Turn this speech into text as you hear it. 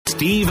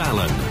Steve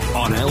Allen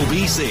on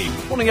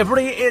LBC. Morning,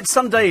 everybody. It's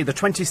Sunday, the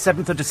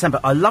 27th of December.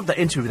 I love that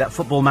interview with that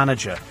football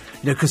manager,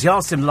 because he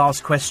asked him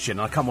last question.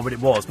 I can't remember what it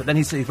was, but then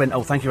he went,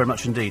 "Oh, thank you very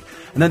much indeed."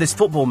 And then this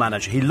football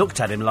manager, he looked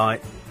at him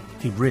like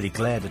he really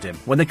glared at him.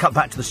 When they cut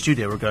back to the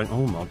studio, we're going,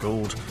 "Oh my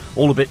God,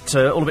 all a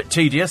bit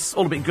tedious,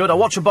 all a bit good." I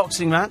watch a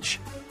boxing match.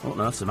 What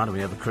on earth's the matter with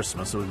me over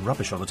Christmas? It was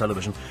rubbish on the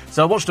television.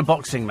 So I watched a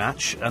boxing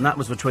match, and that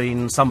was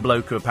between some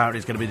bloke who apparently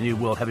is going to be the new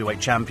world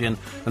heavyweight champion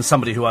and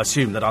somebody who I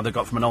assume that either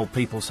got from an old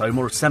people's home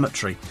or a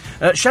cemetery.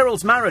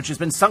 Cheryl's marriage has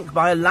been sunk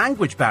by a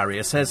language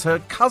barrier, says her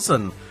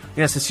cousin.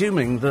 Yes,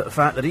 assuming the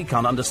fact that he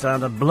can't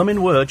understand a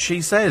blooming word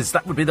she says.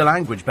 That would be the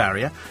language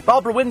barrier.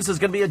 Barbara Windsor's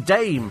going to be a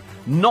dame,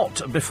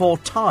 not before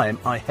time,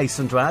 I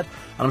hasten to add.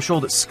 And I'm sure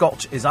that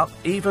Scott is up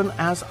even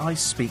as I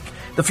speak.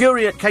 The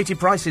fury at Katie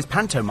Price's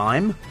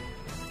pantomime.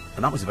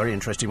 And that was a very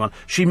interesting one.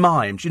 She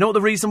mimed. Do you know what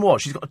the reason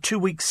was? She's got a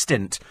 2-week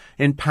stint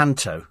in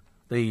panto.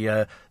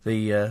 The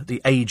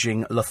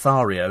ageing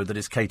Lothario that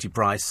is Katie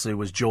Price, who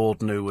was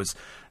Jordan, who was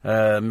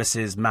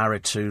Mrs.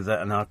 Married to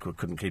that, and I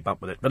couldn't keep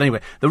up with it. But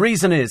anyway, the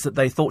reason is that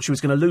they thought she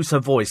was going to lose her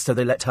voice, so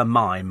they let her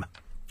mime.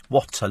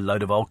 What a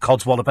load of old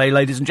codswallop, eh,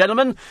 ladies and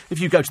gentlemen? If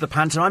you go to the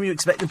pantomime, you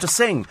expect them to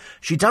sing.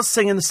 She does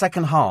sing in the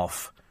second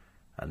half.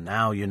 And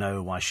now you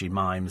know why she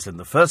mimes in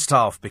the first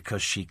half,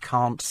 because she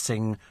can't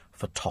sing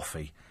for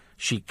toffee.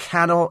 She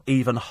cannot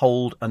even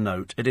hold a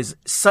note. It is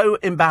so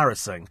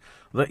embarrassing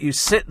that you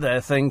sit there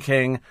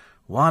thinking,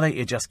 why don't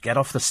you just get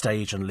off the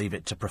stage and leave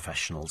it to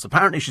professionals?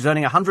 Apparently she's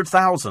earning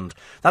 $100,000.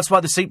 That's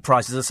why the seat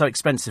prices are so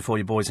expensive for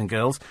you boys and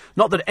girls.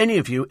 Not that any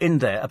of you in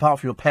there,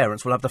 apart from your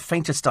parents, will have the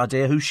faintest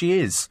idea who she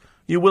is.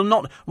 You will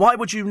not. Why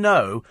would you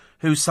know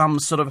who some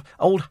sort of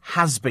old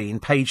has-been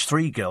Page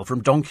 3 girl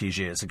from donkeys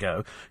years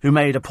ago who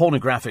made a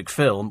pornographic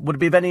film would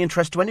be of any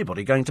interest to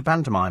anybody going to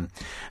pantomime?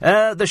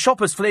 The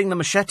shoppers fleeing the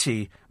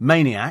machete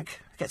maniac.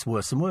 It gets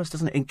worse and worse,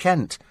 doesn't it, in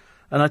Kent?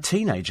 And a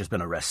teenager's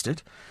been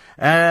arrested.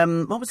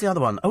 What was the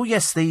other one? Oh,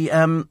 yes,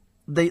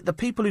 the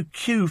people who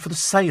queue for the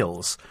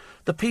sales.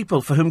 The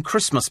people for whom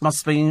Christmas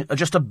must be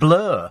just a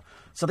blur.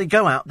 So they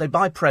go out, they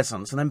buy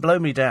presents, and then blow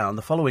me down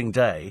the following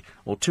day,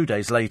 or 2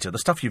 days later, the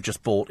stuff you've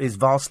just bought is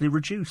vastly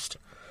reduced.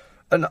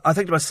 And I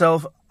think to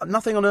myself,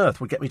 nothing on earth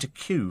would get me to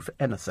queue for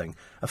anything.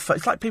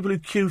 It's like people who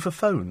queue for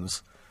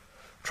phones.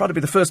 Try to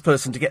be the first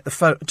person to get the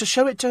phone. To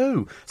show it to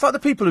who? It's like the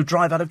people who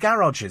drive out of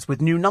garages with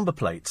new number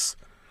plates.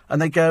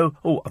 And they go,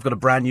 "Oh, I've got a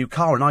brand new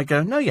car." And I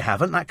go, "No, you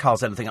haven't. That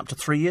car's anything up to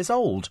 3 years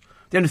old.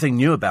 The only thing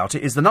new about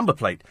it is the number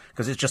plate,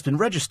 because it's just been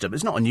registered.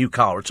 It's not a new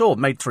car at all.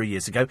 Made 3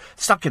 years ago,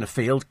 stuck in a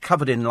field,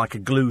 covered in like a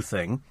glue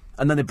thing.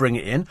 And then they bring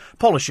it in,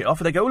 polish it off,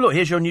 and they go, "Oh, look,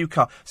 here's your new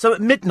car." So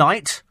at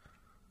midnight,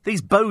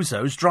 these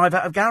bozos drive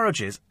out of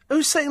garages.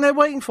 Who's sitting there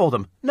waiting for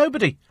them?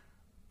 Nobody.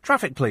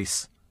 Traffic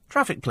police.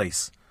 Traffic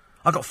police.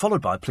 I got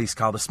followed by a police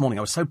car this morning.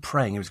 I was so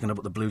praying he was going to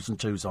put the blues and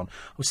twos on.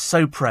 I was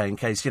so praying in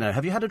case,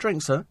 have you had a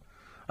drink, sir?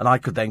 And I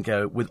could then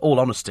go, with all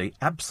honesty,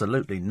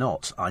 absolutely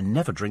not. I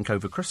never drink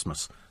over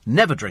Christmas.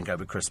 Never drink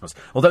over Christmas.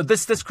 Although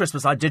this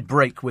Christmas I did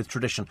break with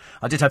tradition.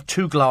 I did have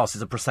 2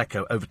 glasses of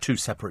Prosecco over 2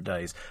 separate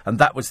days. And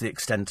that was the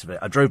extent of it.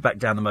 I drove back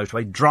down the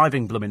motorway,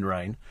 driving blooming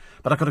rain.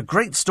 But I've got a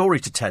great story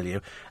to tell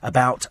you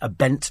about a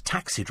bent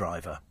taxi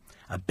driver.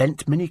 A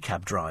bent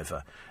minicab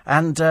driver.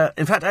 And,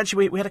 in fact,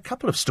 actually, we had a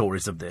couple of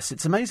stories of this.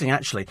 It's amazing,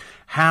 actually,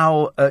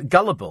 how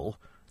gullible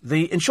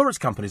the insurance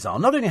companies are.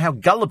 Not only how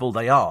gullible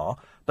they are,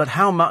 but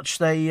how much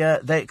they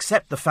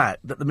accept the fact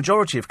that the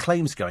majority of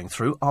claims going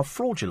through are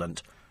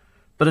fraudulent.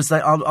 But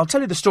I'll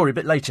tell you the story a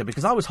bit later,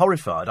 because I was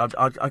horrified.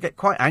 I get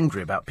quite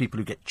angry about people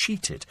who get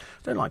cheated.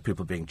 I don't like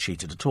people being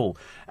cheated at all.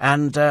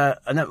 And then,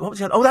 what was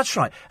the other? Oh, that's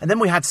right. And then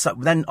we had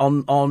then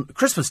on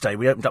Christmas Day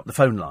we opened up the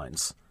phone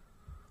lines.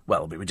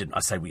 Well, we didn't.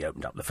 I say we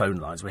opened up the phone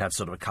lines. We had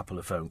sort of a couple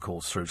of phone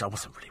calls through, which I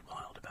wasn't really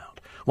wild about.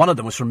 One of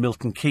them was from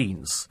Milton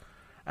Keynes.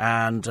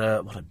 And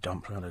what a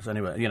dump that is.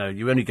 Anyway,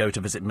 you only go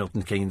to visit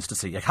Milton Keynes to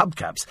see your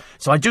hubcaps.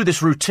 So I do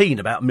this routine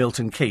about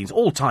Milton Keynes,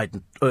 all tried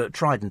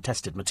and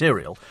tested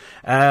material.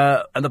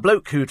 And the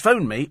bloke who'd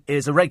phoned me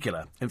is a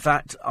regular. In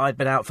fact, I'd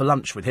been out for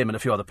lunch with him and a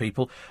few other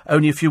people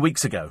only a few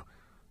weeks ago.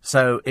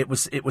 So it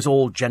was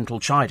all gentle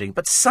chiding.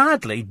 But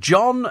sadly,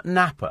 John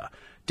Napper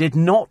did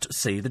not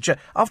see the...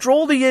 After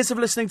all the years of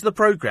listening to the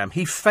programme,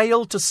 he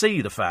failed to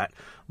see the fact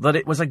that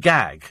it was a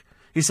gag.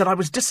 He said, "I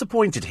was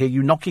disappointed to hear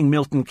you knocking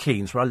Milton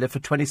Keynes, where I lived for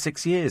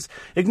 26 years.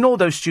 Ignore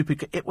those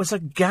stupid... It was a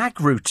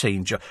gag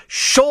routine, Joe.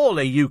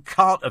 Surely you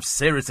can't have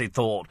seriously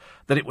thought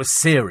that it was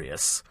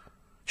serious.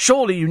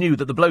 Surely you knew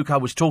that the bloke I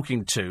was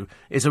talking to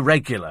is a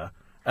regular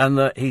and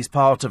that he's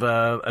part of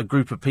a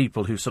group of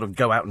people who sort of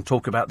go out and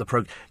talk about the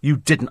program. You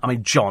didn't... I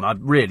mean, John,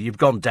 you've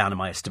gone down in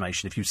my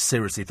estimation if you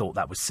seriously thought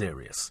that was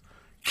serious.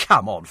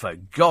 Come on, for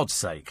God's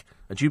sake.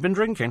 Had you been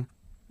drinking?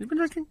 You've been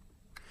drinking?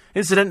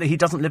 Incidentally, he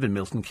doesn't live in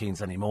Milton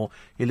Keynes anymore.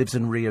 He lives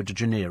in Rio de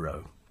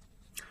Janeiro.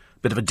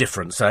 Bit of a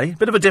difference, eh?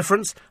 Bit of a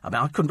difference. I mean,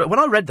 I couldn't... But when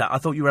I read that, I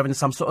thought you were having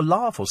some sort of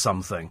laugh or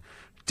something.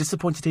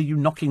 Disappointed to hear you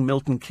knocking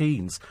Milton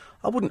Keynes.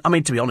 I wouldn't... I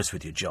mean, to be honest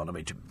with you, John,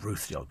 to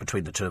Ruth,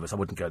 between the two of us, I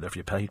wouldn't go there if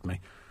you paid me.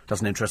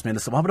 Doesn't interest me in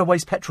the... Why would I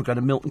waste petrol going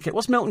to Milton Keynes?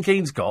 What's Milton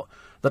Keynes got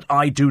that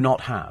I do not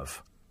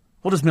have?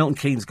 What has Milton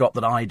Keynes got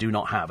that I do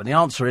not have? And the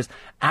answer is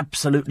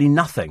absolutely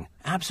nothing.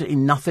 Absolutely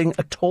nothing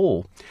at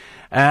all.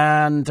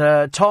 And,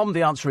 Tom,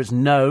 the answer is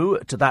no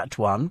to that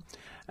one.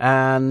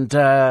 And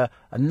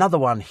another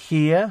one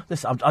here.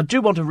 I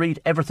do want to read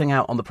everything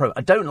out on the programme.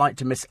 I don't like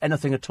to miss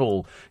anything at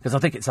all, because I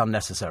think it's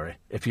unnecessary,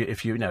 if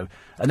you know.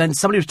 And then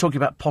somebody was talking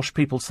about posh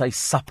people say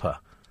supper.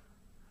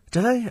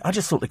 Do they? I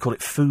just thought they call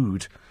it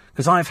food.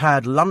 Because I've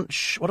had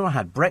lunch, what have I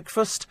had?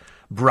 Breakfast,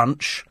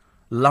 brunch,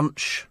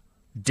 lunch,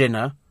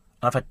 dinner,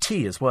 and I've had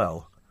tea as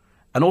well.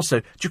 And also,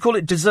 do you call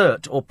it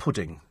dessert or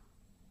pudding?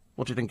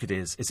 What do you think it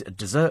is? Is it a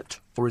dessert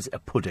or is it a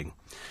pudding?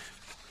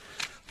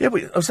 Yeah,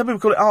 some people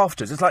call it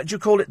afters. It's like, do you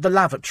call it the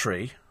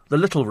lavatory, the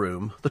little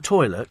room, the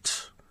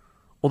toilet,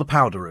 or the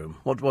powder room?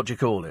 What do you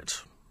call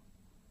it?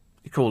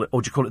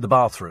 Or do you call it the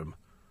bathroom?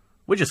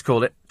 We just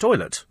call it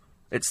toilet.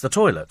 It's the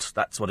toilet.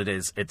 That's what it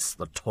is. It's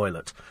the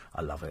toilet.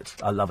 I love it.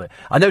 I love it.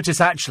 I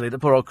noticed, actually, that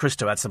poor old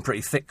Christo had some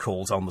pretty thick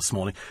calls on this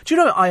morning. Do you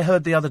know what I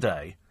heard the other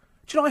day?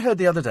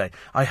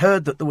 I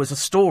heard that there was a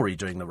story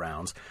doing the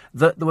rounds,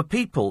 that there were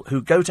people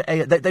who go to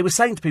they were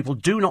saying to people,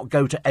 do not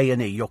go to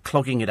A&E, you're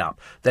clogging it up.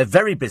 They're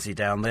very busy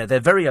down there, they're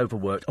very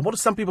overworked. And what do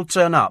some people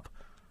turn up?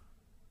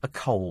 A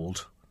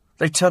cold.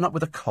 They turn up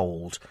with a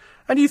cold.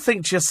 And you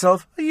think to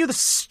yourself, are you the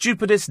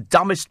stupidest,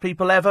 dumbest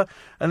people ever?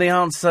 And the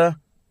answer,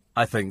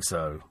 I think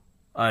so.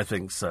 I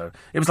think so.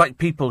 It was like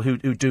people who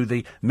do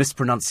the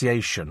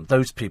mispronunciation.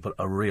 Those people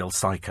are real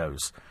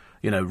psychos.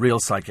 You know, real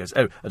psychos.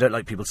 Oh, I don't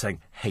like people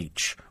saying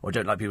H, or I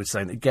don't like people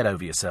saying, get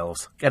over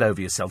yourselves, get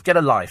over yourself, get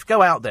a life,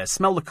 go out there,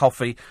 smell the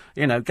coffee,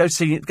 you know, go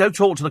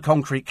talk to the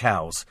concrete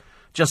cows.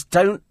 Just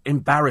don't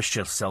embarrass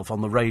yourself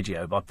on the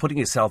radio by putting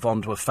yourself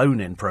onto a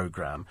phone-in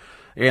programme,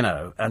 you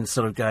know, and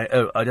sort of going,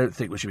 oh, I don't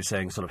think we should be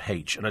saying sort of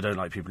H, and I don't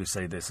like people who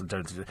say this and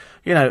don't...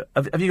 You know,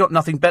 have you got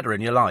nothing better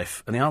in your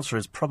life? And the answer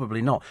is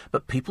probably not.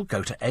 But people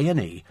go to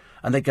A&E,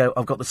 and they go,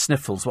 I've got the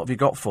sniffles, what have you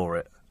got for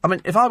it? I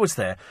mean, if I was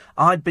there,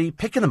 I'd be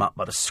picking them up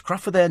by the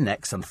scruff of their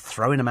necks and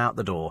throwing them out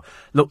the door.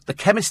 Look, the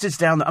chemist is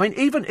down there. I mean,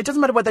 even, it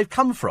doesn't matter where they've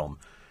come from.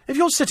 If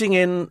you're sitting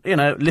in, you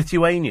know,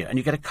 Lithuania and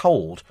you get a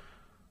cold...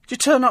 Do you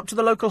turn up to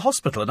the local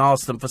hospital and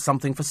ask them for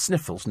something for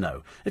sniffles?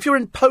 No. If you're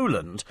in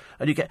Poland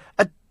and you get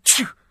a...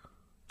 Do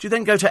you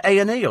then go to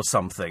A&E or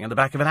something in the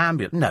back of an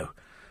ambulance? No.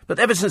 But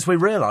ever since we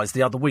realised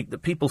the other week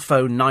that people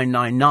phone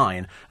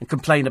 999 and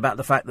complain about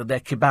the fact that their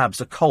kebabs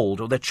are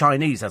cold, or their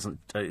Chinese hasn't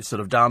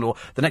sort of done, or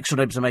the next door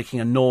neighbours are making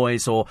a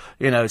noise, or,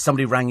 you know,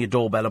 somebody rang your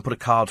doorbell and put a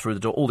card through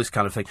the door, all this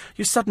kind of thing,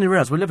 you suddenly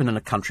realise we're living in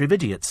a country of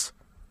idiots.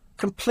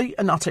 Complete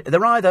and utter...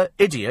 They're either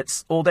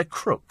idiots or they're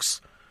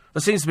crooks. There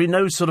seems to be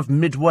no sort of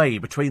midway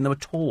between them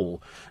at all.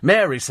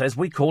 Mary says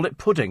we call it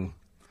pudding.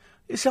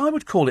 You see, I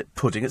would call it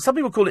pudding. Some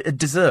people call it a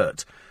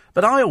dessert.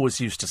 But I always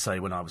used to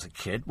say when I was a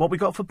kid, what we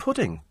got for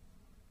pudding.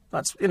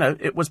 That's, you know,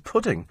 it was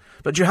pudding.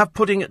 But do you have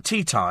pudding at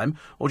tea time,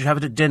 or do you have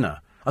it at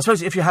dinner? I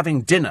suppose if you're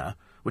having dinner,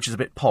 which is a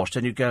bit posh,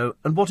 then you go,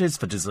 and what is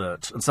for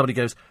dessert? And somebody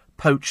goes,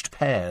 poached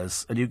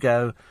pears. And you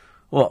go,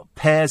 what,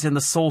 pears in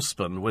the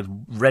saucepan with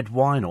red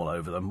wine all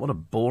over them? What a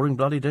boring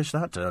bloody dish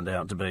that turned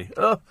out to be.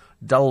 Oh,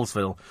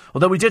 Dullsville.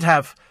 Although we did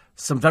have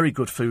some very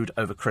good food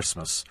over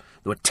Christmas.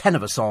 There were 10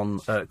 of us on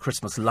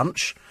Christmas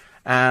lunch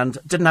and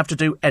didn't have to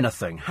do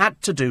anything.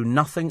 Had to do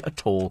nothing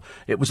at all.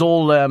 It was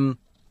all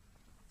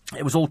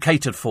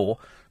catered for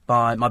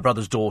by my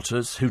brother's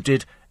daughters, who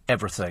did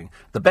everything.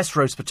 The best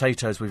roast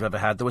potatoes we've ever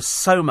had. There was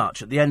so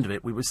much at the end of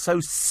it. We were so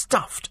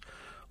stuffed.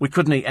 We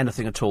couldn't eat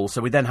anything at all,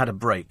 so we then had a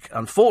break.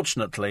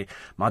 Unfortunately,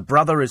 my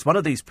brother is one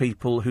of these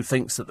people who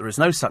thinks that there is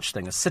no such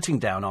thing as sitting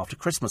down after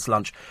Christmas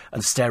lunch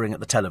and staring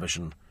at the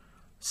television.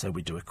 So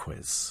we do a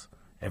quiz.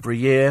 Every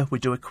year we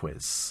do a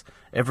quiz.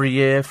 Every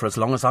year, for as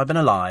long as I've been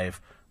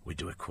alive, we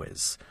do a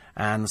quiz.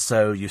 And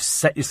so you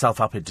set yourself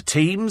up into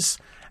teams,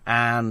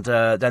 and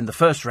then the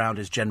first round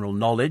is general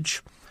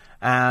knowledge.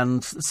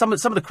 And some of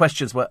the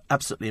questions were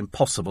absolutely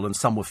impossible, and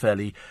some were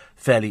fairly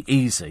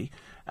easy.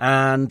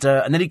 And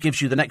then he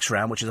gives you the next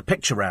round, which is a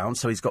picture round.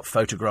 So he's got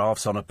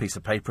photographs on a piece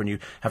of paper, and you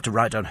have to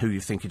write down who you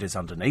think it is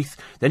underneath.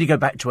 Then you go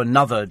back to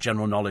another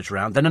general knowledge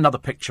round, then another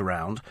picture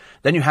round.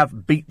 Then you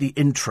have beat the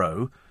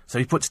intro. So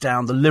he puts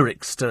down the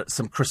lyrics to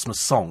some Christmas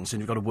songs,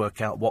 and you've got to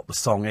work out what the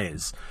song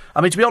is.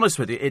 I mean, to be honest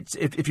with you,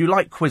 if you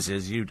like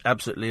quizzes, you'd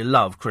absolutely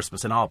love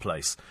Christmas in our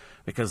place,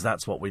 because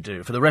that's what we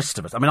do. For the rest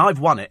of us, I mean, I've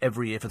won it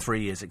every year for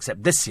 3 years,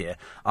 except this year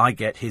I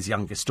get his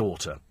youngest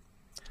daughter.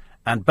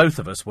 And both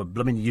of us were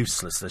blooming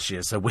useless this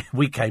year, so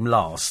we came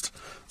last.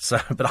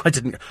 But I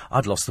didn't.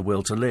 I'd lost the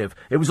will to live.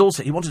 It was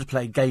also, he wanted to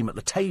play a game at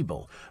the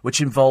table, which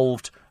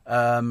involved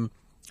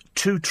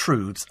 2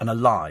 truths and a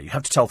lie. You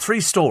have to tell 3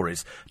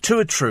 stories. 2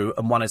 are true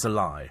and 1 is a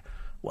lie.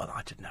 Well,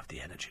 I didn't have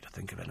the energy to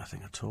think of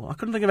anything at all. I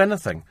couldn't think of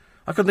anything.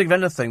 I couldn't think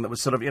of anything that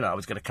was sort of, I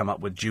was going to come up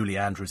with Julie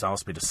Andrews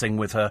asked me to sing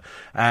with her.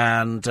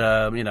 And,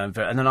 and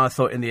then I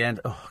thought in the end,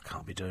 I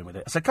can't be doing with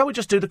it. I said, can't we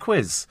just do the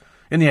quiz?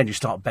 In the end, you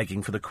start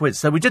begging for the quiz.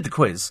 So we did the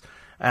quiz,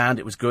 and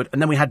it was good. And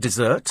then we had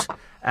dessert,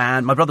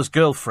 and my brother's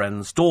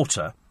girlfriend's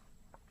daughter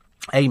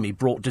Amy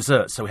brought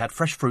dessert, so we had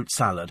fresh fruit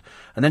salad,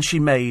 and then she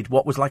made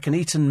what was like an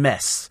Eton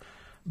mess,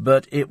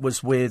 but it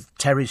was with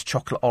Terry's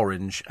chocolate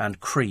orange and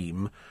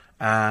cream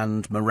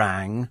and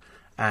meringue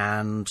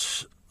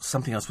and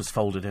something else was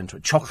folded into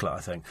it, chocolate, I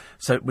think.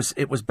 So it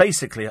was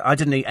basically, I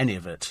didn't eat any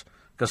of it,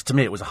 because to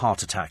me it was a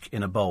heart attack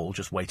in a bowl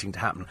just waiting to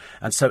happen.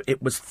 And so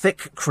it was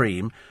thick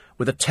cream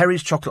with a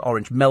Terry's chocolate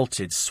orange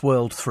melted,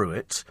 swirled through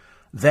it,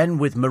 then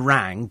with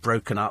meringue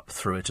broken up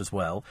through it as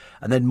well,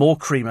 and then more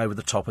cream over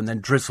the top, and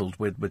then drizzled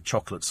with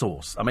chocolate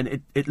sauce. I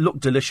mean, it looked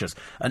delicious,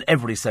 and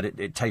everybody said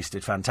it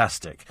tasted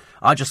fantastic.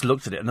 I just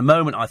looked at it, and the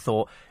moment I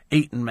thought,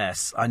 Eton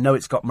mess, I know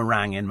it's got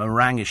meringue in.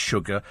 Meringue is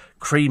sugar,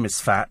 cream is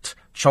fat,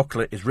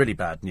 chocolate is really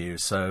bad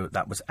news, so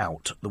that was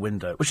out the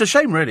window. Which is a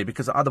shame, really,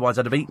 because otherwise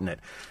I'd have eaten it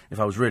if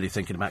I was really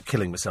thinking about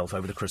killing myself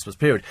over the Christmas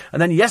period.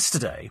 And then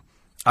yesterday,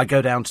 I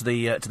go down to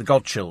the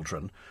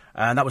godchildren,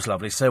 and that was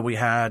lovely. So we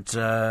had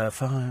 5,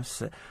 6...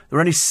 There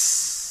were only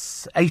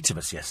 8 of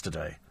us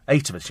yesterday.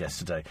 8 of us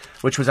yesterday,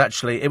 which was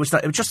actually... It was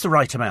just the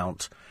right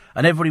amount.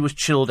 And everybody was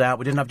chilled out.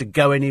 We didn't have to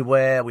go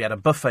anywhere. We had a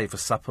buffet for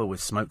supper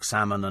with smoked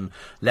salmon and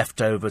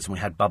leftovers, and we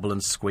had bubble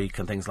and squeak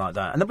and things like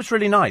that. And that was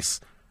really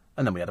nice.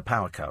 And then we had a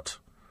power cut.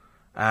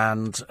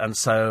 And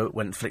so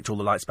went and flicked all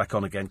the lights back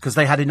on again, because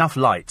they had enough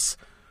lights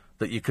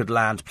that you could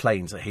land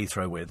planes at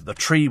Heathrow with. The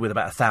tree with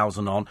about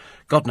 1,000 on.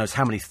 God knows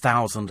how many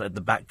thousand at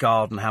the back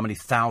garden, how many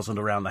thousand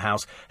around the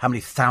house, how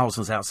many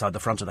thousands outside the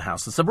front of the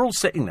house. And so we're all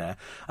sitting there,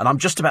 and I'm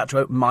just about to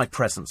open my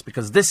presents,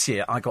 because this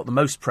year I got the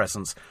most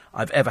presents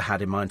I've ever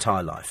had in my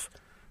entire life.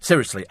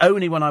 Seriously,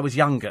 only when I was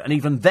younger, and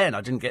even then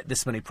I didn't get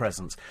this many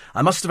presents.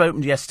 I must have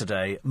opened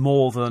yesterday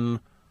more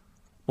than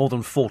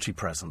 40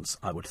 presents,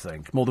 I would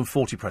think. More than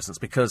 40 presents,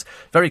 because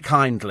very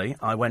kindly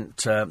I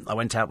went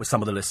out with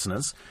some of the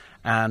listeners,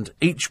 and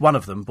each one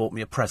of them bought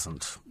me a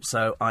present.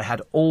 So I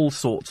had all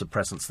sorts of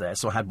presents there.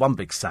 So I had one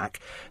big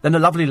sack. Then a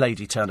lovely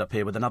lady turned up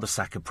here with another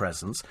sack of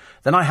presents.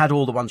 Then I had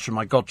all the ones from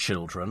my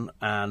godchildren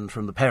and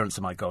from the parents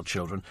of my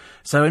godchildren.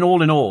 So in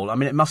all, I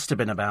mean, it must have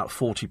been about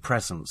 40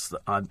 presents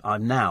that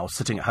I'm now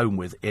sitting at home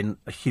with in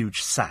a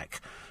huge sack.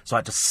 So I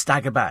had to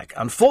stagger back.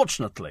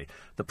 Unfortunately,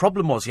 the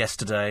problem was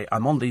yesterday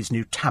I'm on these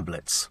new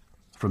tablets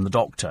from the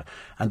doctor,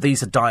 and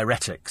these are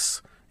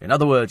diuretics. In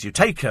other words, you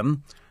take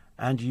them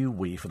and you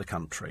wee for the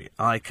country.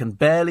 I can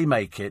barely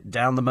make it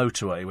down the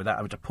motorway without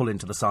having to pull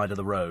into the side of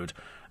the road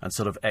and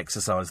sort of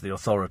exercise the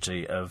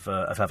authority of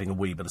having a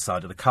wee by the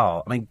side of the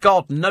car. I mean,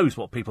 God knows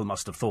what people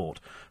must have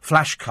thought.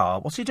 Flash car,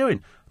 what's he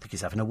doing? I think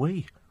he's having a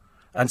wee.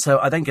 And so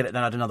I then get it,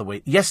 then I had another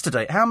wee.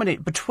 Yesterday, how many,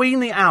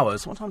 between the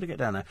hours, what time did I get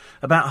down there?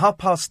 About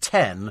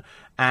 10:30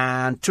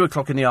 and 2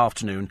 o'clock in the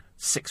afternoon,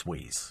 6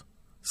 wees.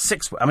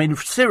 6, I mean,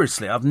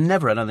 seriously, I've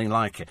never had anything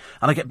like it.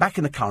 And I get back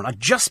in the car, and I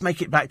just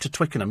make it back to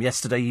Twickenham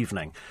yesterday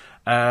evening,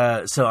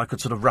 so I could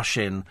sort of rush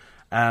in.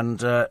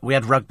 And we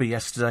had rugby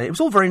yesterday. It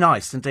was all very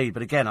nice indeed,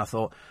 but again, I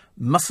thought,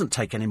 mustn't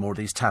take any more of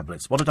these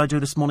tablets. What did I do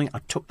this morning? I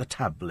took the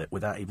tablet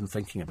without even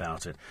thinking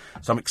about it.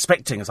 So I'm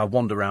expecting, as I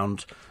wander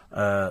around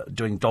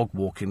doing dog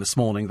walking this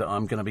morning, that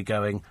I'm going to be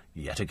going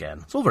yet again.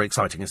 It's all very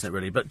exciting, isn't it,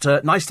 really?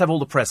 But nice to have all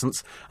the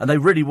presents, and they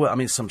really were, I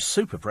mean, some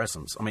super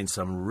presents. I mean,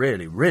 some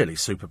really, really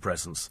super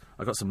presents.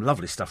 I got some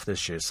lovely stuff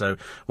this year. So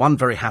one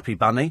very happy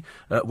bunny,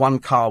 one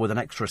car with an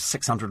extra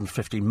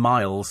 650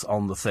 miles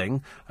on the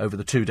thing over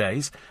the 2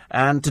 days,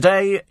 and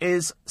today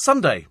is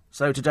Sunday.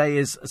 So today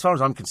is, as far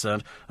as I'm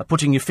concerned, a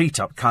putting your feet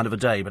up kind of a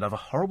day, but I have a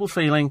horrible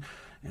feeling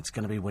it's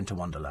going to be winter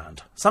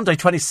wonderland. Sunday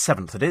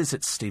 27th it is.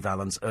 It's Steve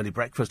Allen's Early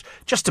Breakfast,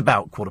 just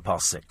about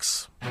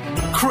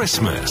 6:15.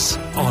 Christmas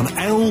on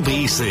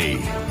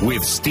LBC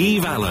with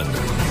Steve Allen.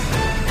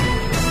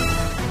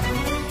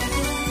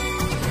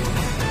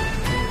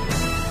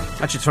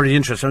 Actually, it's very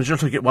interesting. I was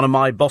just looking at one of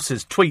my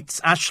boss's tweets.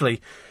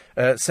 Ashley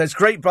says,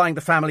 great buying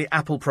the family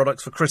Apple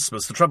products for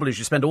Christmas. The trouble is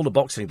you spend all the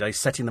Boxing Day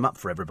setting them up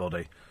for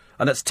everybody.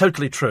 And that's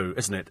totally true,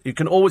 isn't it? You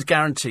can always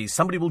guarantee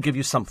somebody will give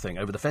you something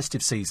over the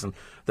festive season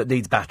that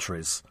needs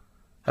batteries.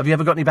 Have you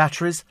ever got any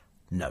batteries?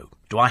 No.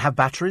 Do I have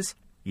batteries?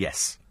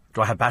 Yes.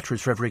 Do I have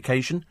batteries for every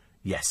occasion?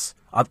 Yes.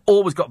 I've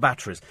always got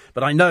batteries,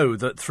 but I know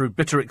that through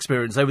bitter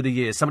experience over the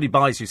years, somebody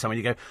buys you something,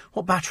 you go,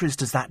 what batteries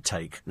does that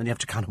take? And then you have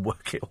to kind of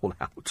work it all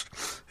out.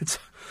 It's,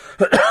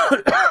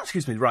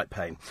 excuse me, right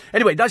pain.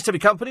 Anyway, nice to have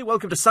your company.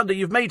 Welcome to Sunday.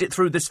 You've made it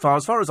through this far.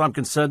 As far as I'm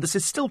concerned, this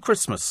is still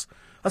Christmas.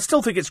 I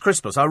still think it's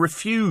Christmas. I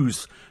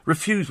refuse.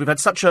 We've had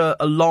such a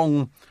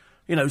long,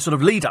 sort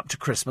of lead up to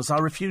Christmas. I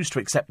refuse to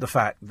accept the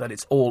fact that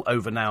it's all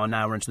over now and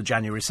now we're into the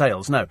January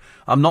sales. No,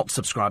 I'm not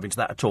subscribing to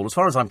that at all. As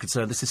far as I'm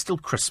concerned, this is still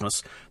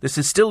Christmas. This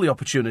is still the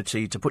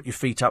opportunity to put your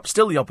feet up,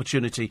 still the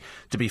opportunity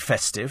to be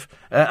festive.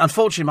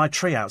 Unfortunately, my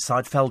tree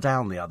outside fell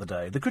down the other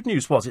day. The good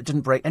news was it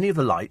didn't break any of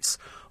the lights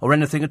or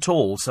anything at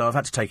all, so I've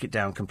had to take it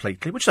down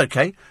completely, which is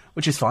okay,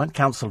 which is fine.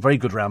 Council, very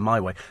good round my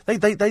way.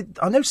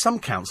 I know some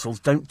councils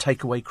don't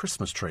take away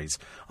Christmas trees.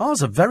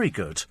 Ours are very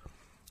good.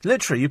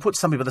 Literally, you put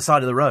something by the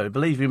side of the road,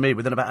 believe you me,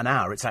 within about an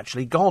hour, it's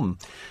actually gone.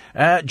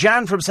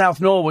 Jan from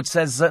South Norwood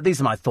says, these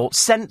are my thoughts.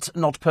 Scent,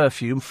 not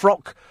perfume.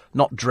 Frock,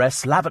 not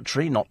dress.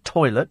 Lavatory, not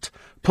toilet.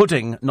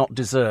 Pudding, not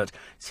dessert.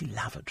 See,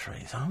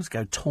 lavatories. I always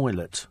go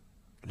toilet.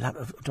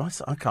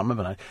 I can't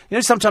remember now. You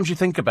know, sometimes you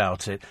think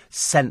about it.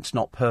 Scent,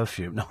 not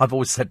perfume. No, I've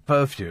always said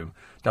perfume.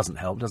 Doesn't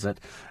help, does it?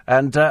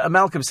 And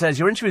Malcolm says,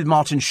 your interview with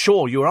Martin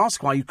Shaw, you were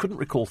asked why you couldn't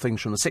recall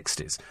things from the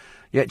 60s.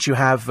 Yet you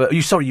have...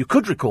 you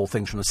could recall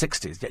things from the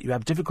 60s, yet you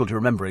have difficulty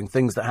remembering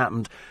things that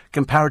happened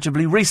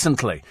comparatively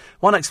recently.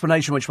 One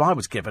explanation which I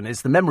was given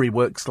is the memory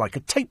works like a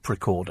tape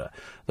recorder.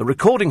 The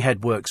recording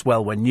head works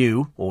well when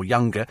new, or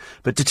younger,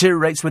 but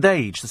deteriorates with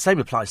age. The same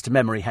applies to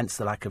memory, hence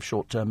the lack of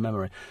short-term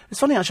memory. It's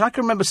funny, actually, I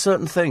can remember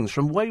certain things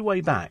from way, way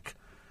back.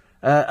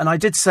 And I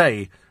did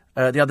say...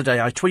 the other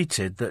day I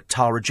tweeted that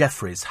Tara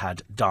Jeffries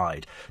had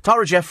died.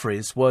 Tara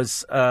Jeffries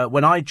was,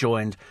 when I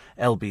joined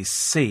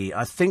LBC,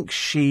 I think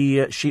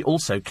she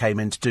also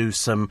came in to do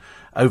some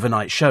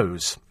overnight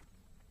shows.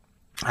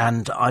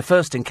 And I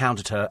first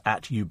encountered her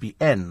at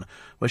UBN,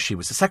 where she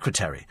was the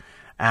secretary.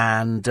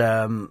 And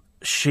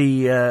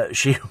she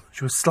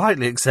was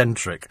slightly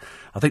eccentric.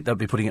 I think they'd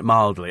be putting it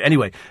mildly.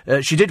 Anyway,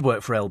 she did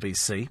work for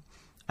LBC.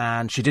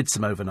 And she did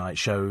some overnight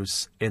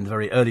shows in the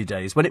very early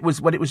days when it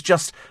was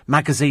just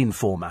magazine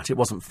format. It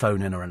wasn't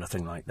phone in or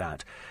anything like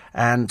that.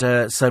 And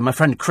so my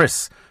friend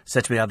Chris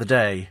said to me the other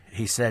day,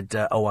 he said,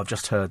 I've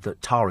just heard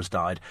that Tara's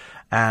died.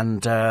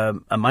 And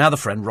my other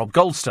friend, Rob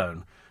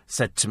Goldstone,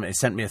 sent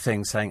me a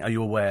thing saying, are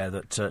you aware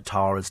that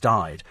Tara's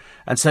died?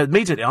 And so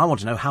immediately I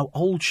want to know how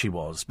old she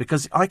was,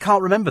 because I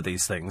can't remember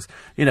these things.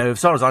 You know, as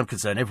far as I'm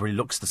concerned, everybody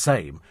looks the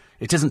same.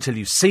 It isn't until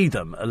you see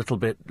them a little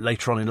bit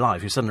later on in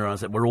life you suddenly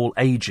realise that we're all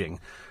ageing,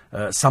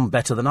 some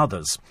better than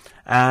others.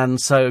 And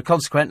so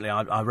consequently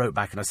I wrote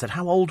back and I said,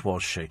 how old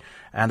was she?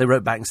 And they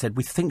wrote back and said,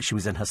 we think she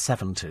was in her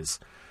 70s.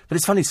 But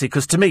it's funny, see,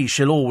 because to me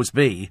she'll always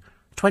be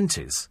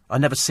 20s. I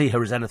never see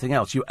her as anything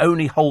else. You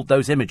only hold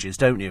those images,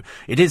 don't you?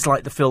 It is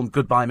like the film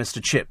Goodbye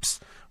Mr. Chips,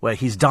 where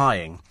he's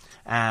dying,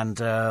 and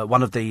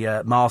one of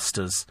the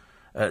masters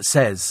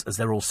says, as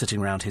they're all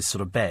sitting around his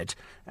sort of bed,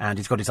 and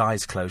he's got his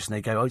eyes closed, and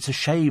they go, it's a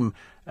shame,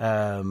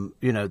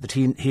 that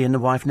he and the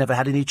wife never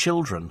had any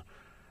children.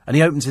 And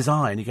he opens his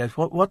eye, and he goes,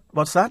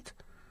 what's that?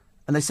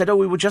 And they said,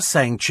 we were just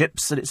saying,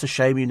 Chips, that it's a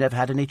shame you never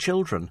had any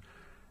children.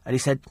 And he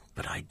said,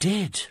 but I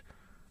did,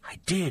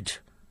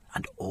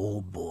 and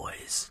all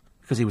boys.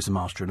 Because he was a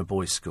master in a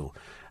boys' school.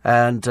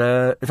 And,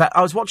 in fact,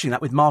 I was watching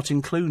that with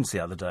Martin Clunes the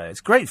other day. It's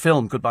a great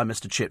film, Goodbye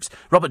Mr. Chips.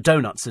 Robert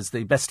Donuts is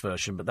the best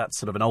version, but that's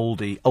sort of an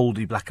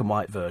oldie black and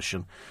white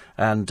version.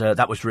 And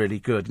that was really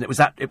good. And it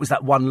was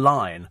that one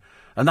line.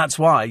 And that's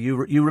why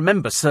you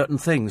remember certain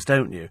things,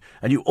 don't you?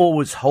 And you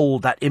always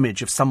hold that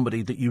image of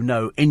somebody that you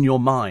know in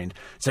your mind.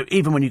 So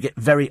even when you get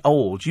very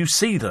old, you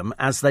see them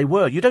as they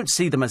were. You don't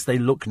see them as they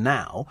look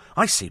now.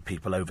 I see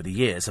people over the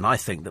years, and I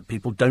think that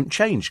people don't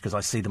change because I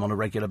see them on a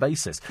regular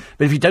basis.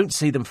 But if you don't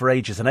see them for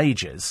ages and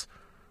ages,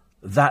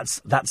 that's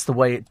the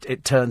way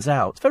it turns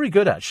out. It's very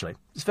good, actually.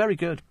 It's very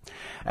good.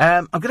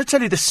 I'm going to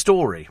tell you this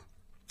story.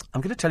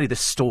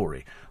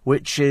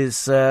 Which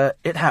is,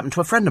 it happened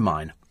to a friend of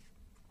mine.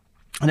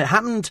 And it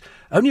happened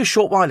only a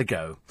short while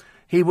ago.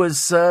 He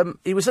was at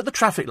the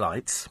traffic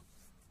lights,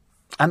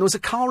 and there was a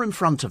car in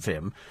front of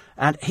him,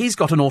 and he's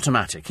got an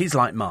automatic. He's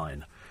like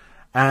mine.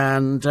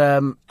 And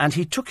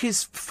he took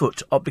his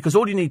foot up, because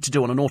all you need to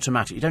do on an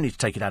automatic, you don't need to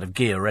take it out of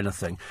gear or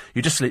anything.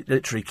 You just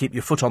literally keep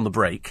your foot on the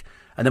brake,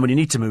 and then when you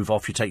need to move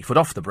off, you take your foot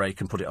off the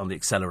brake and put it on the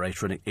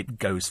accelerator, and it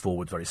goes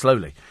forward very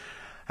slowly.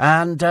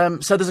 And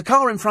so there's a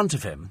car in front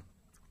of him.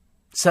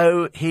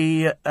 So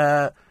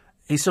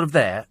he's sort of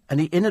there, and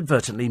he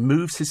inadvertently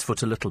moves his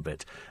foot a little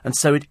bit. And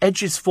so it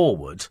edges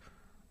forward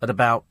at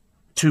about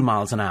 2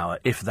 miles an hour,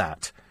 if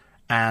that.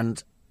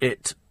 And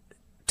it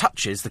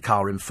touches the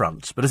car in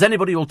front. But as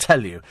anybody will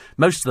tell you,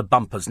 most of the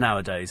bumpers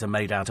nowadays are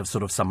made out of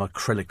sort of some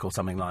acrylic or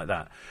something like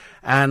that.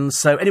 And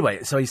so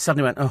anyway, so he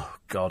suddenly went, oh,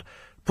 God,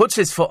 puts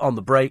his foot on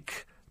the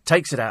brake,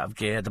 takes it out of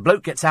gear. The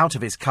bloke gets out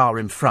of his car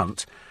in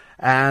front,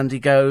 and he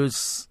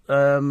goes,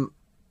 yeah.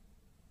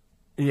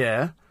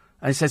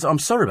 And he says, I'm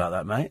sorry about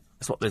that, mate.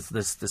 That's what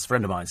this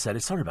friend of mine said.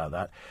 He's sorry about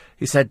that.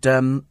 He said,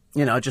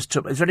 I just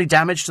took... Is there any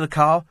damage to the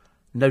car?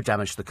 No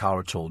damage to the car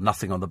at all.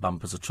 Nothing on the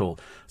bumpers at all.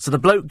 So the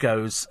bloke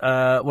goes,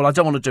 well, I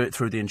don't want to do it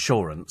through the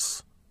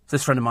insurance. So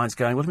this friend of mine's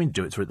going, what do you mean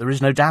do it through it? There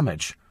is no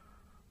damage.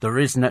 There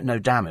is no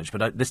damage.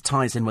 But this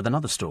ties in with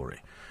another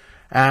story.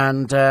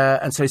 And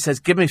so he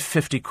says, give me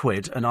 50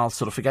 quid and I'll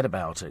sort of forget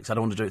about it, because I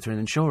don't want to do it through an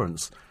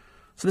insurance.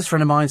 So this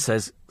friend of mine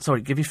says,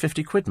 sorry, give you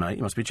 50 quid, mate?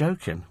 You must be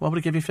joking. What would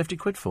I give you 50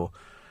 quid for?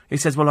 He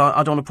says, well,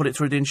 I don't want to put it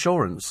through the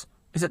insurance.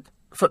 He said,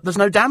 there's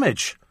no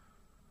damage.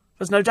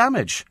 There's no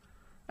damage.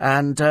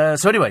 And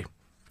so anyway,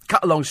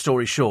 cut a long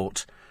story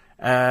short,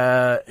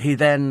 he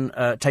then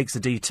takes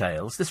the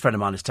details. This friend of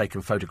mine has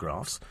taken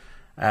photographs,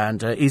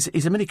 and he's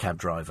a minicab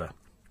driver.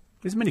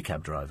 He's a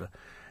minicab driver.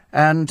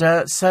 And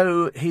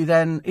so he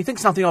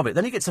thinks nothing of it.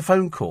 Then he gets a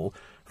phone call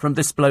from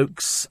this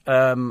bloke's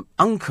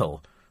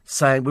uncle,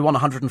 saying, we want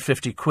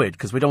 150 quid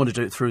because we don't want to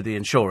do it through the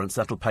insurance.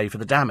 That'll pay for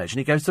the damage. And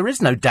he goes, there is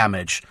no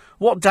damage.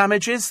 What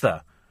damage is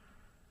there?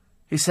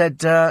 He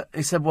said,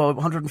 well,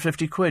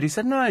 150 quid. He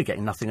said, no, you're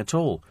getting nothing at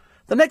all.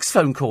 The next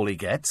phone call he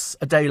gets,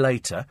 a day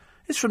later,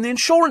 is from the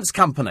insurance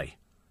company.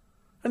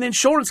 And the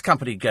insurance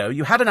company go,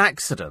 you had an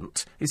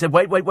accident. He said,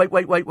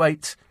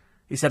 wait.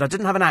 He said, I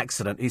didn't have an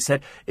accident. He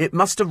said, it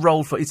must have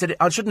rolled for... He said,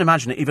 I shouldn't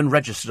imagine it even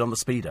registered on the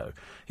Speedo.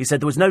 He said,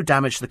 there was no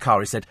damage to the car.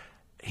 He said,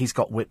 he's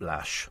got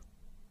whiplash.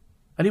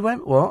 And he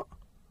went, what?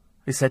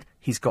 He said,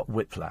 he's got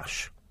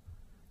whiplash.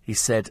 He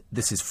said,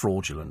 this is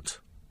fraudulent.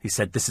 He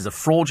said, this is a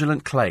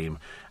fraudulent claim.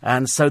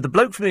 And so the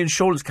bloke from the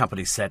insurance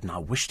company said, and I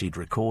wished he'd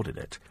recorded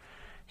it,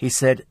 he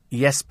said,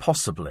 yes,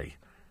 possibly.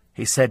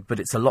 He said, but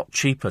it's a lot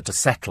cheaper to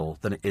settle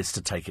than it is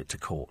to take it to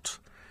court.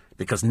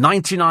 Because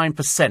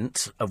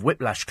 99% of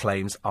whiplash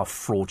claims are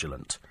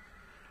fraudulent.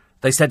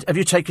 They said, have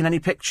you taken any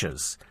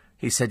pictures?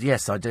 He said,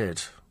 yes, I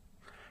did.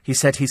 He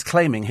said, he's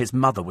claiming his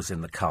mother was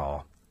in the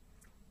car.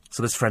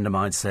 So this friend of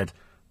mine said,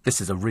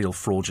 this is a real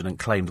fraudulent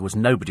claim. There was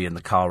nobody in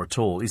the car at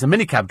all. He's a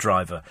minicab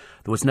driver.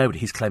 There was nobody.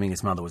 He's claiming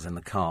his mother was in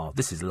the car.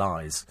 This is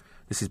lies.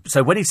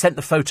 So when he sent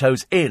the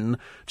photos in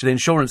to the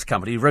insurance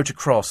company, he wrote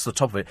across the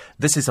top of it,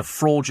 this is a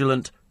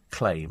fraudulent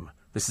claim.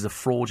 This is a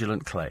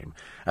fraudulent claim.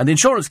 And the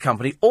insurance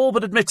company all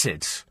but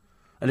admitted,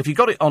 and if you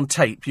got it on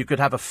tape, you could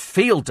have a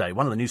field day.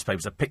 One of the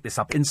newspapers have picked this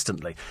up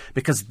instantly,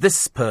 because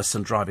this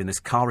person driving this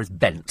car is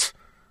bent.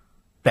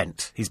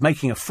 He's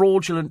making a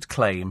fraudulent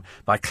claim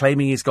by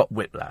claiming he's got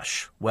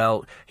whiplash.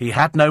 Well, he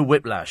had no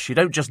whiplash. You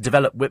don't just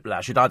develop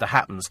whiplash. It either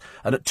happens,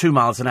 and at 2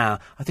 miles an hour,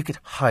 I think it's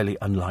highly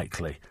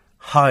unlikely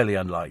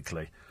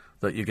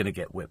that you're going to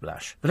get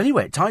whiplash. But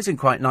anyway, it ties in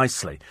quite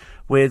nicely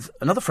with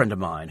another friend of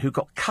mine who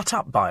got cut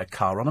up by a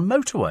car on a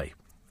motorway.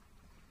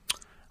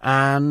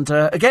 And,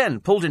 again,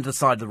 pulled into the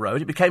side of the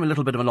road. It became a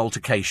little bit of an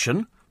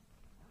altercation.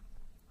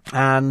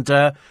 And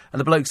the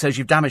bloke says,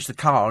 you've damaged the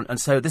car. And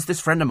so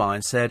this friend of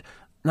mine said,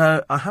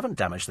 no, I haven't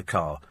damaged the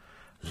car.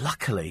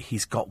 Luckily,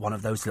 he's got one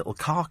of those little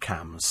car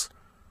cams.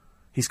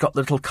 He's got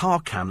the little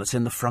car cam that's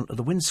in the front of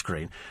the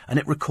windscreen, and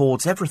it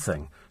records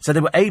everything. So they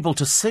were able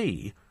to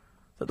see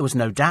that there was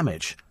no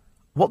damage.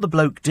 What the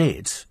bloke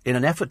did, in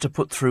an effort to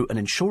put through an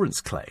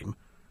insurance claim,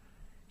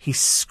 he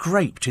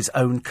scraped his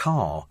own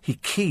car. He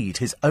keyed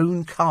his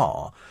own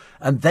car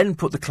and then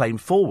put the claim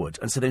forward.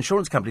 And so the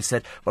insurance company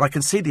said, well, I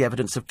can see the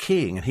evidence of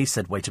keying. And he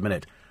said, wait a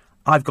minute,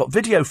 I've got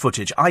video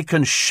footage. I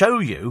can show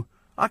you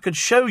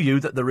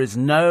that there is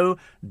no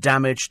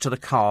damage to the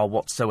car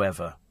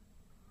whatsoever.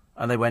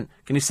 And they went,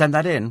 can you send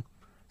that in?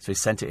 So he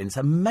sent it in. It's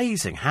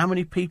amazing how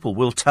many people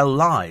will tell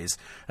lies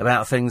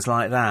about things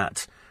like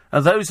that.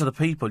 And those are the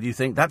people you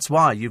think, that's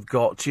why you've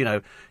got,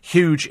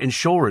 huge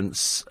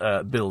insurance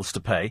bills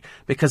to pay,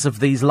 because of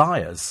these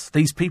liars.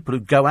 These people who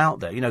go out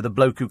there, the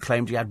bloke who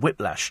claimed he had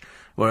whiplash,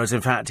 whereas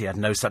in fact he had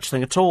no such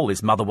thing at all.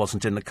 His mother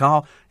wasn't in the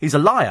car. He's a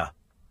liar.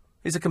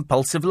 He's a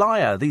compulsive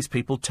liar. These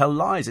people tell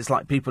lies. It's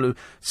like people who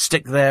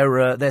stick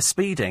their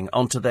speeding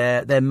onto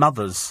their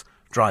mother's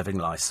driving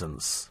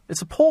licence.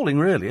 It's appalling,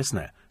 really, isn't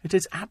it? It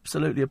is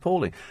absolutely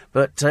appalling.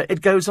 But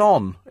it goes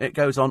on. It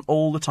goes on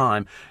all the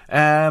time.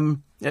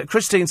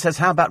 Christine says,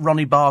 how about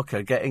Ronnie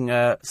Barker getting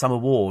some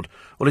award?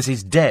 Well, as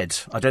he's dead,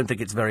 I don't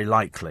think it's very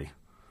likely.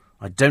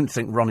 I don't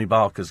think Ronnie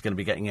Barker's going to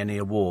be getting any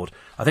award.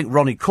 I think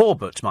Ronnie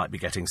Corbett might be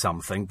getting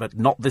something, but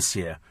not this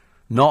year.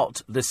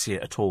 Not this year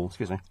at all.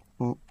 Excuse me.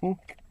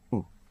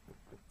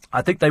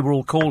 I think they were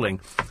all calling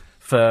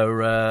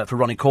for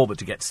Ronnie Corbett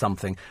to get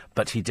something,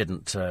 but he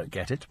didn't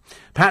get it.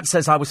 Pat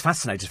says, I was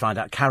fascinated to find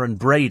out Karen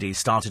Brady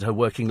started her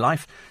working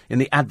life in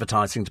the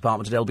advertising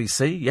department at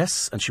LBC.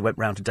 Yes, and she went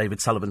round to David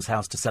Sullivan's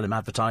house to sell him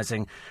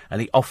advertising, and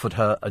he offered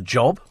her a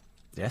job.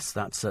 Yes,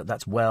 that's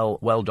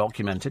well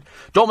documented.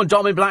 Dom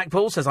in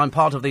Blackpool says, I'm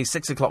part of the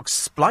 6 o'clock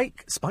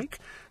Spike.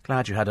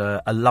 Glad you had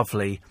a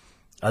lovely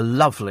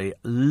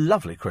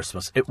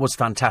Christmas. It was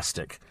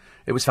fantastic.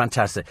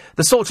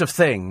 The sort of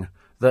thing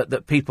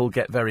that people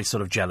get very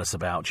sort of jealous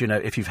about.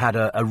 If you've had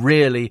a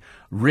really,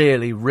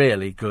 really,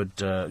 really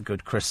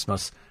good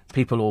Christmas,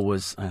 people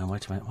always...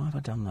 wait a minute, why have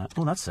I done that?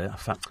 Oh, that's it.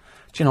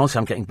 Honestly,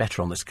 I'm getting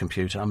better on this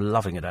computer. I'm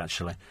loving it,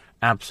 actually.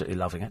 Absolutely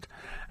loving it.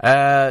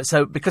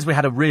 So because we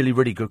had a really,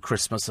 really good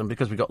Christmas, and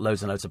because we got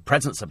loads and loads of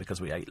presents, and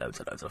because we ate loads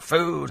and loads of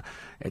food,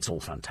 it's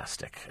all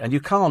fantastic. And you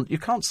can't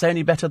say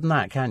any better than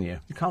that, can you?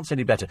 You can't say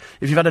any better.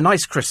 If you've had a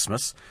nice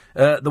Christmas,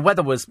 the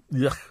weather was...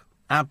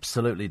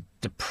 absolutely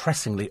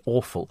depressingly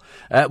awful.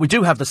 We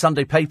do have the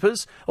Sunday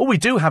papers. Oh, we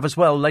do have as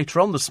well later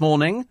on this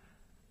morning,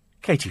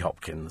 Katie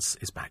Hopkins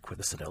is back with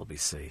us at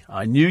LBC.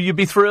 I knew you'd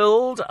be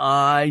thrilled.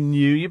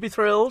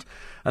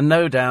 And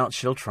no doubt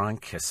she'll try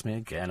and kiss me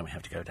again, and we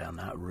have to go down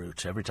that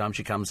route. Every time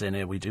she comes in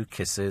here, we do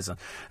kisses.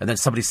 And then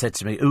somebody said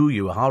to me, ooh,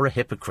 you are a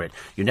hypocrite.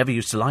 You never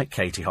used to like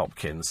Katie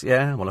Hopkins.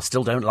 Yeah, well, I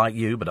still don't like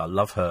you, but I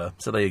love her.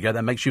 So there you go.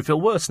 That makes you feel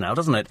worse now,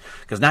 doesn't it?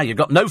 Because now you've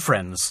got no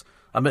friends.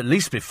 At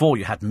least before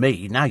you had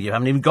me, now you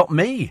haven't even got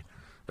me.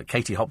 But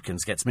Katie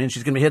Hopkins gets me, and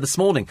she's going to be here this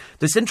morning.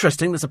 It's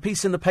interesting, there's a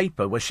piece in the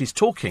paper where she's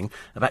talking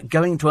about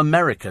going to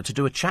America to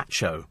do a chat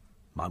show.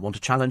 Might want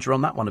to challenge her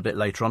on that one a bit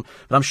later on.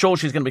 But I'm sure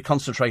she's going to be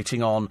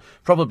concentrating on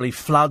probably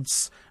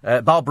floods.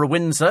 Barbara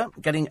Windsor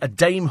getting a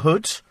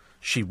damehood.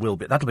 She will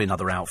be. That'll be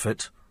another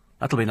outfit.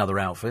 That'll be another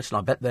outfit, and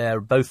I bet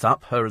they're both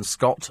up, her and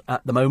Scott,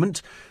 at the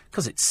moment,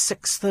 because it's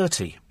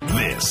 6:30.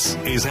 This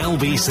is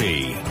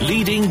LBC,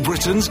 leading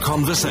Britain's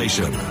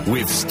conversation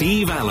with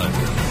Steve Allen.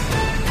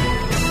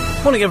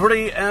 Morning,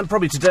 everybody, and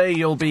probably today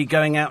you'll be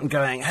going out and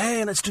going,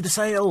 hey, let's do the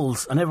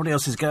sales, and everybody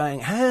else is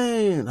going,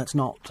 hey, let's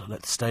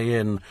stay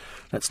in,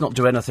 let's not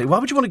do anything. Why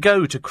would you want to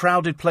go to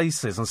crowded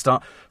places and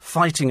start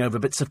fighting over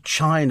bits of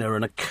china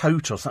and a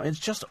coat or something? It's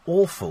just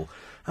awful.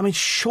 I mean,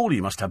 surely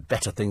you must have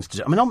better things to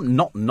do. I mean, I'm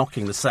not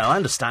knocking the sale. I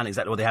understand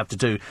exactly what they have to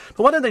do.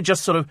 But why don't they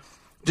just sort of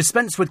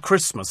dispense with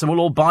Christmas and we'll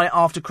all buy it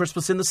after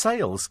Christmas in the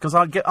sales? Because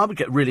I would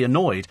get really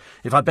annoyed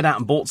if I'd been out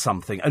and bought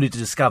something only to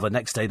discover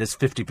next day there's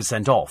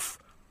 50% off.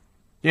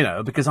 You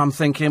know, because I'm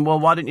thinking,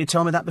 well, why didn't you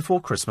tell me that before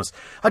Christmas?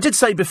 I did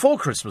say before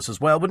Christmas as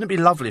well, wouldn't it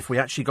be lovely if we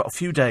actually got a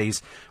few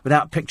days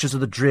without pictures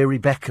of the dreary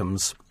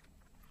Beckhams?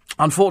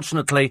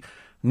 Unfortunately,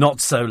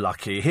 not so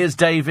lucky. Here's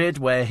David,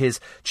 where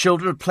his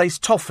children have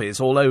placed toffees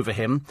all over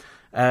him,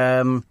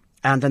 and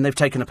then they've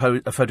taken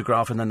a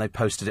photograph and then they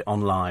posted it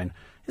online.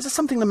 Is there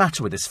something the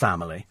matter with this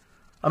family?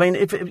 I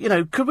mean,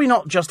 could we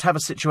not just have a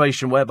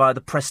situation whereby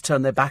the press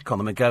turn their back on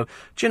them and go,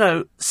 do you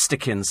know,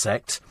 stick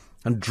insect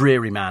and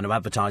dreary man who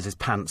advertises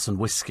pants and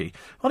whiskey,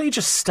 why don't you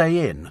just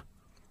stay in?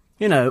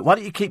 You know, why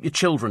don't you keep your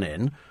children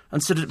in?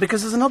 And sort of,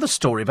 because there's another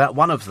story about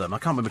one of them. I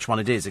can't remember which one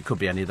it is. It could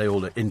be any. They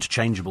all are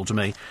interchangeable to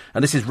me.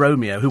 And this is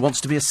Romeo, who wants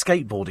to be a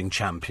skateboarding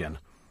champion.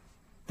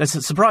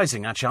 That's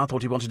surprising, actually. I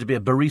thought he wanted to be a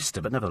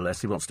barista, but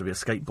nevertheless, he wants to be a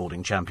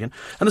skateboarding champion.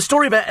 And the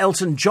story about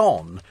Elton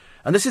John,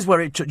 and this is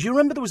where it took... Do you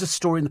remember there was a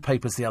story in the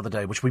papers the other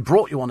day, which we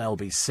brought you on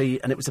LBC,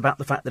 and it was about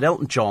the fact that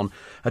Elton John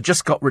had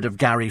just got rid of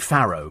Gary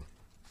Farrow.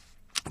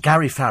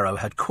 Gary Farrow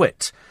had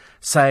quit,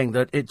 saying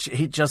that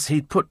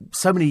he'd put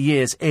so many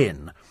years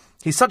in.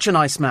 He's such a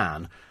nice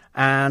man,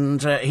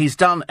 and he's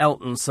done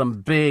Elton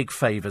some big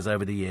favours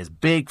over the years.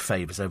 Big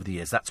favours over the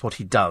years. That's what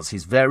he does.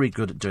 He's very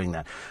good at doing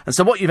that. And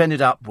so what you've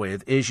ended up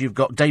with is you've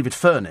got David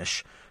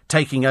Furnish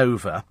taking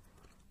over,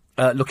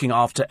 looking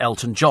after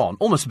Elton John,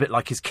 almost a bit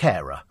like his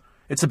carer.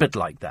 It's a bit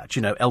like that.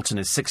 You know, Elton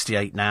is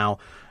 68 now,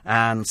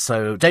 and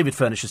so David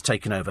Furnish has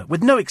taken over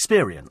with no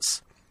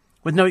experience.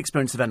 With no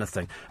experience of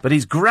anything. But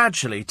he's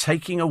gradually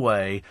taking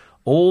away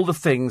all the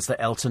things that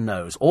Elton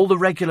knows. All the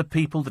regular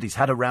people that he's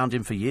had around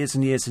him for years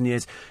and years and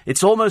years.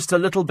 It's almost a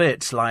little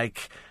bit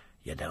like,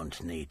 you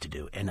don't need to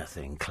do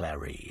anything,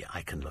 Clary.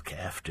 I can look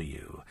after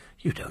you.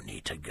 You don't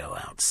need to go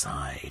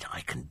outside. I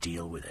can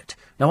deal with it.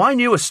 Now, I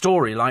knew a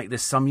story like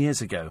this some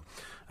years ago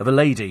of a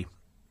lady,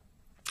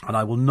 and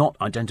I will not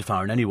identify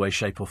her in any way,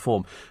 shape or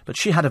form, but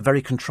she had a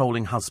very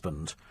controlling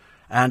husband.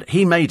 And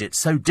he made it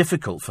so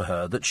difficult for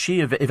her that she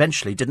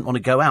eventually didn't want to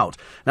go out.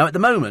 Now, at the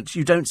moment,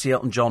 you don't see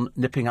Elton John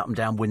nipping up and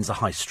down Windsor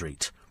High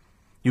Street.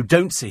 You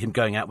don't see him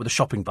going out with a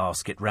shopping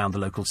basket round the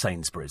local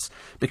Sainsbury's.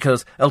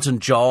 Because Elton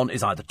John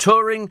is either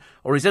touring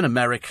or he's in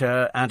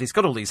America and he's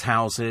got all these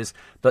houses.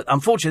 But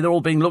unfortunately, they're all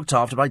being looked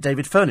after by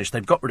David Furnish.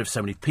 They've got rid of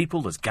so many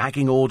people. There's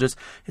gagging orders.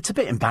 It's a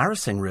bit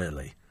embarrassing,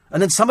 really.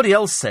 And then somebody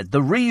else said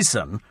the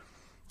reason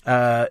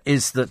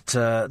is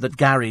that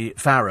Gary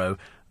Farrow...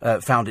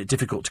 found it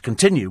difficult to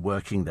continue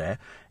working there,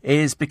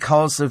 is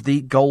because of the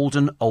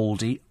golden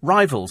oldie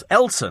rivals.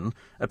 Elton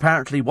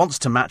apparently wants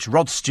to match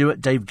Rod Stewart,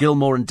 Dave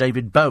Gilmour and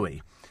David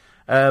Bowie,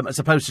 as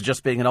opposed to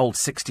just being an old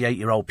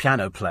 68-year-old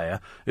piano player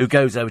who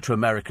goes over to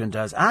America and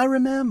does, I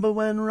remember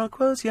when rock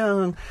was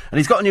young. And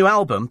he's got a new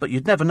album, but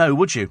you'd never know,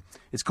 would you?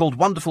 It's called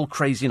Wonderful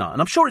Crazy Night.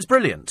 And I'm sure it's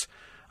brilliant.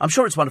 I'm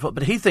sure it's wonderful.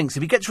 But he thinks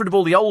if he gets rid of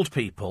all the old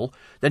people,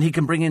 then he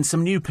can bring in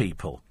some new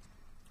people.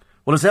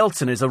 Well, as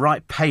Elton is a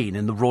right pain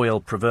in the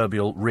royal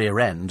proverbial rear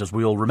end, as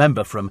we all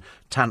remember from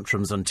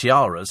Tantrums and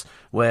Tiaras,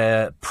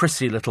 where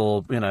prissy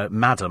little,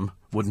 madam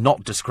would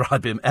not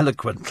describe him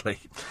eloquently,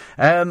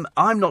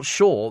 I'm not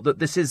sure that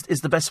this is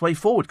the best way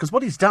forward, because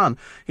what he's done,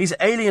 he's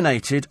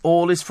alienated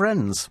all his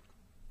friends.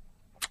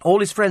 All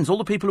his friends, all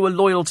the people who are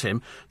loyal to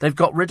him, they've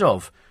got rid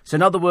of. So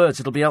in other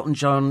words, it'll be Elton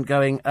John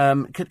going,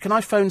 can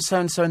I phone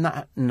so-and-so in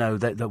that? No,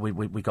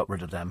 we got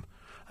rid of them.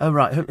 Oh,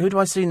 right, who do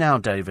I see now,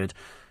 David?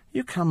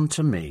 You come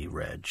to me,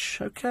 Reg,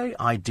 OK?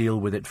 I deal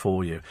with it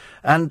for you.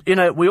 And,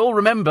 we all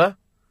remember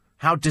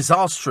how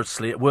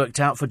disastrously it worked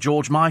out for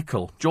George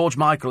Michael. George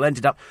Michael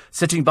ended up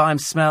sitting by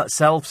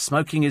himself,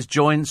 smoking his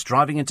joints,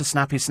 driving into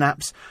snappy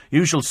snaps,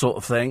 usual sort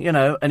of thing,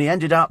 and he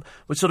ended up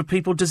with sort of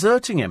people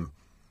deserting him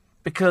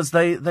because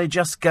they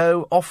just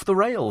go off the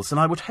rails. And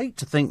I would hate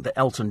to think that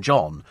Elton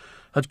John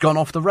had gone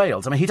off the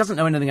rails. I mean, he doesn't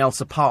know anything else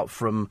apart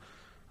from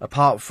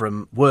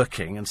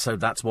working, and so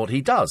that's what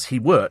he does. He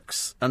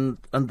works, and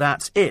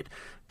that's it.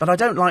 But I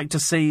don't like to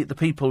see the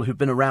people who've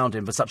been around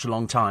him for such a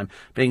long time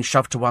being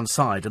shoved to one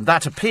side, and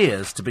that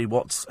appears to be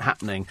what's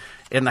happening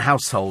in the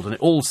household, and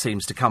it all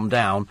seems to come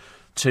down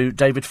to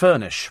David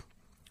Furnish,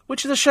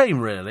 which is a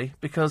shame, really,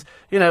 because,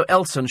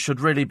 Elton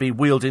should really be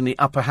wielding the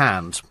upper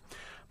hand,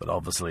 but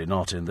obviously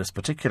not in this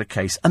particular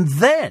case. And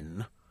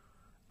then,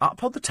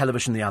 up on the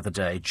television the other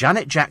day,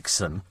 Janet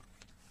Jackson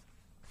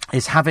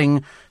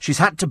she's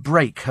had to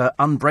break her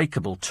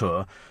Unbreakable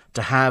tour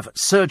to have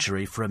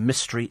surgery for a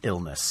mystery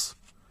illness.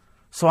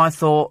 So I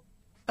thought,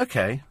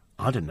 OK,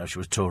 I didn't know she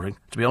was touring.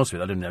 To be honest with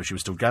you, I didn't know she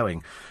was still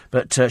going.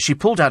 But she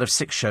pulled out of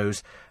 6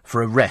 shows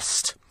for a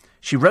rest.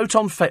 She wrote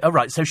on...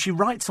 so she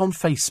writes on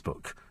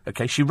Facebook.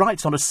 OK, she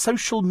writes on a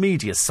social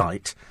media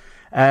site.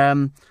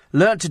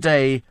 Learnt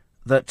today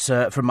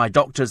that from my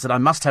doctors that I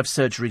must have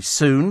surgery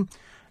soon.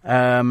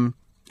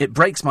 It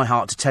breaks my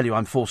heart to tell you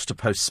I'm forced to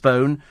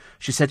postpone.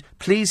 She said,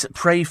 please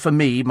pray for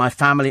me, my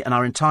family and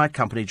our entire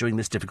company during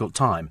this difficult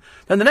time.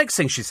 Then the next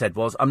thing she said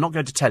was, I'm not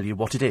going to tell you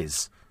what it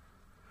is.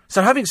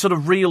 So having sort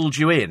of reeled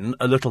you in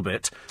a little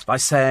bit by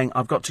saying,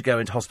 I've got to go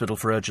into hospital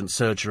for urgent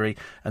surgery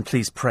and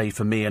please pray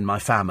for me and my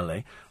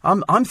family,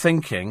 I'm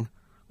thinking,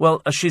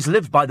 well, as she's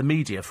lived by the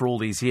media for all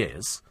these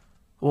years,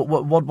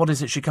 what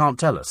is it she can't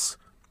tell us?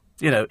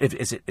 You know,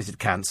 is it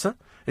cancer?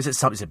 Is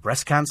it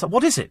breast cancer?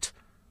 What is it?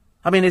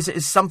 I mean, is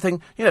it something...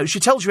 You know,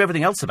 she tells you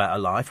everything else about her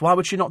life. Why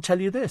would she not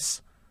tell you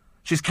this?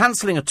 She's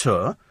cancelling a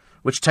tour,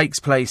 which takes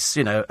place,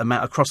 you know,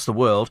 across the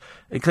world,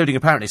 including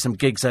apparently some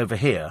gigs over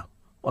here.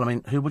 Well, I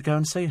mean, who would go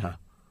and see her?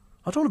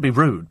 I don't want to be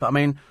rude, but I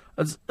mean,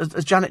 has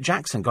Janet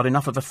Jackson got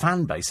enough of a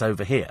fan base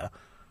over here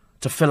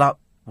to fill up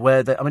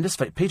where they... I mean,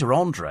 Peter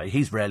Andre,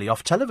 he's rarely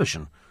off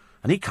television,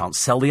 and he can't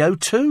sell the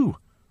O2.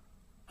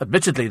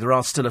 Admittedly, there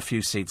are still a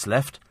few seats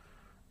left,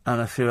 and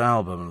a few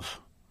albums...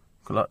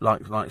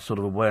 Like sort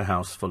of a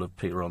warehouse full of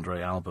Peter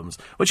Andre albums,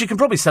 which you can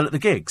probably sell at the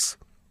gigs,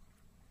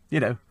 you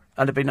know,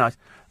 and it'd be nice.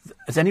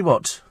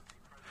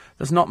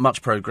 There's not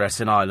much progress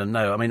in Ireland,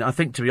 no. I mean, I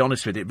think, to be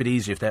honest with you, it'd be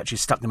easier if they actually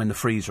stuck them in the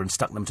freezer and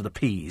stuck them to the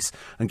peas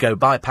and go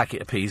buy a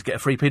packet of peas, get a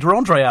free Peter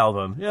Andre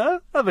album. Yeah,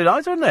 that'd be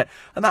nice, wouldn't it?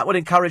 And that would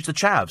encourage the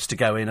chavs to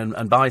go in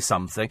and buy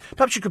something.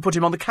 Perhaps you could put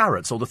him on the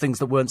carrots or the things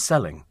that weren't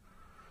selling.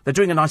 They're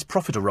doing a nice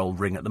profiterole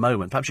ring at the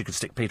moment. Perhaps you could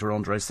stick Peter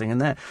Andre's thing in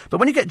there. But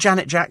when you get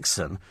Janet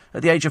Jackson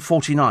at the age of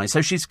 49,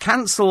 so she's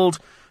cancelled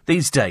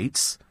these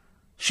dates,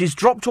 she's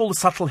dropped all the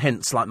subtle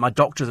hints like my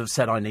doctors have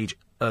said I need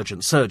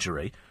urgent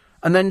surgery,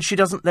 and then she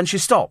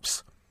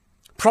stops,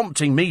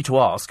 prompting me to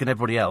ask and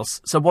everybody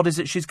else, so what is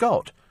it she's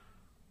got?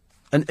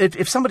 And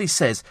if somebody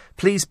says,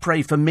 please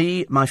pray for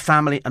me, my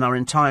family and our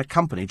entire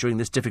company during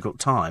this difficult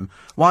time,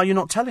 why are you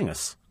not telling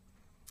us?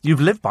 You've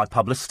lived by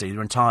publicity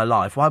your entire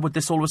life. Why would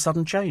this all of a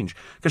sudden change?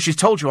 Because she's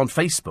told you on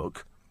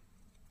Facebook.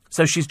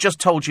 So she's just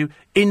told you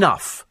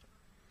enough.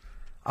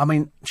 I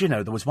mean, do you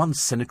know, there was one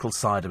cynical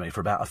side of me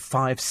for about a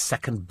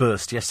 5-second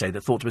burst yesterday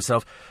that thought to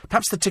myself,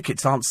 perhaps the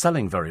tickets aren't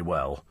selling very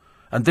well.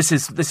 And this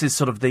is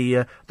sort of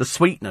the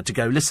sweetener to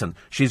go, listen,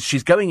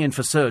 she's going in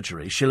for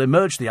surgery, she'll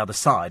emerge the other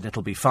side and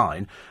it'll be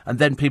fine, and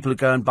then people will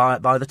go and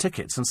buy the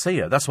tickets and see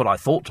her. That's what I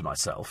thought to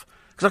myself.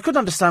 Because I couldn't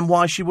understand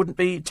why she wouldn't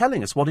be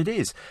telling us what it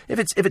is. If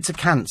it's a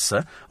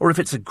cancer, or if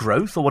it's a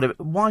growth, or whatever,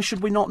 why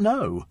should we not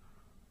know?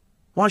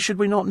 Why should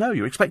we not know?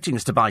 You're expecting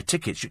us to buy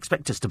tickets, you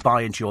expect us to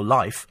buy into your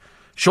life.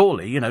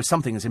 Surely, you know,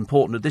 something as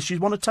important as this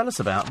you'd want to tell us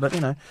about. But, you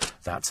know,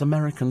 that's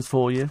Americans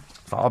for you.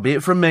 Far be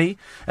it from me.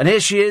 And here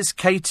she is,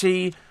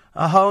 Katie,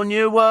 A Whole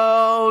New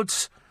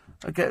World.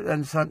 Okay,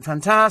 and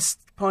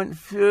fantastic point of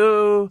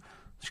view.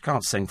 She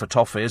can't sing for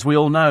toffee, as we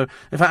all know.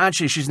 In fact,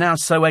 actually, she's now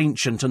so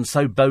ancient and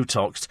so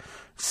Botoxed.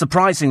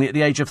 Surprisingly, at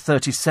the age of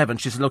 37,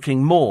 she's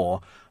looking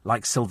more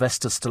like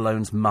Sylvester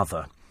Stallone's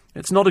mother.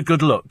 It's not a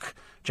good look.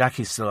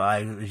 Jackie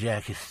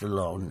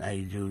Stallone,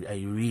 I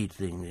read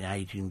things,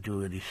 I can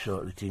do this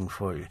sort of thing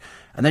for you.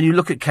 And then you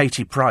look at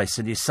Katie Price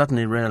and you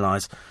suddenly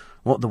realise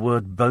what the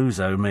word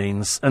bozo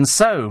means. And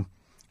so,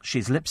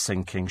 she's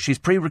lip-syncing. She's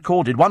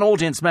pre-recorded. One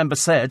audience member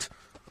said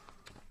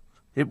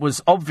it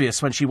was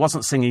obvious when she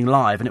wasn't singing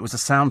live and it was a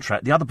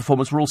soundtrack. The other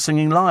performers were all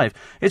singing live.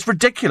 It's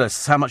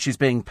ridiculous how much she's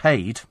being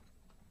paid.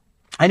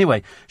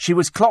 Anyway, she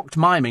was clocked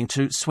miming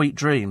to Sweet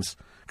Dreams,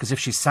 because if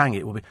she sang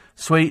it would be,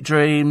 sweet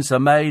dreams are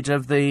made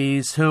of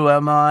these, who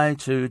am I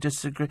to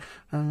disagree?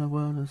 And the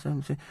world is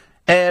empty.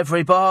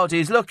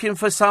 Everybody's looking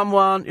for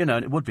someone. You know,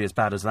 and it would be as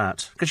bad as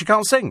that, because she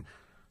can't sing.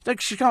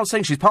 She can't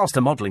sing. She's past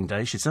her modelling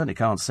days. She certainly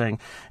can't sing.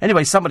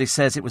 Anyway, somebody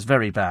says it was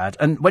very bad.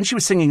 And when she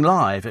was singing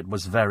live, it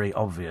was very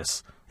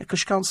obvious, because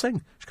she can't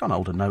sing. She can't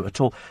hold a note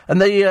at all. And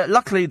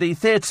luckily, the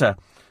theatre,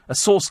 a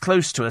source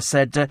close to her,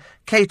 said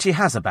Katie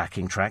has a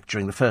backing track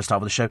during the first half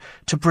of the show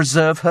to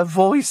preserve her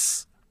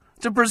voice.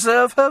 To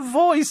preserve her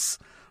voice.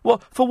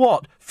 What, for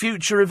what?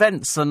 Future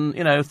events and,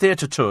 you know,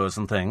 theatre tours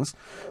and things.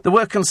 There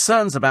were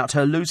concerns about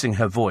her losing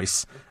her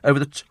voice over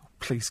the...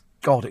 Please,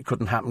 God, it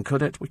couldn't happen,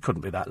 could it? We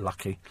couldn't be that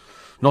lucky.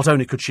 Not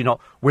only could she not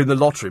win the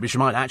lottery, but she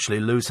might actually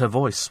lose her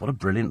voice. What a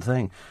brilliant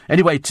thing.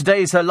 Anyway,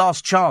 today's her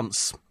last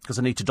chance, because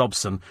Anita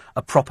Dobson,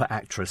 a proper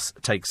actress,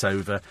 takes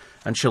over,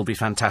 and she'll be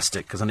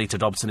fantastic, because Anita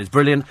Dobson is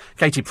brilliant.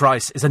 Katie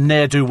Price is a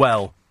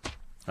ne'er-do-well,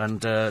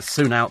 and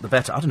soon out the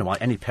better. I don't know why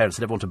any parents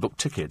would ever want to book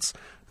tickets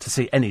to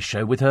see any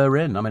show with her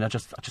in. I mean, I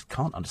just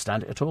can't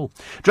understand it at all.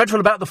 Dreadful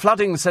about the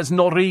flooding, says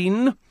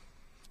Noreen.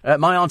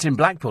 My aunt in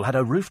Blackpool had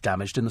her roof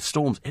damaged in the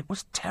storms. It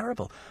was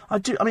terrible.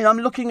 I'm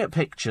looking at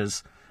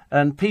pictures,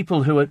 and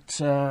people who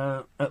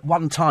at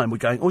one time were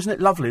going, oh, isn't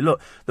it lovely?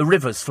 Look, the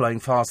river's flowing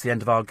past the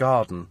end of our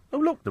garden. Oh,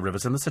 look, the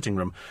river's in the sitting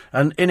room.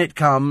 And in it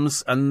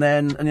comes, and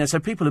so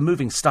people are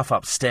moving stuff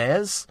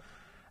upstairs.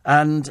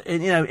 And,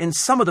 in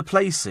some of the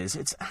places,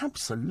 it's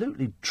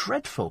absolutely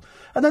dreadful.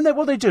 And then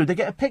what they do, they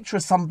get a picture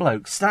of some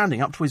bloke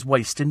standing up to his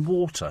waist in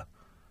water.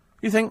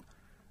 You think,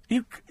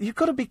 you've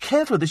got to be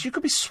careful of this. You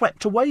could be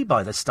swept away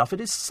by this stuff.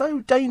 It is so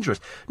dangerous.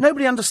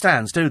 Nobody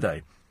understands, do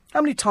they?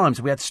 How many times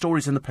have we had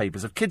stories in the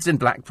papers of kids in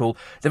Blackpool,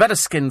 they've had a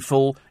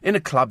skinful, in a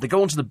club, they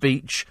go onto the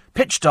beach,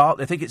 pitch dark,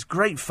 they think it's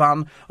great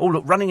fun,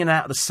 look, running in and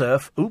out of the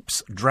surf,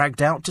 oops,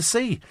 dragged out to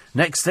sea.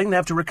 Next thing, they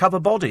have to recover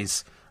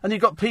bodies. And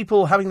you've got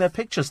people having their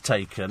pictures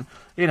taken,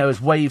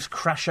 as waves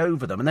crash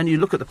over them. And then you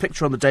look at the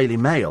picture on the Daily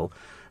Mail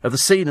of the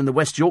scene in the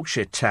West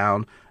Yorkshire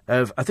town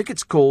of, I think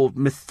it's called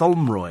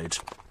Mytholmroyd.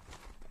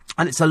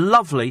 And it's a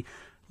lovely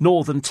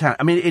northern town.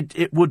 I mean,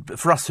 it would,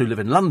 for us who live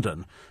in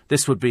London,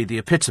 this would be the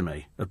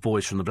epitome of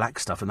boys from the black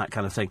stuff and that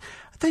kind of thing.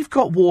 They've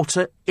got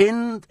water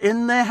in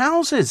their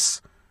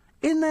houses.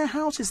 In their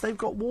houses, they've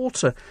got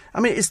water. I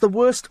mean, it's the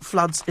worst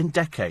floods in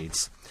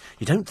decades.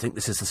 You don't think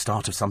this is the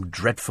start of some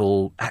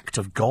dreadful act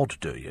of God,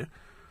 do you?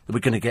 That we're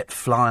going to get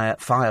fire,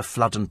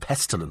 flood and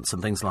pestilence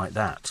and things like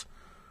that.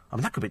 I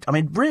mean, that could be... I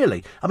mean,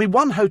 really. I mean,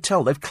 one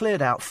hotel they've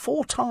cleared out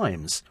 4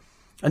 times.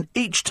 And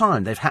each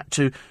time they've had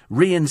to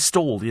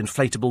reinstall the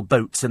inflatable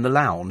boats in the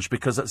lounge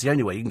because that's the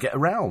only way you can get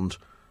around.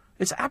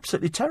 It's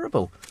absolutely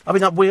terrible. I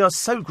mean, we are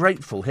so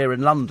grateful here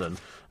in London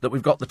that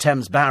we've got the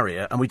Thames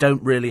Barrier and we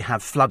don't really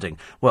have flooding.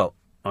 Well,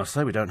 I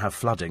say we don't have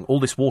flooding. All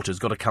this water's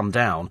got to come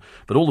down,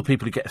 but all the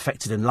people who get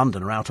affected in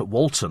London are out at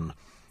Walton,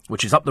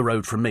 which is up the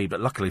road from me,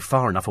 but luckily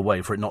far enough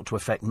away for it not to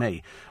affect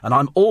me. And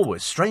I'm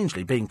always,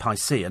 strangely, being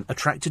Piscean,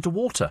 attracted to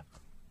water.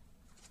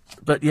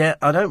 But, yeah,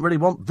 I don't really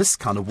want this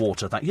kind of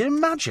water. You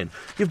imagine,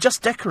 you've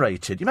just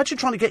decorated. You imagine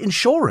trying to get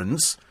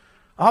insurance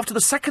after the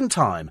 2nd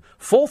time.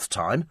 4th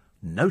time,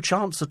 no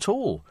chance at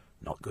all.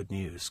 Not good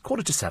news.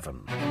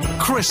 7:15.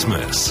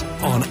 Christmas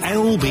on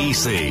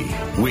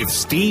LBC with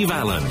Steve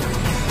Allen.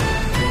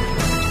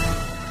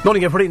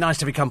 Morning, everybody. Nice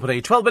to be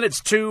company. 12 minutes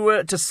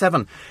to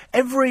 7.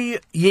 Every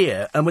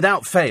year, and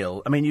without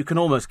fail, I mean, you can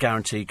almost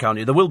guarantee, can't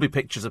you, there will be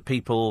pictures of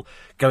people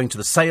going to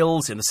the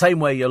sales. In the same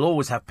way, you'll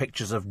always have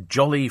pictures of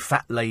jolly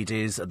fat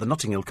ladies at the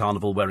Notting Hill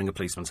Carnival wearing a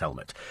policeman's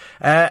helmet.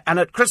 And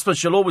at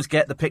Christmas, you'll always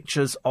get the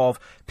pictures of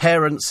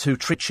parents who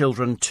treat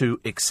children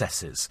to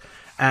excesses.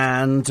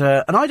 And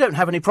I don't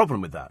have any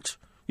problem with that.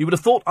 You would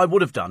have thought I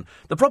would have done.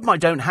 The problem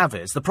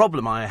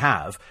I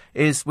have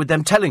is with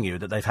them telling you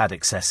that they've had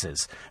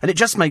excesses. And it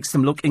just makes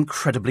them look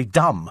incredibly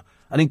dumb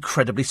and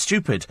incredibly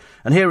stupid.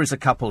 And here is a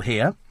couple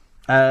here.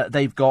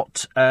 They've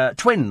got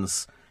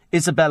twins,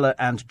 Isabella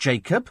and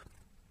Jacob.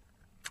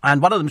 And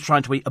one of them's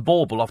trying to eat a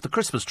bauble off the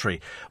Christmas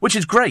tree, which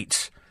is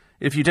great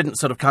if you didn't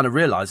sort of kind of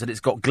realise that it's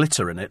got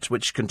glitter in it,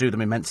 which can do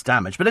them immense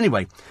damage. But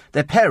anyway,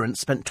 their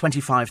parents spent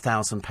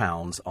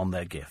 £25,000 on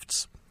their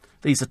gifts.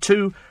 These are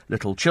 2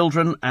 little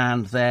children,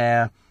 and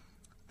they're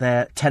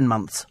 10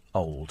 months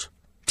old.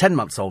 10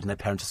 months old, and their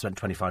parents have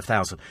spent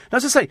 £25,000. Now,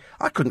 as I say,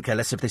 I couldn't care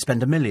less if they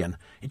spend £1 million.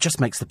 It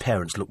just makes the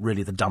parents look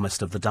really the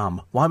dumbest of the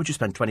dumb. Why would you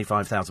spend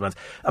 £25,000?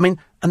 I mean,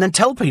 and then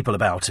tell people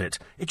about it.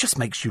 It just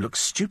makes you look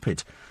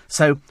stupid.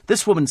 So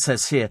this woman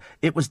says here,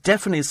 it was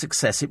definitely a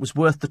success. It was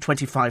worth the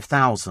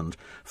 £25,000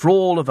 for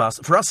all of us.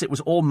 For us, it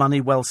was all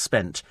money well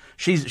spent.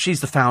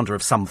 She's the founder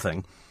of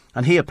something.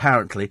 And he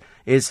apparently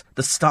is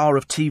the star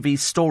of TV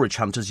Storage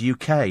Hunters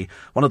UK,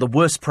 one of the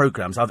worst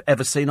programmes I've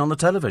ever seen on the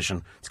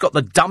television. It's got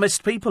the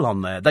dumbest people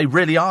on there. They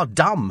really are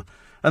dumb.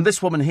 And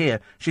this woman here,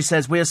 she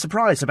says, we are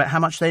surprised about how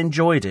much they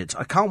enjoyed it.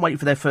 I can't wait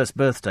for their first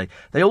birthday.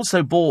 They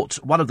also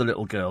bought one of the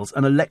little girls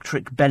an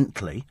electric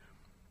Bentley.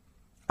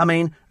 I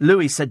mean,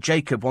 Louis said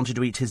Jacob wanted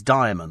to eat his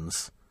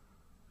diamonds.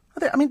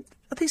 Are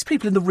these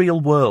people in the real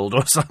world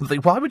or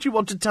something? Why would you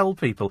want to tell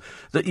people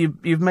that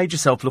you've made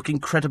yourself look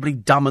incredibly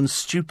dumb and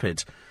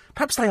stupid?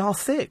 Perhaps they are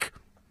thick.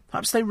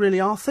 Perhaps they really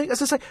are thick. As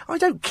I say, I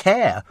don't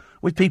care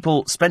with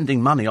people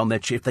spending money on their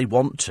if they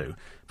want to,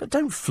 but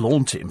don't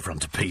flaunt it in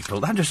front of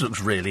people. That just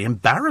looks really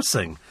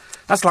embarrassing.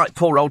 That's like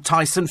poor old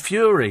Tyson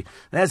Fury.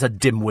 There's a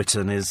dimwit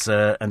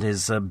and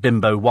his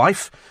bimbo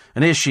wife.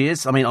 And here she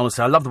is. I mean,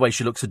 honestly, I love the way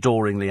she looks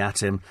adoringly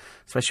at him,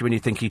 especially when you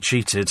think he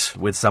cheated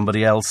with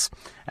somebody else.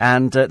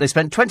 And they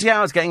spent 20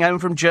 hours getting home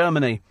from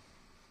Germany.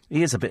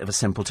 He is a bit of a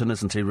simpleton,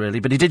 isn't he, really?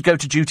 But he did go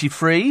to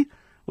duty-free,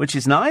 which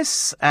is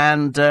nice,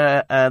 and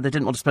they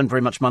didn't want to spend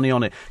very much money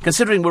on it.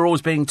 Considering we're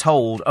always being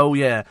told, oh,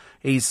 yeah,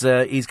 he's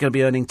going to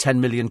be earning 10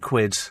 million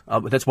quid.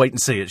 Let's wait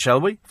and see it, shall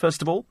we,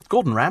 first of all?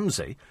 Gordon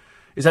Ramsay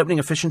is opening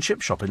a fish and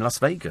chip shop in Las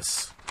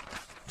Vegas. Do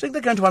you think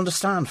they're going to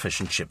understand fish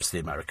and chips, the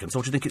Americans,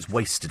 or do you think it's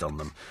wasted on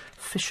them?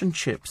 Fish and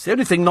chips, the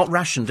only thing not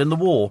rationed in the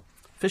war.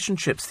 Fish and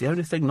chips, the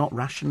only thing not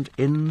rationed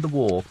in the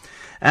war.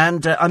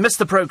 And I missed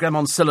the programme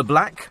on Cilla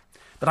Black,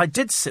 but I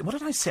did see... What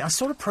did I see? I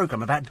saw a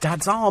programme about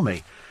Dad's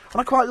Army,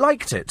 and I quite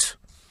liked it.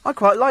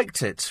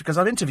 Because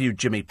I've interviewed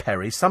Jimmy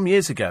Perry some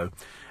years ago,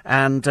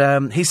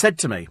 and he said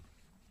to me,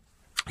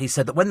 he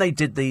said that when they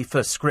did the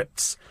first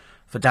scripts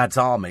for Dad's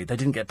Army, they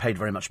didn't get paid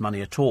very much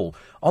money at all.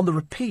 On the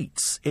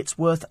repeats, it's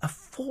worth a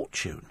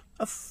fortune.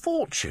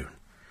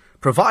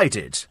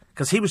 Provided,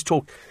 because he was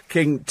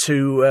talking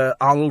to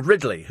Arnold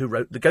Ridley, who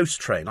wrote The Ghost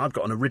Train. I've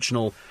got an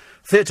original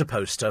theatre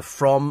poster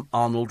from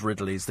Arnold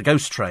Ridley's The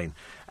Ghost Train.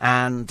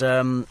 And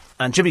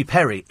Jimmy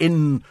Perry,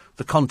 in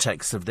the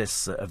context of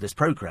this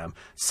programme,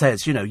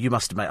 says, you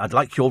must have made... I'd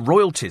like your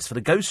royalties for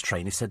The Ghost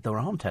Train. He said, there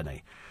aren't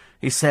any.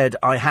 He said,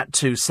 I had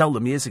to sell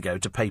them years ago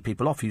to pay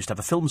people off. He used to have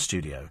a film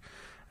studio.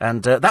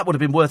 And that would have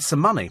been worth some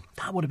money.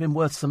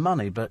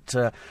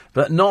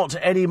 But not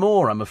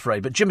anymore, I'm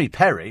afraid. But Jimmy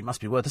Perry must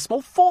be worth a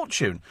small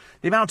fortune.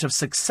 The amount of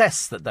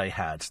success that they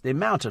had.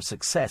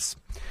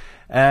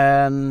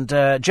 And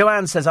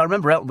Joanne says, I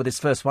remember Elton with his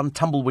first one,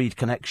 Tumbleweed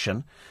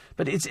Connection.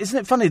 But isn't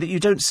it funny that you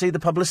don't see the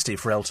publicity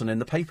for Elton in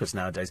the papers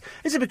nowadays?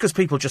 Is it because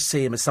people just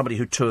see him as somebody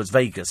who tours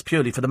Vegas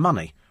purely for the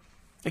money?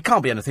 It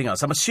can't be anything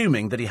else. I'm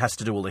assuming that he has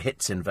to do all the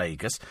hits in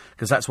Vegas,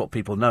 because that's what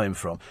people know him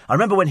from. I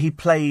remember when he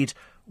played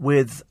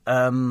with,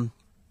 was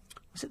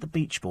it the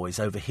Beach Boys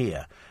over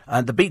here?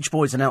 And the Beach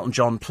Boys and Elton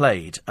John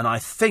played, and I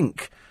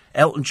think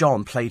Elton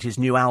John played his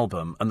new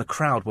album, and the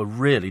crowd were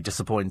really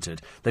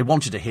disappointed. They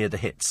wanted to hear the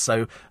hits.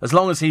 So as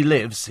long as he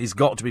lives, he's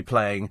got to be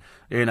playing,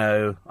 I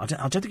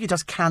don't think he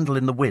does Candle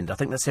in the Wind. I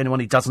think that's the only one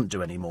he doesn't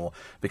do anymore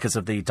because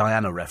of the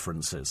Diana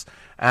references.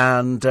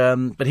 And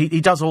but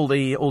he does all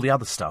the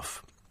other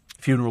stuff.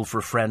 Funeral for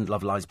a Friend,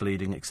 Love Lies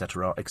Bleeding,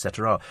 etc.,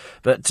 etc.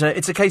 But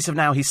it's a case of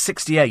now he's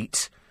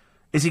 68.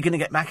 Is he going to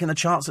get back in the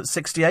charts at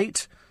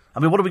 68? I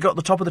mean, what have we got at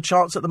the top of the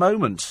charts at the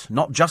moment?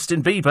 Not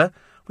Justin Bieber.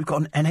 We've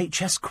got an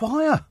NHS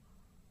choir.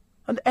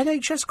 An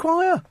NHS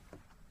choir.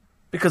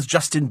 Because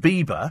Justin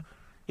Bieber,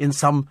 in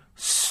some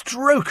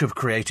stroke of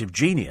creative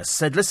genius,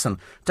 said, listen,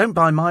 don't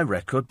buy my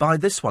record, buy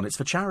this one, it's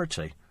for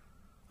charity.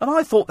 And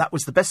I thought that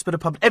was the best bit of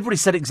publicity. Everybody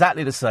said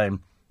exactly the same.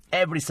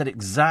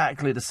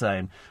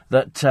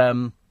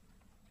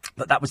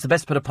 That was the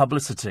best bit of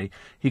publicity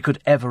he could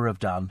ever have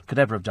done.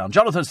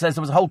 Jonathan says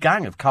there was a whole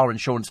gang of car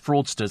insurance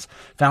fraudsters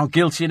found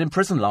guilty and in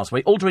prison last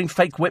week, all doing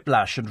fake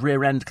whiplash and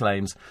rear-end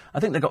claims. I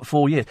think they got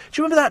 4 years.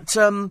 Do you remember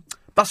that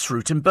bus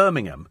route in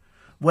Birmingham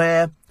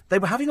where they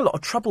were having a lot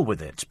of trouble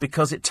with it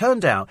because it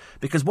turned out,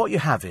 because what you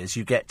have is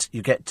you get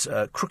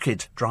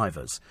crooked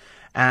drivers.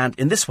 And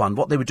in this one,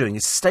 what they were doing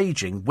is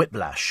staging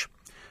whiplash.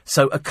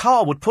 So a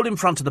car would pull in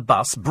front of the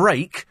bus,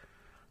 brake,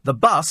 the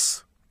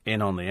bus... in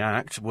on the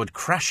act, would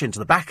crash into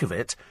the back of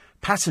it,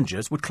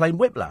 passengers would claim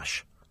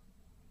whiplash.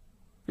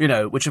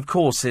 Which of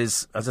course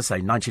is, as I say,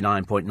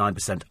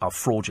 99.9% are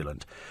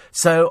fraudulent.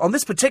 So on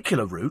this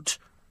particular route,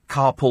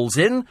 car pulls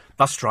in,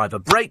 bus driver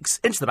brakes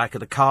into the back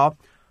of the car,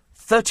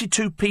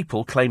 32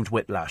 people claimed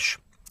whiplash.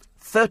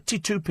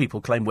 32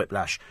 people claimed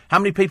whiplash. How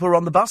many people were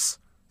on the bus?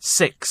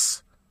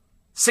 6.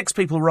 6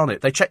 people were on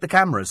it. They checked the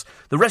cameras.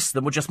 The rest of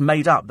them were just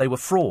made up. They were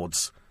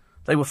frauds.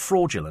 They were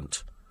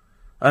fraudulent.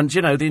 And,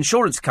 the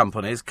insurance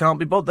companies can't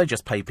be bothered. They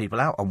just pay people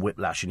out on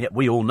whiplash. And yet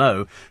we all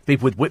know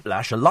people with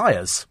whiplash are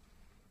liars.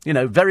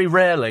 Very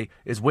rarely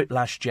is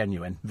whiplash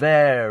genuine.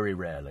 Very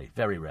rarely.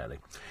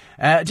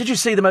 Did you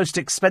see the most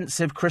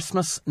expensive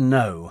Christmas?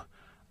 No,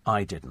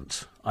 I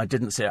didn't. I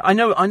didn't see it. I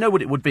know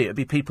what it would be. It'd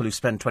be people who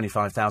spend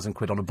 25,000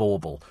 quid on a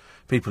bauble.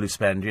 People who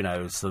spend,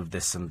 sort of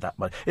this and that.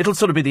 It'll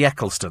sort of be the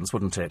Ecclestons,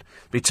 wouldn't it?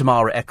 Be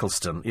Tamara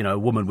Eccleston, a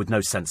woman with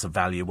no sense of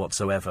value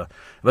whatsoever.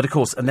 But of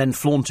course, and then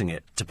flaunting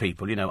it to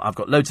people. I've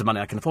got loads of money.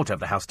 I can afford to have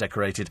the house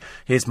decorated.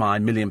 Here's my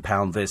 £1 million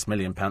this, £1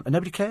 million. And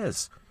nobody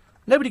cares.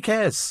 Nobody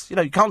cares.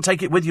 You can't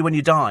take it with you when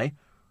you die.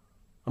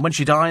 And when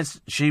she dies,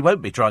 she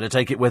won't be trying to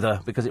take it with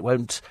her because it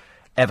won't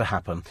ever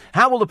happen.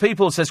 How will the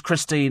people, says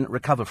Christine,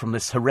 recover from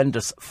this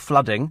horrendous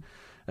flooding?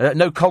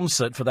 No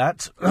concert for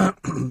that.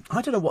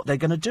 I don't know what they're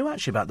going to do,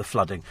 actually, about the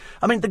flooding.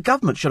 I mean, the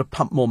government should have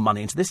pumped more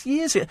money into this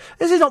years.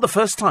 This is not the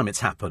first time it's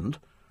happened.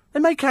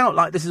 They make out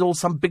like this is all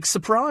some big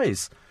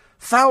surprise.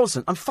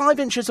 5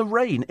 inches of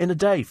rain in a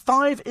day.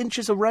 5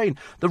 inches of rain.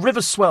 The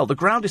river's swell. The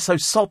ground is so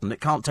sodden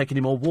it can't take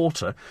any more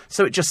water,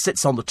 so it just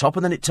sits on the top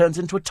and then it turns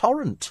into a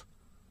torrent.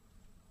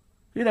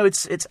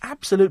 It's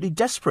absolutely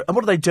desperate. And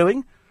what are they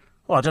doing?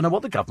 Well, I don't know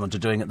what the government are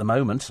doing at the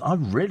moment. I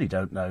really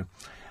don't know.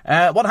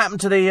 What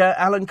happened to the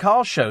Alan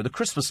Carr show? The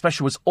Christmas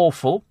special was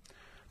awful.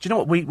 Do you know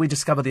what we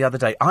discovered the other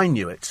day? I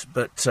knew it,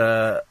 but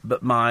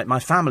my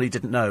family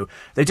didn't know.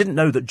 They didn't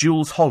know that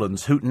Jules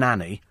Holland's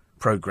Hootenanny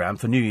programme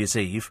for New Year's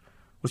Eve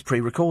was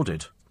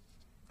pre-recorded.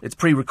 It's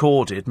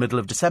pre-recorded middle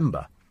of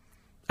December.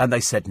 And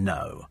they said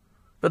no.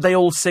 But they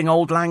all sing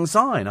Auld Lang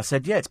Syne. I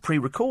said, yeah, it's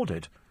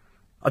pre-recorded.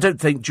 I don't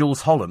think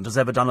Jules Holland has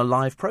ever done a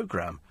live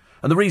programme.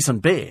 And the reason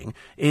being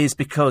is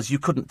because you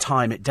couldn't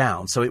time it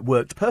down, so it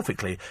worked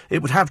perfectly.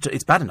 It would have to.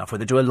 It's bad enough when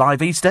they do a live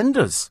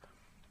EastEnders.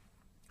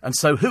 And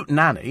so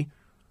Hootenanny,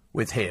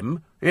 with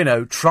him,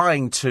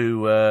 trying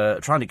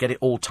to get it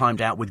all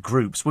timed out with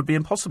groups would be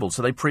impossible.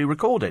 So they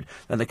pre-record it,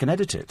 then they can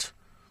edit it.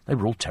 They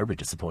were all terribly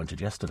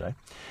disappointed yesterday.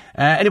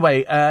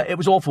 Anyway, it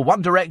was awful.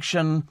 One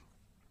Direction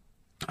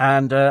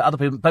and other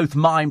people both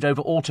mimed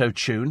over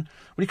auto-tune.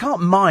 Well, you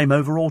can't mime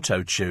over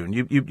auto-tune.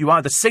 You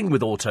either sing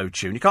with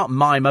auto-tune. You can't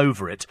mime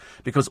over it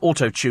because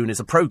auto-tune is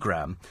a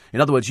programme.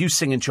 In other words, you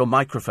sing into your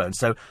microphone.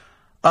 So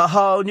A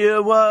whole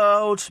new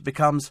world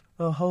becomes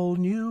a whole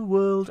new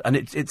world. And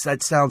it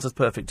sounds as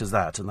perfect as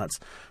that, and that's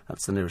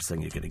the nearest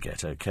thing you're going to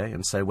get, OK?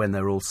 And so when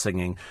they're all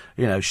singing,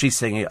 you know, she's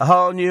singing a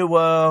whole new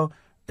world,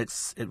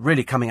 it's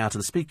really coming out of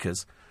the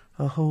speakers.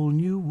 A whole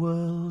new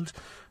world.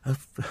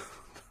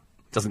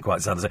 Doesn't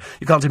quite sound as if...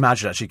 You can't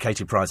imagine, actually,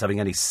 Katie Price having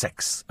any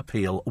sex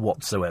appeal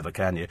whatsoever,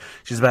 can you?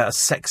 She's about as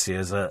sexy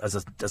as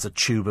a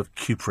tube of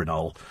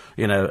cuprinol,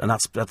 you know, and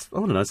that's... I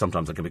don't know,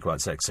 sometimes it can be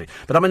quite sexy.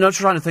 But I mean, I'm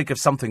trying to think of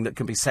something that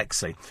can be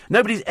sexy.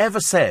 Nobody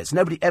ever says,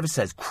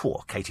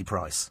 Katie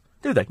Price,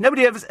 do they?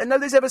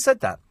 Nobody's ever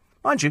said that.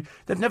 Mind you,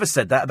 they've never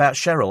said that about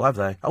Cheryl, have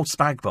they? Old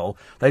Spagbol.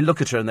 They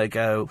look at her and they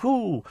go,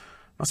 ooh...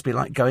 Must be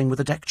like going with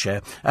a deck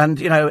chair. And,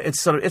 you know,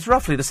 it's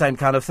roughly the same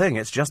kind of thing.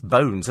 It's just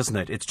bones, isn't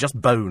it? It's just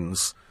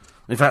bones.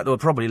 In fact, there were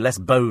probably less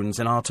bones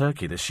in our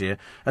turkey this year.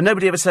 And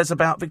nobody ever says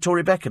about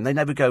Victoria Beckham. They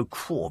never go,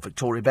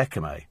 Victoria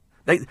Beckham,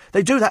 eh?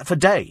 They do that for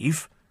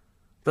Dave,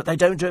 but they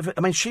don't do it for...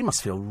 I mean, she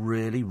must feel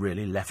really,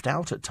 really left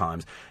out at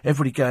times.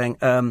 Everybody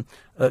going,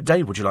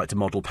 Dave, would you like to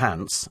model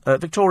pants?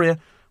 Victoria,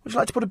 would you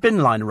like to put a bin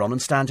liner on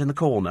and stand in the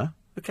corner?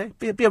 OK,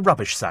 be a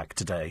rubbish sack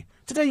today.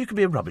 Today you can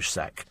be a rubbish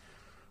sack.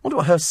 Wonder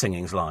what her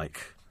singing's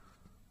like.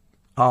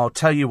 I'll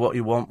tell you what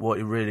you want, what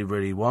you really,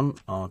 really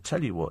want. I'll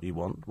tell you what you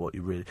want, what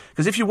you really...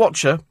 Because if you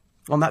watch her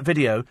on that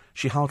video,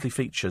 she hardly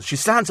features. She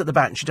stands at the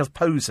back and she does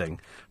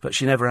posing, but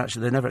they never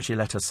actually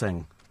let her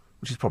sing,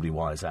 which is probably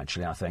wise,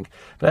 actually, I think.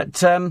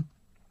 But a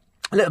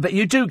little bit,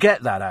 you do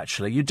get that,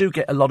 actually. You do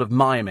get a lot of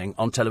miming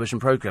on television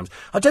programmes.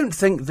 I don't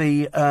think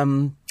the...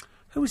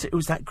 who was it? Who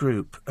was that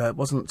group? There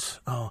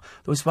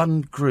was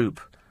one group...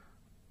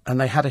 And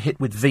they had a hit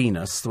with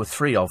Venus. There were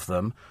 3 of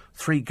them,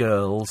 3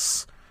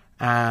 girls,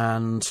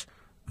 and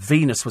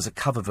Venus was a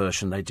cover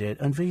version they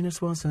did. And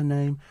Venus was her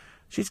name.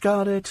 She's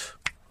got it.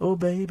 Oh,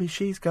 baby,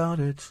 she's got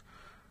it.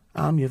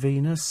 I'm your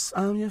Venus,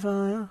 I'm your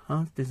fire,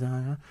 heart's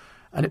desire.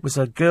 And it was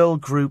a girl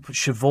group,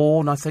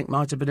 Siobhan, I think,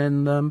 might have been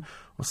in them,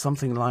 or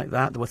something like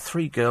that. There were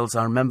 3 girls,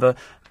 I remember.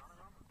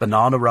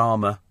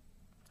 Bananarama.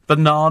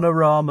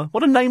 Bananarama.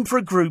 What a name for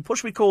a group. What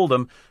should we call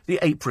them?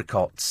 The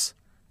Apricots.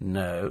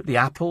 No. The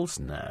apples?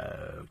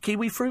 No.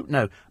 Kiwi fruit?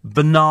 No.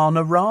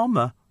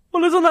 Bananarama.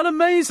 Well, isn't that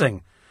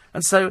amazing?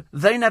 And so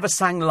they never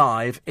sang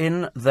live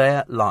in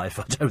their life,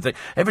 I don't think.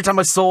 Every time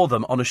I saw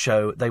them on a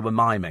show, they were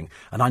miming.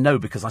 And I know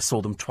because I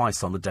saw them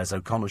twice on the Des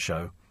O'Connor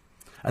show.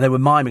 And they were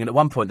miming, and at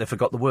one point they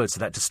forgot the words, so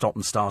they had to stop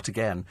and start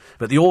again.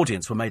 But the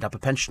audience were made up of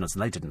pensioners,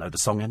 and they didn't know the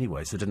song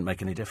anyway, so it didn't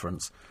make any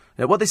difference.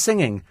 You know, what are they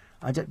singing?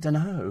 I don't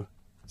know.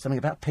 Something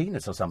about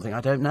peanuts or something,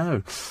 I don't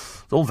know.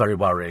 It's all very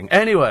worrying.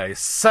 Anyway,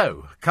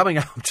 so, coming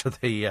up to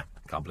the...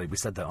 can't believe we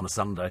said that on a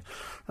Sunday.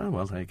 Oh,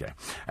 well, there you go.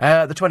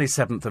 The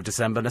 27th of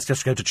December, let's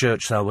just go to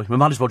church, shall we? We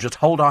might as well just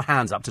hold our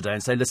hands up today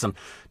and say, listen,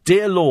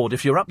 dear Lord,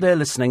 if you're up there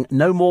listening,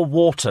 no more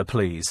water,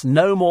 please.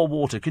 No more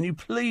water. Can you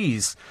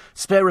please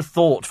spare a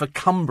thought for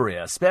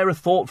Cumbria? Spare a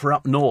thought for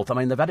up north. I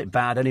mean, they've had it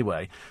bad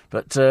anyway.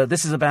 But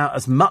this is about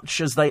as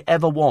much as they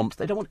ever want.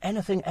 They don't want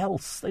anything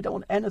else. They don't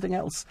want anything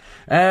else.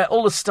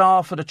 All the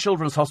staff at a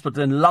children's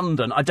hospital in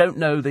London. I don't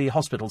know the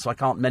hospital, so I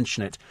can't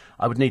mention it.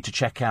 I would need to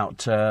check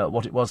out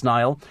what it was,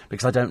 Niall,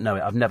 because I don't know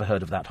it. I've never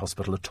heard of that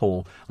hospital at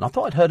all. And I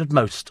thought I'd heard of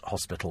most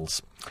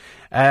hospitals.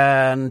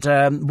 And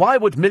why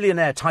would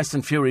millionaire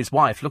Tyson Fury's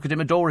wife look at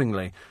him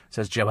adoringly,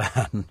 says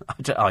Joanne.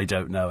 I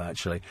don't know,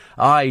 actually.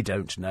 I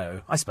don't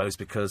know. I suppose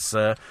because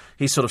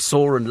he sort of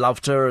saw and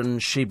loved her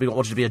and she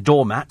wanted to be a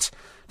doormat.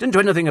 Didn't do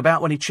anything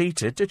about when he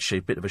cheated, did she?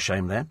 Bit of a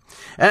shame there.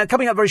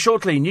 Coming up very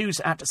shortly, news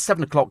at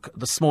 7 o'clock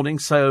this morning,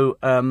 so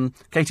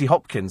Katie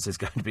Hopkins is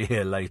going to be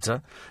here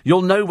later.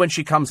 You'll know when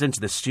she comes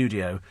into this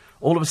studio,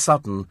 all of a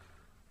sudden,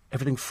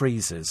 everything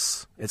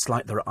freezes. It's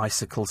like there are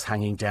icicles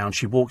hanging down.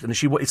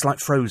 It's like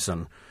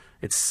Frozen.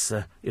 It's,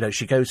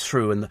 she goes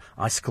through and the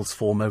icicles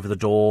form over the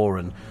door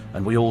and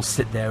we all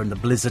sit there in the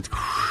blizzard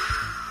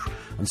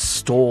and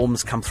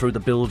storms come through the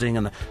building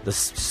and the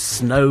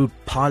snow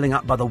piling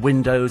up by the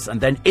windows,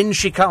 and then in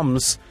she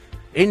comes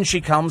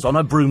on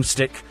a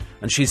broomstick,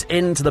 and she's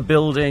into the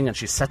building and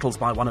she settles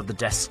by one of the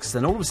desks.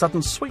 Then all of a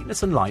sudden,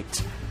 sweetness and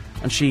light,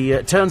 and she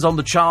turns on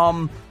the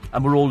charm,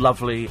 and we're all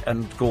lovely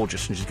and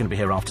gorgeous, and she's going to be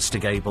here after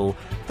Stig Abel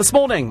this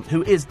morning,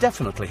 who is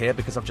definitely here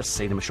because I've just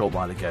seen him a short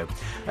while ago.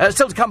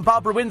 Still to come,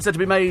 Barbara Windsor to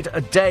be made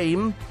a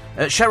dame.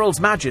 Cheryl's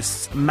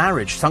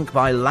marriage sunk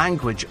by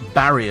language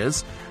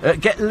barriers.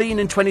 Get Lean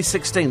in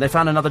 2016. They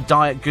found another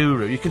diet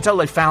guru. You can tell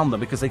they found them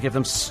because they give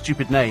them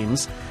stupid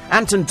names.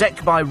 Anton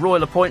Deck by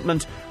royal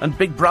appointment. And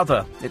Big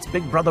Brother. It's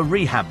Big Brother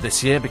Rehab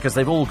this year because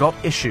they've all got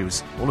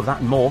issues. All of that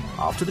and more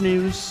after the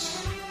news.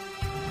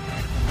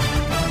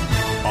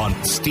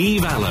 On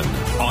Steve Allen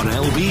on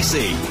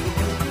LBC.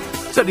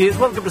 Certainly is.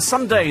 Welcome to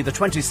Sunday, the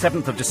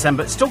 27th of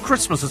December. It's still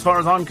Christmas as far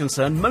as I'm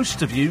concerned.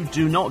 Most of you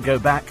do not go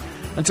back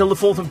until the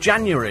 4th of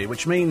January,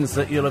 which means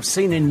that you'll have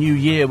seen in New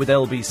Year with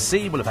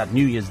LBC, we'll have had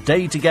New Year's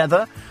Day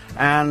together,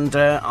 and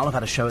I'll have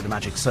had a show at the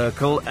Magic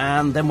Circle,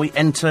 and then we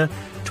enter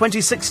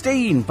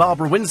 2016.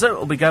 Barbara Windsor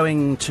will be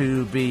going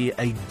to be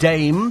a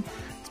dame.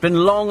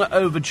 Been long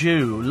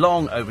overdue,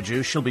 long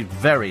overdue. She'll be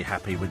very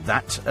happy with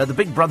that. The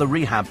Big Brother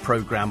rehab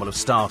programme will have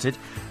started.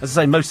 As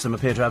I say, most of them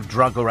appear to have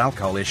drug or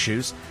alcohol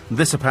issues.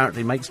 This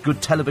apparently makes good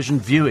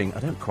television viewing. I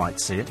don't quite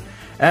see it.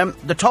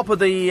 The top of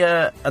the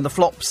and the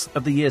flops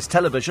of the year's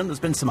television. There's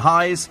been some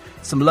highs,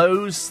 some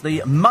lows.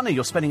 The money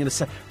you're spending in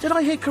a... Did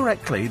I hear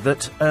correctly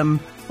that,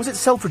 was it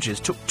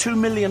Selfridges took £2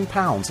 million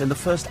in the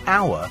first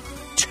hour?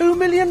 £2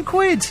 million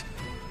quid!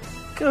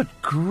 Good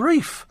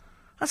grief.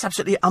 That's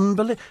absolutely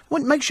unbelievable.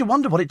 Well, it makes you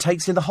wonder what it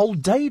takes in the whole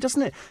day,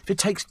 doesn't it? If it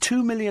takes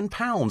 £2 million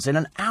in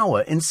an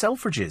hour in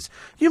Selfridges.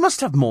 You must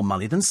have more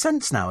money than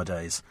sense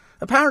nowadays.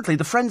 Apparently,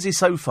 the frenzy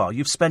so far,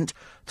 you've spent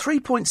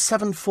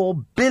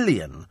 £3.74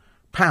 billion.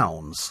 Where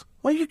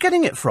are you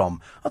getting it from?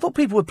 I thought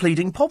people were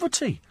pleading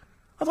poverty.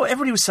 I thought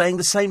everybody was saying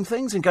the same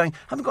things and going,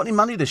 haven't got any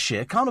money this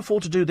year, can't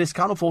afford to do this,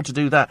 can't afford to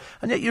do that.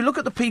 And yet you look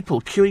at the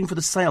people queuing for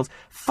the sales,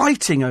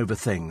 fighting over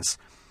things.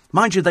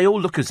 Mind you, they all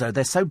look as though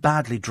they're so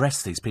badly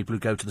dressed, these people who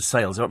go to the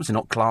sales. They're obviously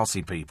not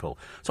classy people.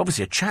 It's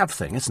obviously a chav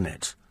thing, isn't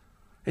it?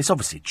 It's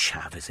obviously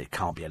chav, is it?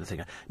 Can't be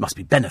anything. It must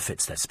be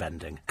benefits they're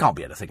spending. Can't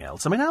be anything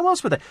else. I mean, how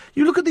else would they?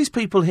 You look at these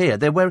people here,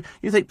 they're wearing...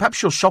 You think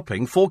perhaps you're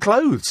shopping for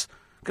clothes.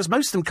 Because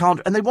most of them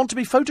can't... And they want to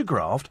be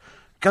photographed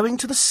going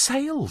to the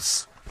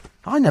sales.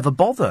 I never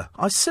bother.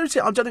 I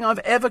seriously... I don't think I've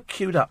ever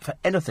queued up for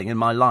anything in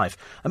my life.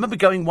 I remember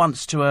going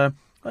once to a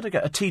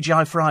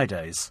TGI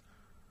Fridays.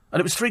 And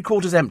it was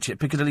 3/4 empty at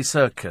Piccadilly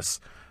Circus.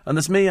 And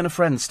there's me and a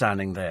friend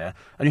standing there.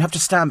 And you have to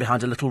stand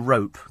behind a little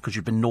rope, because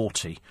you've been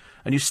naughty.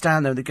 And you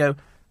stand there and they go,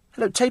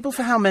 hello, table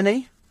for how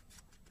many?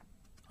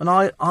 And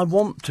I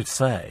want to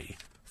say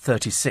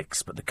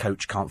 36, but the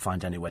coach can't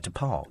find anywhere to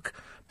park.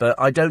 But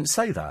I don't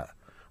say that.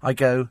 I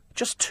go,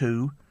 just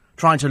 2,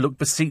 trying to look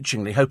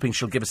beseechingly, hoping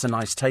she'll give us a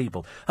nice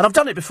table. And I've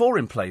done it before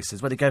in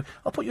places where they go,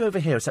 I'll put you over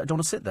here. I say, I don't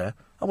want to sit there.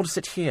 I want to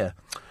sit here.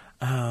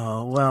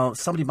 Oh, well,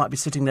 somebody might be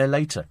sitting there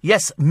later.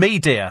 Yes, me,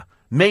 dear.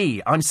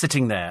 Me. I'm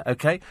sitting there,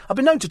 OK? I've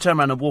been known to turn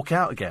around and walk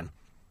out again.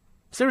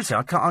 Seriously,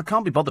 I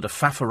can't be bothered to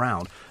faff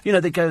around. You know,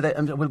 they go there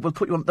and we'll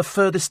put you on the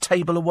furthest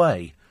table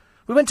away.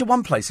 We went to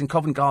one place in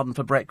Covent Garden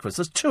for breakfast.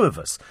 There's 2 of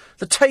us.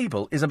 The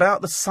table is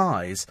about the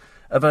size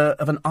of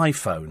an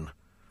iPhone.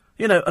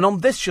 You know, and on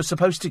this you're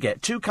supposed to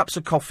get 2 cups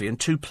of coffee and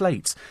 2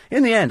 plates.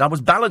 In the end, I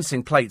was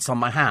balancing plates on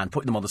my hand,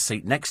 putting them on the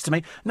seat next to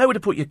me, nowhere to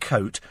put your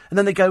coat, and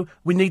then they go,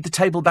 we need the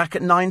table back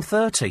at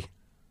 9:30.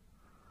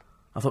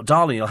 I thought,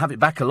 darling, you'll have it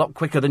back a lot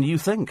quicker than you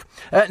think.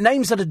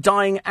 Names that are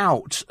dying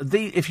out.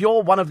 If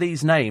you're one of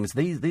these names,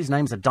 these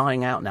names are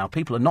dying out now.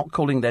 People are not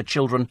calling their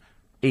children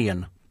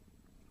Ian.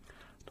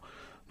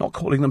 Not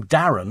calling them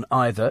Darren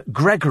either.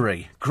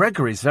 Gregory.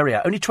 Gregory's very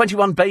out. Only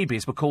 21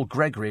 babies were called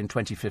Gregory in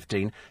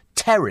 2015.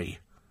 Terry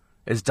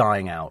is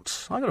dying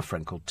out. I got a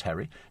friend called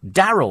Terry.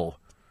 Darryl,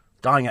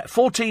 dying out.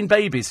 14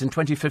 babies in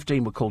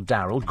 2015 were called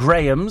Darryl.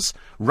 Grahams,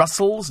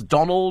 Russells,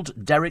 Donald,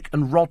 Derek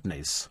and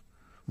Rodneys.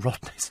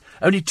 Rodneys.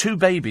 Only 2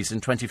 babies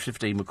in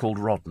 2015 were called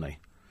Rodney.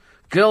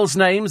 Girls'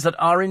 names that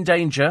are in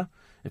danger.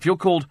 If you're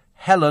called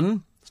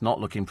Helen, it's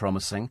not looking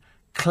promising.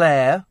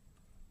 Claire,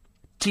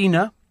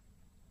 Tina,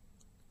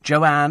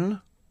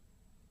 Joanne,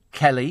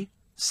 Kelly,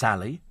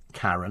 Sally,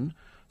 Karen,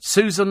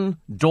 Susan,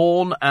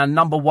 Dawn and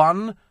number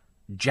 1,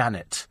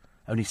 Janet.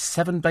 Only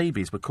 7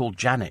 babies were called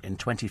Janet in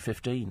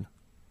 2015.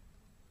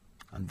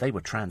 And they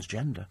were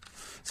transgender.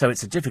 So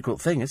it's a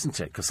difficult thing, isn't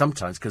it?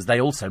 Because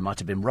they also might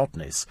have been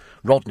Rodneys.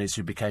 Rodneys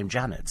who became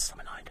Janets. I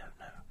mean, I don't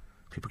know.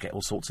 People get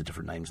all sorts of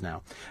different names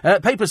now.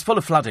 Papers full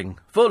of flooding.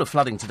 Full of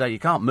flooding today. You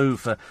can't move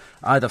for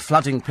either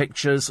flooding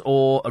pictures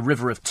or a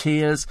river of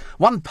tears.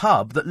 One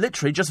pub that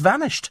literally just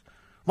vanished.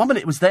 1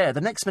 minute it was there,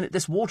 the next minute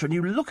this water, and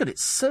you look at it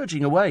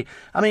surging away.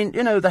 I mean,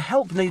 you know, the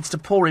help needs to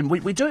pour in.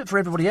 We do it for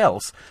everybody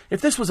else.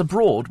 If this was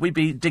abroad, we'd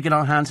be digging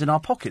our hands in our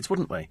pockets,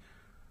 wouldn't we?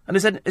 And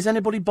is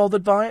anybody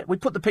bothered by it? We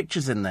put the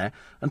pictures in there,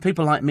 and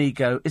people like me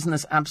go, isn't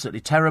this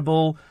absolutely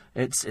terrible?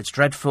 It's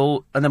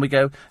dreadful. And then we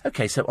go,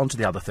 OK, so on to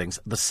the other things,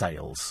 the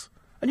sales.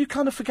 And you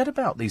kind of forget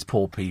about these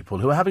poor people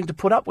who are having to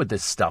put up with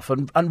this stuff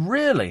and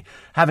really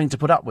having to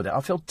put up with it. I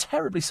feel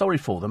terribly sorry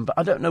for them, but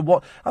I don't know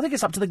what... I think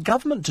it's up to the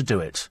government to do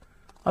it.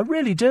 I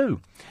really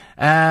do.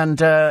 And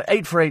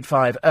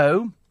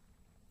 84850,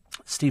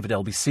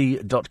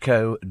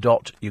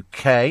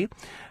 steve@lbc.co.uk.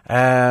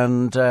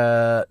 And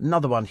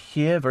another one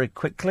here, very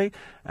quickly.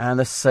 And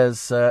this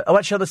says...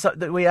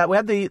 we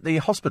had the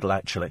hospital,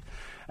 actually.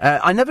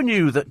 I never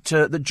knew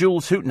that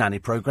Jules'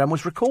 Hootenanny programme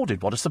was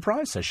recorded. What a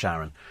surprise, says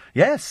Sharon.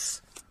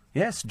 Yes,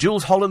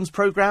 Jules Holland's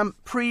programme,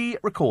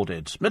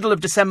 pre-recorded. Middle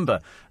of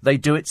December, they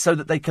do it so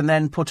that they can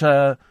then put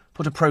a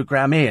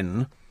programme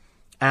in...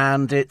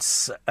 And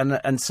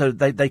so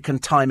they can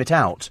time it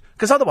out.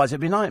 Because otherwise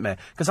it'd be a nightmare.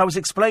 Because I was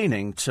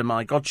explaining to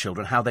my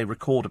godchildren how they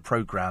record a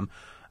programme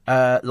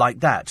like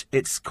that.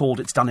 It's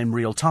done in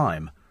real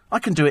time. I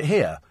can do it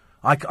here.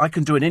 I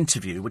can do an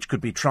interview which could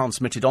be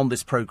transmitted on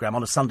this programme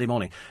on a Sunday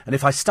morning. And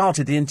if I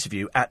started the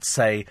interview at,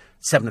 say,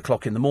 7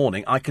 o'clock in the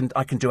morning, I can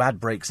do ad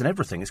breaks and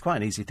everything. It's quite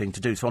an easy thing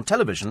to do. So on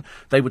television,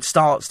 they would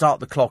start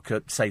the clock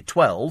at, say,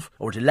 12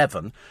 or at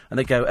 11, and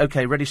they go,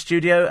 OK, ready,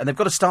 studio, and they've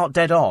got to start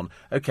dead on.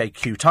 OK,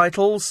 cue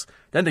titles,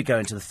 then they go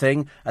into the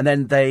thing, and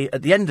then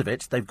at the end of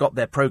it, they've got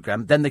their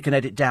programme, then they can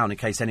edit down in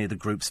case any of the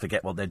groups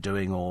forget what they're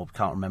doing or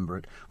can't remember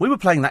it. We were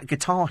playing that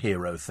Guitar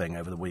Hero thing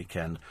over the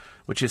weekend,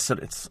 which is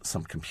it's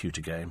some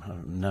computer game. I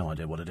have no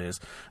idea what it is.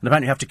 And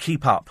apparently you have to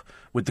keep up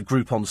with the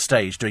group on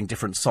stage doing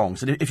different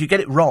songs. And if you get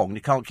it wrong and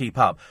you can't keep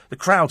up, the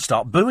crowd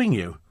start booing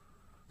you.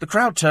 The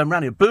crowd turn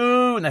around and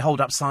boo, and they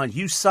hold up signs,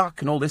 you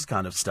suck, and all this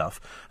kind of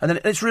stuff. And then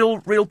it's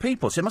real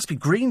people, so it must be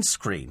green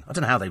screen. I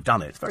don't know how they've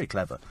done it. It's very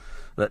clever.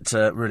 But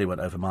really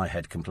went over my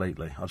head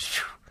completely. I'm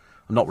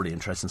not really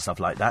interested in stuff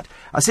like that.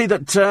 I see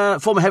that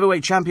former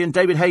heavyweight champion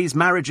David Hayes'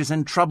 marriage is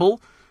in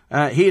trouble.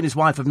 He and his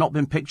wife have not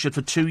been pictured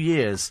for 2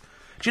 years.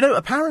 Do you know,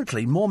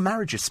 apparently more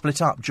marriages split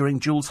up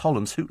during Jules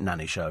Holland's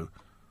Hootenanny show.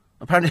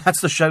 Apparently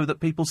that's the show that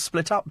people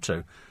split up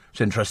to.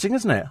 It's interesting,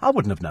 isn't it? I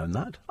wouldn't have known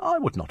that. I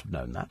would not have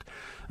known that.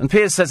 And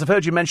Piers says, I've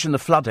heard you mention the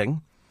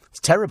flooding.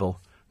 It's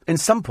terrible. In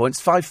some points,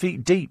 5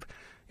 feet deep.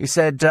 He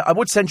said, I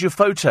would send you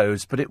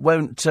photos, but it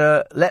won't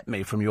let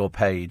me from your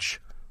page.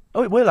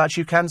 Oh, it will,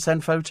 actually. You can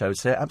send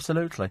photos here,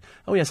 absolutely.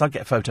 Oh, yes, I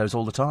get photos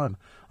all the time.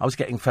 I was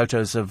getting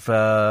photos of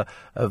sort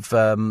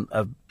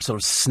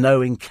of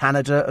snow in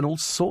Canada and all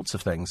sorts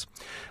of things.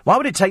 Why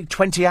would it take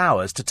 20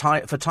 hours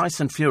for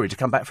Tyson Fury to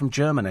come back from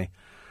Germany?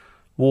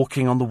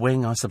 Walking on the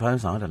wing, I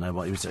suppose. I don't know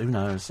what he was. Who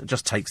knows? It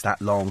just takes that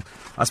long.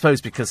 I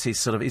suppose because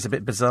he's a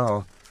bit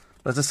bizarre.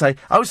 As I say,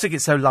 I always think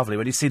it's so lovely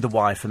when you see the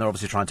wife and they're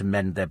obviously trying to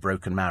mend their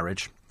broken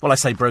marriage. Well, I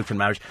say broken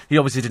marriage. He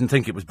obviously didn't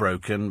think it was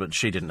broken, but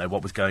she didn't know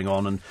what was going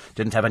on and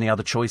didn't have any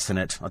other choice in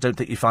it. I don't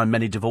think you find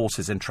many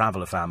divorces in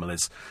traveller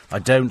families. I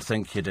don't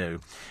think you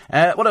do.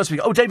 What else have we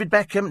got? Oh, David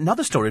Beckham.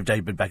 Another story of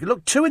David Beckham.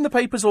 Look, 2 in the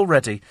papers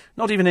already.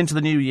 Not even into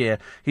the new year.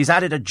 He's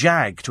added a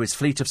Jag to his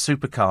fleet of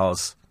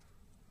supercars.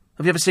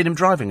 Have you ever seen him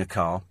driving a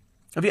car?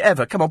 Have you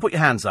ever? Come on, put your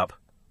hands up.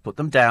 Put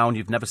them down.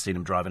 You've never seen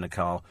him driving a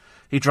car.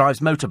 He drives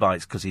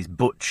motorbikes because he's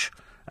butch.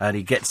 And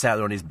he gets out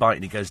there on his bike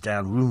and he goes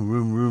down, room,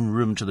 room, room,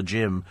 room to the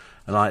gym,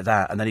 and like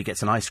that. And then he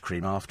gets an ice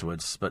cream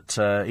afterwards. But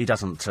he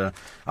doesn't...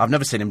 I've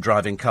never seen him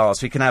driving cars.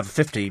 So he can have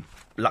 50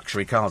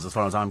 luxury cars as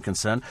far as I'm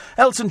concerned.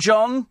 Elton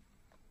John,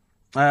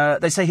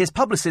 they say his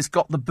publicist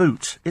got the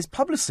boot. His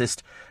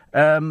publicist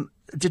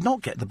did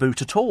not get the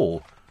boot at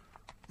all.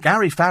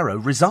 Gary Farrow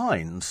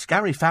resigned.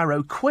 Gary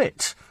Farrow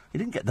quit. He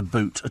didn't get the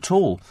boot at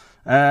all.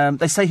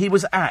 They say he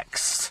was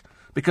axed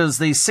because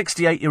the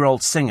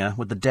 68-year-old singer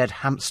with the dead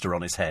hamster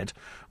on his head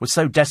was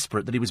so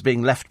desperate that he was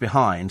being left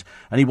behind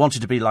and he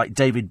wanted to be like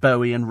David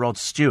Bowie and Rod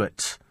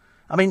Stewart.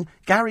 I mean,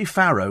 Gary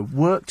Farrow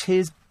worked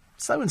his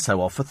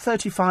so-and-so off for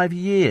 35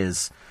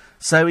 years.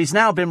 So he's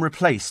now been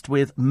replaced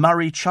with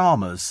Murray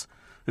Chalmers,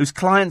 whose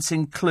clients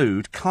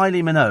include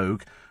Kylie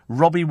Minogue,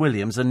 Robbie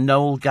Williams and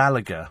Noel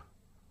Gallagher.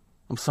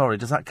 I'm sorry,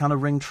 does that kind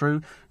of ring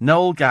true?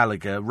 Noel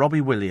Gallagher,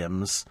 Robbie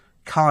Williams,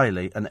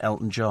 Kylie and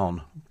Elton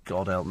John.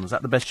 God, Elton, is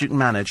that the best you can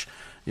manage?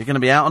 You're going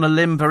to be out on a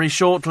limb very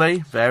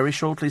shortly.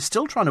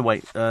 Still trying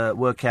to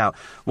work out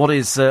what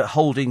is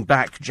holding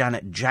back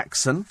Janet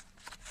Jackson.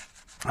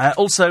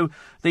 Also,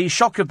 the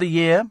shock of the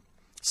year,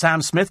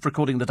 Sam Smith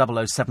recording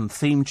the 007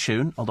 theme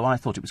tune, although I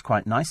thought it was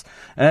quite nice.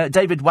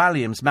 David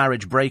Walliams'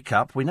 marriage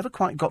breakup. We never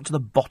quite got to the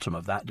bottom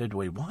of that, did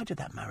we? Why did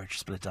that marriage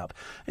split up?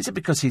 Is it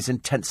because he's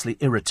intensely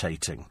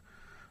irritating?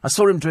 I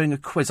saw him doing a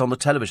quiz on the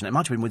television. It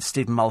might have been with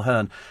Stephen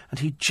Mulhern, and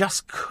he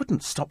just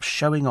couldn't stop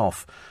showing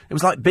off. It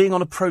was like being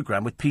on a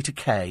programme with Peter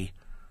Kay.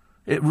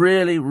 It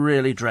really,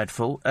 really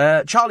dreadful.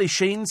 Charlie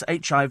Sheen's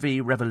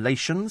HIV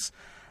revelations.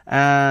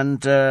 And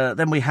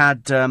then we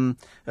had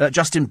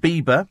Justin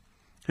Bieber,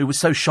 who was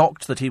so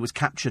shocked that he was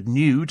captured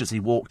nude as he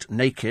walked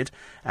naked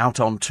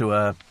out onto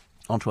a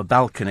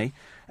balcony.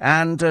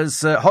 And as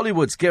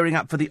Hollywood's gearing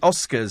up for the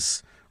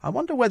Oscars, I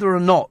wonder whether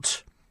or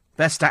not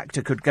Best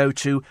Actor could go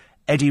to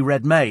Eddie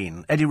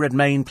Redmayne. Eddie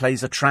Redmayne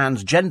plays a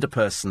transgender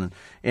person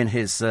in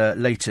his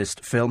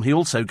latest film. He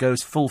also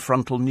goes full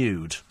frontal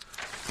nude,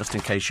 just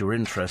in case you were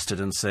interested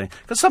in seeing.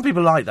 Because some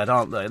people like that,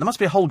 aren't they? There must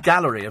be a whole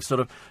gallery of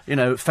sort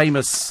of,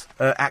 famous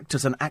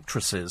actors and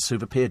actresses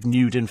who've appeared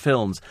nude in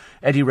films.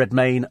 Eddie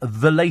Redmayne,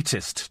 the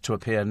latest to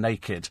appear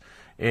naked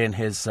in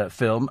his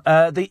film.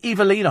 The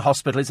Evelina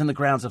Hospital is in the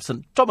grounds of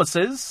St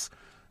Thomas's,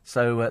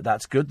 so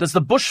that's good. There's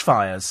the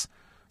bushfires,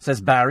 says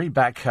Barry,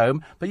 back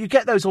home. But you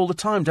get those all the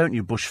time, don't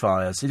you,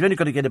 bushfires? You've only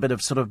got to get a bit of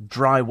sort of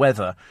dry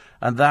weather,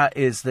 and that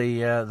is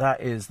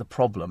the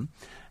problem.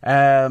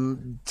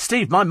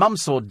 Steve, my mum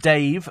saw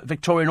Dave,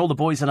 Victoria and all the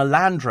boys in a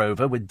Land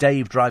Rover with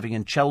Dave driving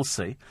in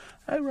Chelsea.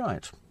 Oh,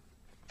 right.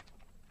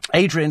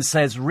 Adrian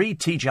says, read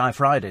TGI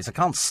Fridays. I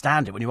can't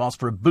stand it when you ask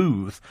for a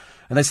booth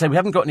and they say, we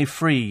haven't got any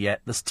free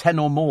yet. There's 10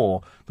 or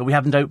more, but we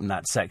haven't opened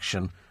that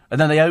section.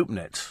 And then they open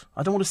it.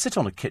 I don't want to sit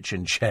on a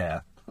kitchen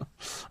chair.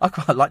 I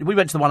quite like... We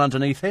went to the one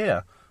underneath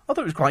here. I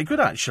thought it was quite good,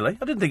 actually.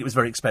 I didn't think it was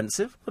very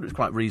expensive. I thought it was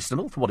quite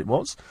reasonable for what it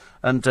was.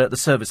 And the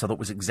service, I thought,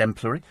 was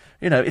exemplary.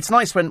 You know, it's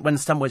nice when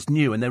somewhere's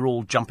new and they're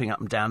all jumping up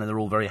and down and they're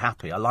all very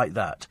happy. I like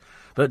that.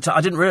 But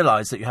I didn't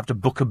realise that you have to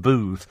book a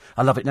booth.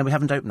 I love it. No, we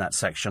haven't opened that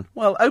section.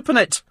 Well, open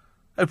it.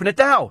 Open it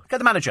now. Get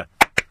the manager.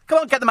 Come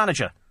on, get the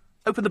manager.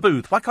 Open the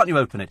booth. Why can't you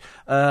open it?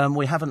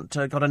 We haven't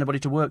got anybody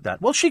to work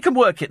that. Well, she can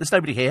work it. There's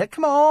nobody here.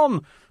 Come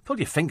on. Pull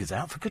your fingers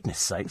out, for goodness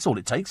sake. That's all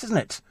it takes, isn't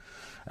it?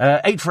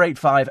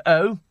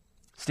 84850.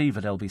 Steve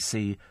at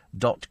lbc.co.uk.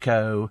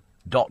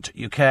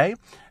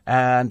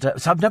 And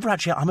so I've never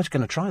actually... I'm just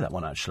going to try that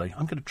one, actually.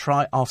 I'm going to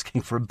try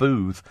asking for a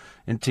booth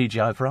in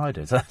TGI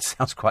Fridays. That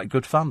sounds quite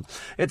good fun.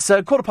 It's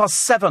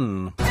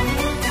 7:15.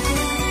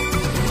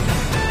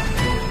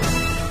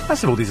 I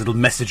see all these little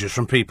messages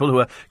from people who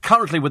are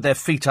currently with their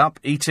feet up,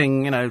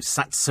 eating,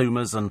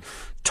 satsumas and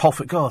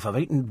toffee. God, if I've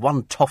eaten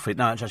one toffee...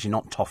 No, it's actually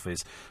not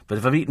toffees. But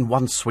if I've eaten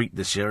one sweet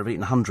this year, I've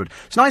eaten 100.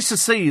 It's nice to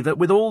see that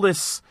with all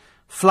this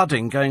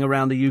flooding going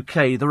around the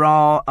UK, there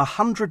are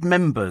 100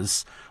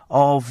 members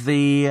of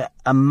the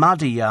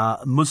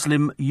Ahmadiyya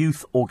Muslim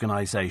Youth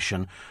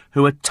Organisation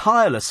who are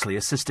tirelessly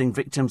assisting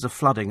victims of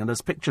flooding, and there's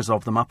pictures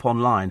of them up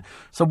online.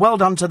 So well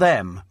done to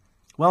them.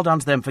 Well done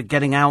to them for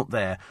getting out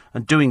there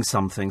and doing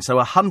something. So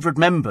 100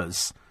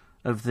 members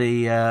of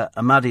the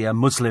Ahmadiyya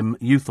Muslim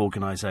Youth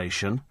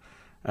Organisation.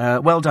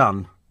 Well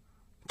done.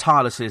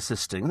 Tirelessly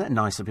assisting. Isn't that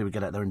nice that people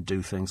get out there and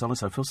do things?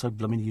 Honestly, I feel so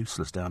blooming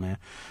useless down here.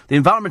 The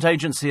Environment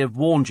Agency have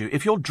warned you,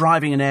 if you're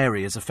driving in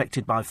areas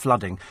affected by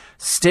flooding,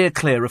 steer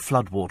clear of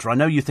floodwater. I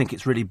know you think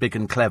it's really big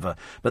and clever,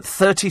 but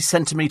 30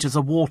 centimetres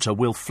of water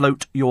will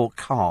float your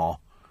car.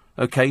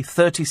 OK,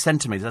 30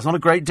 centimetres. That's not a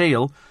great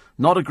deal.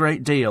 Not a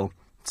great deal.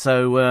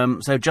 So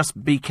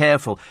just be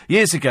careful.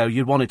 Years ago,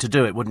 you'd wanted to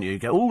do it, wouldn't you?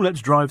 You'd go, oh,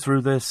 let's drive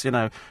through this,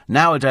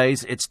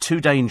 Nowadays, it's too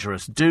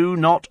dangerous. Do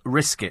not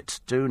risk it.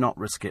 Do not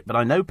risk it. But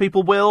I know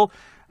people will,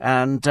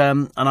 and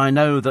I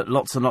know that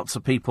lots and lots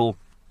of people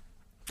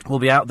will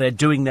be out there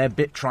doing their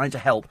bit, trying to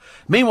help.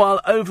 Meanwhile,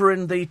 over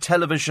in the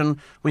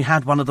television, we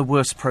had one of the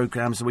worst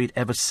programmes we'd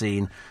ever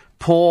seen.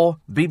 Poor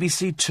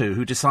BBC Two,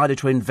 who decided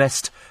to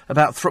invest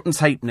about threepence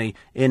halfpenny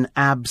in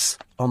Abs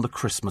on the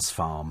Christmas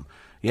farm.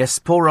 Yes,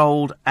 poor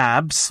old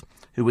Abs,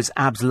 who is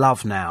Abs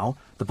Love now,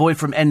 the boy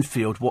from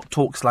Enfield, what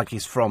talks like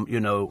he's from,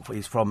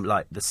 he's from,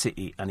 like, the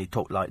city, and he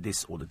talked like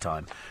this all the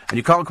time. And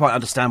you can't quite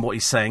understand what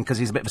he's saying, because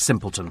he's a bit of a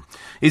simpleton.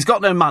 He's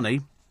got no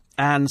money,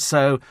 and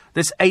so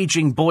this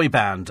ageing boy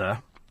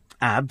bander,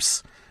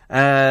 Abs,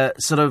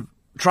 sort of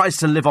tries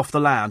to live off the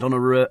land on a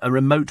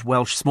remote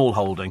Welsh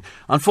smallholding.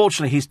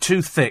 Unfortunately, he's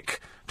too thick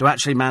to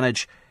actually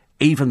manage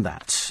even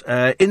that.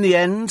 In the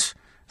end...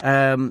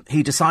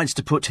 he decides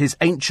to put his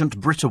Ancient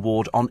Brit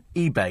Award on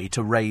eBay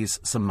to raise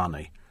some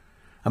money.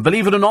 And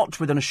believe it or not,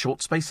 within a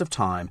short space of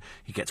time,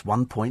 he gets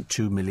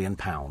 £1.2 million.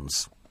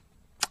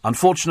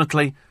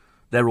 Unfortunately,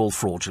 they're all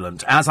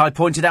fraudulent. As I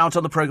pointed out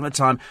on the programme at the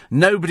time,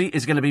 nobody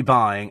is going to be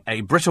buying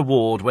a Brit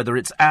Award, whether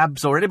it's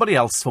Abs or anybody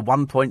else, for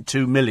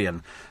 £1.2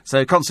 million.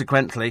 So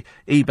consequently,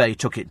 eBay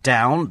took it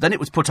down. Then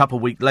it was put up a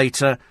week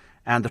later,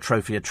 and the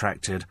trophy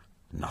attracted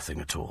nothing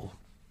at all.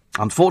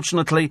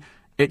 Unfortunately,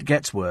 it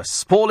gets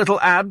worse. Poor little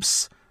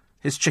Abs,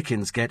 his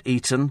chickens get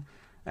eaten,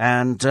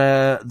 and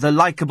the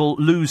likeable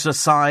loser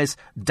sighs,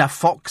 "Da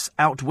Fox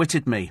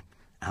outwitted me."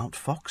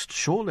 Outfoxed,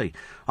 surely.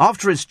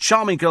 After his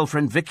charming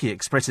girlfriend Vicky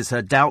expresses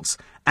her doubts,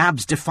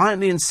 Abs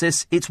defiantly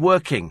insists it's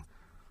working.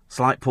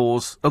 Slight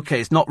pause. OK,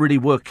 it's not really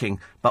working,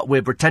 but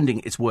we're pretending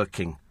it's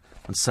working.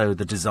 And so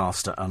the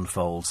disaster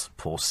unfolds.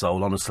 Poor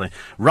soul, honestly.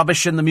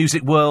 Rubbish in the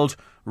music world,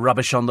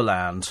 rubbish on the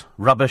land.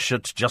 Rubbish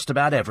at just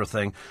about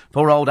everything.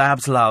 Poor old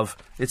Abs Love.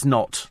 It's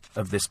not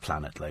of this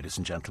planet, ladies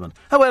and gentlemen.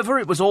 However,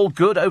 it was all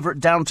good over at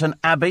Downton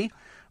Abbey.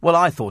 Well,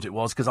 I thought it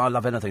was, because I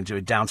love anything to do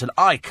with Downton.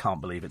 I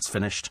can't believe it's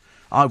finished.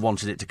 I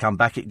wanted it to come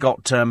back. It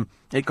got some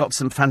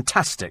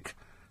fantastic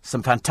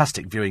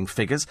viewing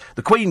figures.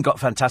 The Queen got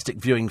fantastic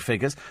viewing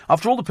figures.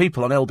 After all the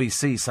people on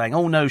LBC saying,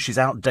 oh no, she's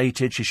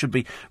outdated, she should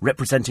be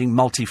representing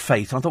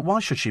multi-faith. I thought, why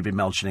should she be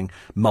mentioning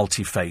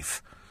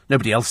multi-faith?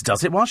 Nobody else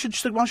does it. Why should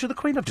the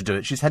Queen have to do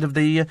it? She's head of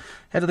the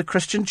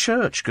Christian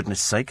Church, goodness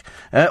sake.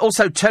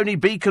 Also, Tony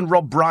Beak and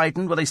Rob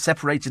Brydon, were they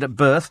separated at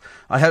birth?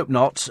 I hope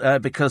not,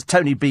 because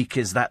Tony Beak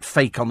is that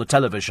fake on the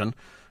television.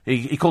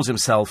 He calls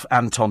himself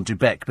Anton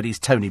Dubek, but he's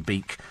Tony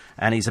Beak,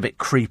 and he's a bit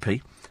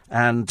creepy.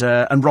 And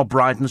Rob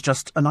Brydon's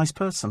just a nice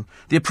person.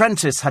 The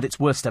Apprentice had its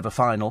worst ever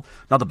final.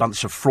 Another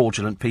bunch of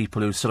fraudulent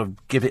people who sort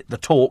of give it the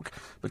talk,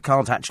 but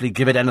can't actually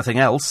give it anything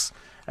else.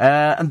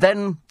 And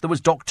then there was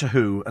Doctor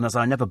Who, and as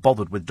I never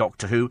bothered with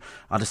Doctor Who,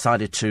 I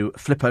decided to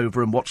flip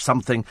over and watch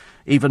something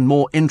even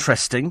more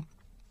interesting.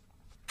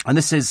 And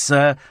this is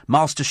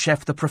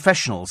MasterChef The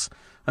Professionals,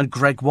 and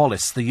Greg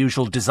Wallace, the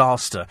usual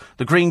disaster,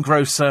 the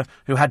greengrocer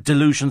who had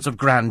delusions of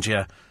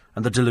grandeur,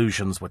 and the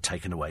delusions were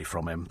taken away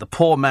from him. The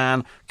poor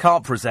man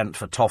can't present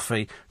for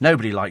toffee,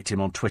 nobody liked him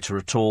on Twitter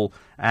at all,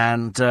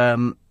 and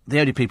the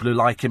only people who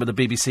like him are the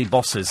BBC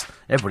bosses.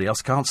 Everybody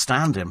else can't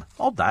stand him.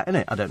 Odd that,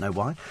 isn't it? I don't know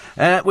why.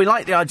 We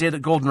like the idea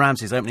that Gordon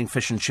Ramsay's opening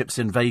fish and chips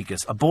in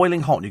Vegas. A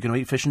boiling hot, and you're going to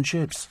eat fish and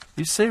chips?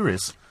 Are you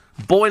serious?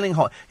 Boiling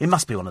hot. It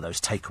must be one of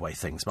those takeaway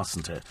things,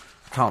 mustn't it?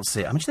 Can't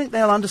see it. I mean, do you think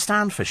they'll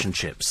understand fish and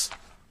chips?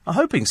 I'm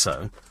hoping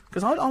so,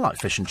 because I like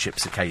fish and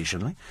chips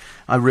occasionally.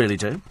 I really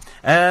do.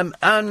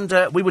 And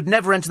we would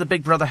never enter the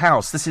Big Brother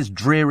house. This is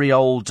dreary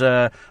old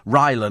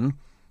Rylan.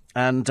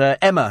 And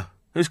Emma,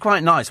 who's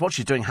quite nice. What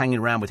she's doing hanging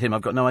around with him,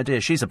 I've got no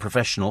idea. She's a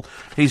professional.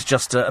 He's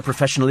just a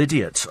professional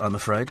idiot, I'm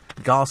afraid.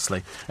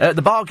 Ghastly.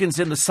 The bargains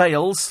in the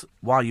sales,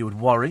 why you would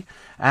worry.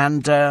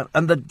 And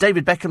the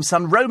David Beckham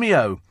son,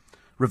 Romeo,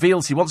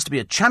 reveals he wants to be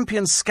a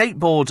champion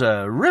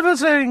skateboarder.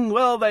 Riveting!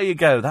 Well, there you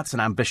go. That's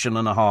an ambition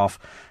and a half.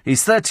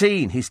 He's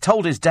 13. He's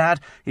told his dad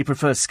he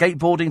prefers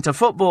skateboarding to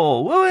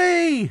football.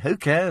 Whee! Who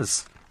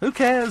cares? Who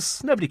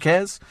cares? Nobody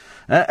cares.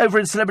 Over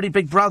in Celebrity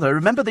Big Brother,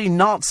 remember the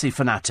Nazi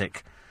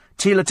fanatic,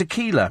 Tila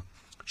Tequila?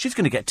 She's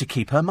going to get to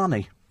keep her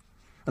money.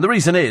 And the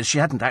reason is she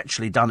hadn't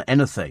actually done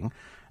anything.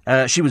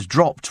 She was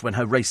dropped when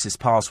her racist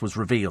past was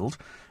revealed.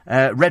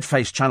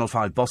 Red-faced Channel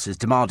 5 bosses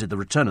demanded the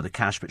return of the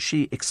cash, but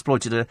she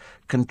exploited a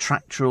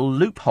contractual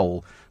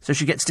loophole, so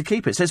she gets to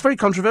keep it. So it's very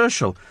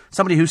controversial.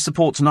 Somebody who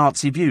supports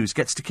Nazi views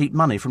gets to keep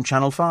money from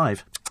Channel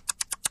 5.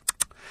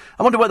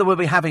 I wonder whether we'll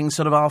be having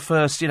sort of our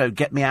first,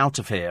 get me out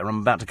of here.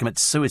 I'm about to commit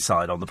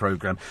suicide on the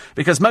programme.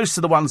 Because most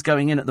of the ones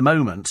going in at the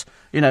moment,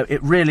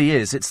 it really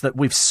is. It's that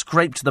we've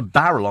scraped the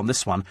barrel on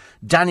this one.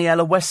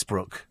 Daniela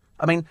Westbrook.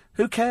 I mean,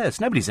 who cares?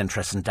 Nobody's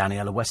interested in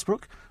Daniela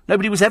Westbrook.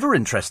 Nobody was ever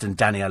interested in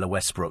Daniela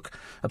Westbrook,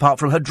 apart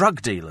from her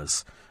drug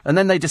dealers. And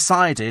then they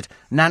decided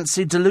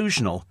Nancy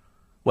Delusional.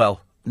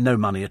 Well, no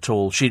money at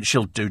all.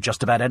 She'll do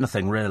just about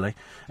anything, really.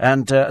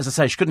 And, as I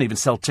say, she couldn't even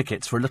sell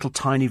tickets for a little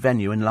tiny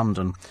venue in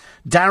London.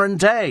 Darren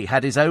Day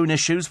had his own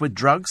issues with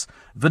drugs.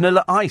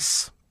 Vanilla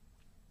Ice.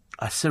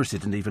 I seriously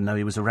didn't even know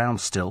he was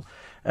around still.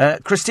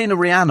 Christina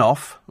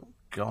Rihanoff. Oh,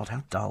 God,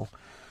 how dull.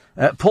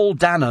 Paul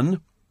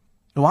Dannon,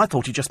 who I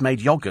thought he just made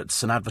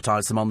yoghurts and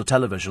advertised them on the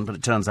television, but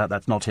it turns out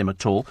that's not him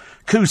at all.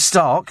 Koo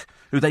Stark,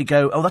 who they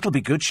go, oh, that'll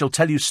be good, she'll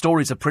tell you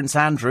stories of Prince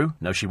Andrew.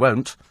 No, she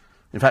won't.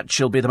 In fact,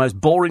 she'll be the most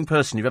boring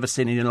person you've ever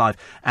seen in your life,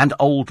 and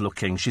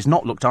old-looking. She's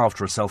not looked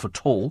after herself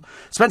at all.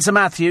 Spencer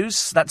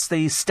Matthews, that's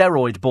the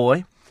steroid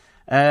boy,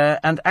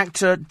 and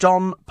actor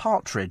Don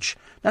Partridge.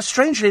 Now,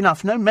 strangely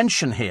enough, no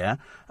mention here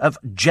of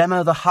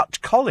Gemma the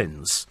Hutt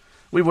Collins.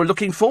 We were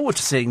looking forward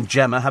to seeing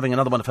Gemma having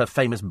another one of her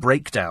famous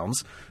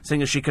breakdowns,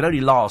 seeing as she could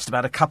only last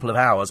about a couple of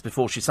hours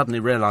before she suddenly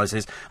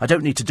realises, I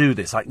don't need to do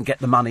this, I can get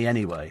the money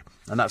anyway.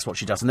 And that's what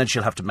she does. And then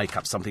she'll have to make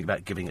up something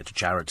about giving it to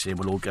charity, and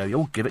we'll all go,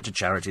 you'll give it to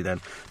charity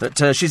then.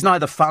 But she's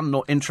neither fun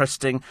nor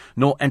interesting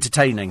nor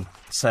entertaining.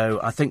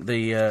 So I think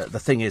the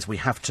thing is we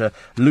have to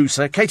lose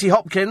her. Katie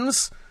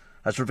Hopkins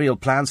has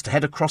revealed plans to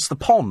head across the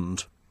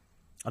pond.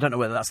 I don't know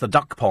whether that's the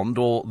duck pond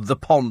or the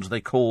pond they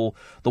call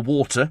the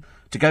water,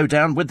 to go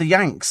down with the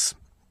Yanks.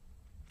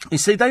 You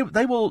see, they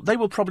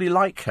will probably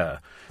like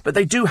her, but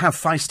they do have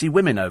feisty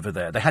women over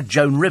there. They had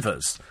Joan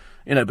Rivers,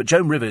 but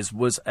Joan Rivers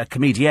was a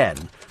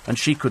comedienne, and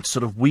she could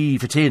sort of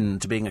weave it in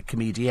to being a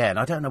comedienne.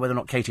 I don't know whether or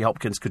not Katie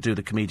Hopkins could do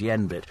the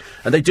comedienne bit.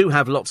 And they do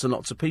have lots and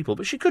lots of people,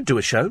 but she could do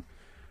a show.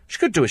 She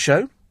could do a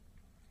show.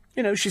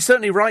 She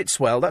certainly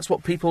writes well. That's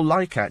what people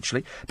like,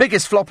 actually.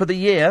 Biggest flop of the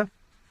year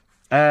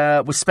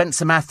was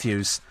Spencer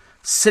Matthews.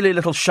 Silly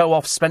little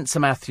show-off Spencer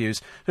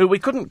Matthews, who we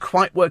couldn't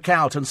quite work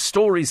out, and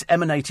stories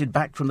emanated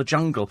back from the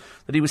jungle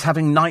that he was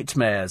having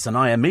nightmares, and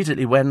I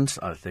immediately went,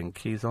 I think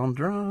he's on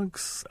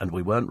drugs. And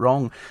we weren't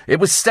wrong.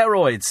 It was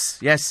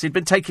steroids. Yes, he'd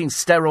been taking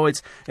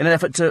steroids in an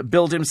effort to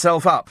build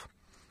himself up.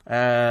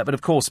 But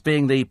of course,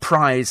 being the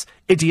prize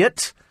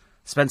idiot,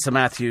 Spencer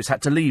Matthews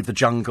had to leave the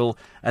jungle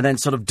and then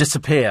sort of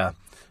disappear.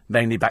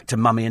 Mainly back to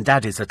Mummy and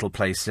Daddy's little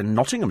place in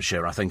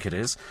Nottinghamshire, I think it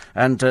is,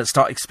 and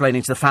start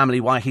explaining to the family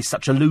why he's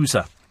such a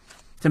loser.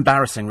 It's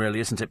embarrassing, really,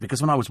 isn't it? Because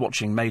when I was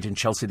watching Made in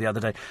Chelsea the other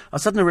day, I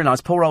suddenly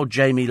realised poor old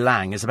Jamie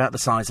Lang is about the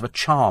size of a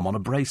charm on a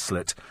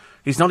bracelet.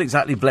 He's not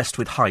exactly blessed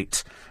with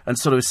height, and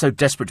sort of is so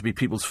desperate to be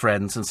people's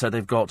friends, and so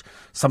they've got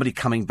somebody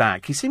coming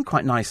back. He seemed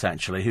quite nice,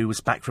 actually, who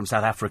was back from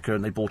South Africa,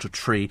 and they bought a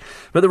tree.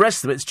 But the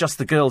rest of it's just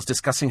the girls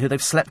discussing who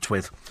they've slept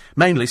with.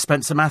 Mainly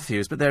Spencer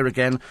Matthews, but there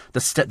again,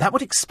 that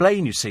would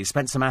explain, you see,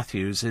 Spencer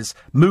Matthews'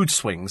 mood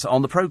swings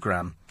on the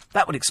programme.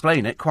 That would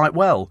explain it quite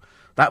well.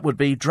 That would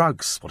be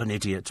drugs. What an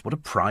idiot. What a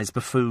prize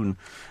buffoon.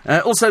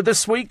 Also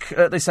this week,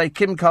 they say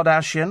Kim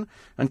Kardashian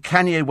and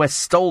Kanye West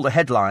stole the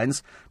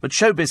headlines, but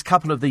Showbiz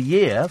Couple of the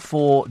Year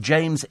for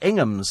James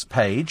Ingham's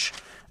page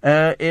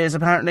is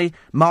apparently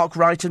Mark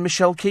Wright and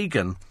Michelle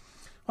Keegan.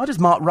 Why does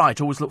Mark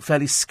Wright always look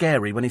fairly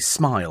scary when he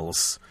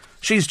smiles?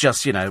 She's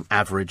just,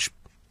 average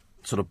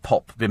sort of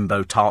pop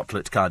bimbo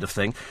tartlet kind of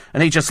thing,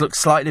 and he just looks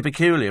slightly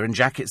peculiar in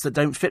jackets that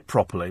don't fit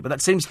properly, but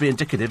that seems to be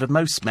indicative of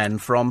most men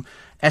from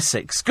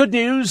Essex. Good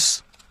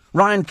news!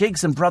 Ryan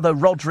Giggs and brother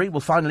Rodri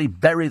will finally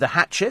bury the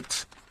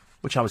hatchet,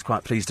 which I was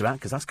quite pleased about,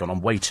 because that's gone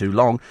on way too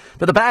long.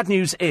 But the bad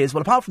news is,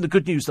 well, apart from the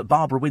good news that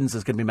Barbara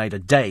Windsor's going to be made a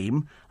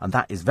dame, and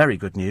that is very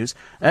good news,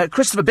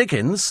 Christopher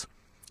Biggins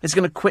is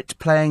going to quit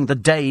playing the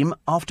dame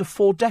after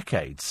 4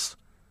 decades.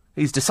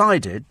 He's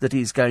decided that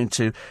he's going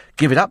to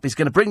give it up. He's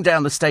going to bring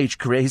down the stage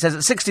career. He says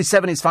at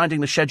 67 he's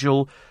finding the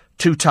schedule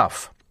too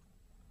tough.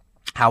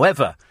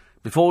 However,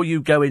 before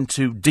you go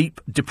into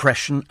deep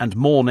depression and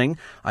mourning,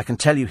 I can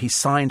tell you he's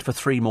signed for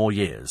 3 more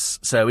years.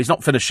 So he's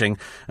not finishing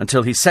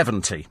until he's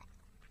 70.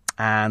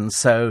 And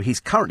so he's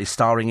currently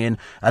starring in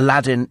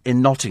Aladdin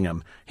in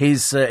Nottingham.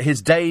 His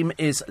dame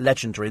is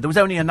legendary. There was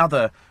only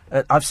another...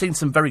 I've seen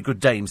some very good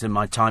dames in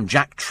my time.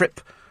 Jack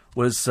Tripp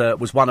was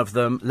one of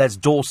them. Les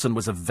Dawson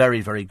was a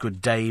very, very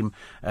good dame.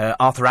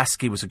 Arthur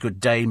Askey was a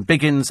good dame.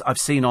 Biggins I've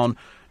seen on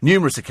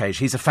numerous occasions.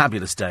 He's a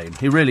fabulous dame.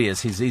 He really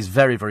is. He's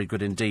very, very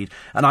good indeed.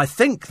 And I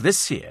think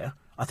this year,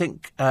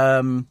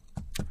 who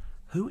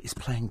is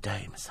playing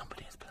dame?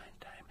 Somebody is playing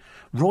dame.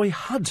 Roy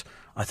Hudd,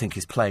 I think,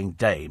 is playing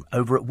dame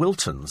over at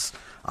Wilton's.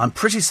 I'm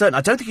pretty certain.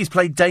 I don't think he's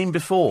played dame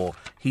before.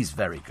 He's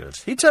very good.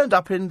 He turned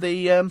up in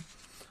the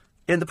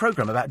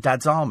programme about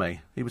Dad's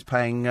Army. He was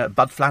playing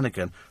Bud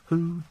Flanagan.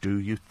 Who do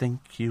you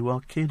think you are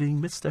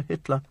kidding, Mr.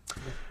 Hitler?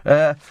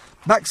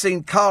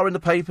 Maxine Carr in the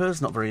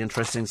papers. Not very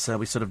interesting, so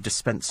we sort of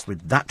dispensed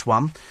with that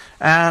one.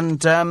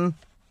 And what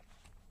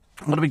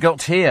have we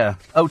got here?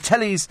 Oh,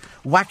 Telly's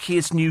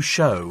wackiest new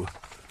show.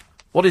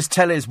 What is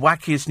Telly's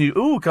wackiest new...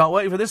 Ooh, can't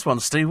wait for this one,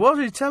 Steve. What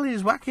is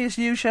Telly's wackiest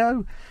new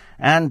show?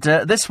 And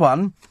this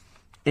one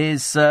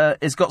is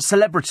got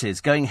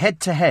celebrities going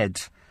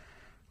head-to-head.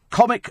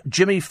 Comic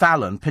Jimmy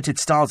Fallon pitted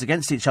stars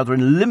against each other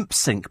in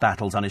lip-sync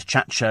battles on his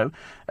chat show.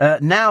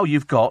 Now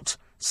you've got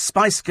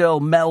Spice Girl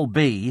Mel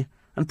B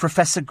and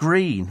Professor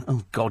Green.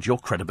 Oh, God, your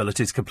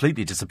credibility's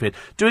completely disappeared.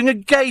 Doing a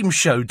game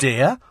show,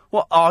 dear?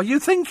 What are you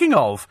thinking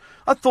of?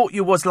 I thought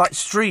you was like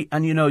Street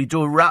and, you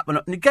do a rap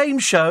and a game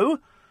show.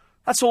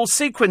 That's all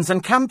sequins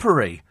and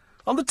campery.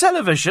 On the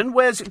television,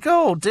 where's it?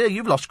 Oh, dear,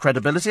 you've lost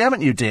credibility,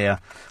 haven't you, dear?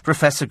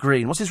 Professor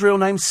Green. What's his real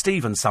name?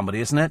 Stephen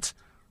somebody, isn't it?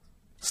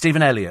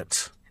 Stephen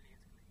Elliott.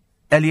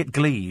 Elliot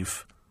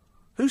Gleave.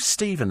 Who's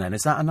Stephen, then?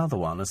 Is that another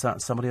one? Has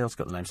that somebody else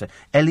got the name?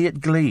 Elliot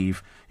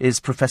Gleave is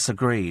Professor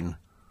Green.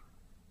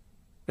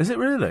 Is it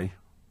really?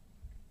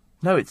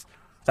 No,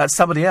 that's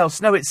somebody else.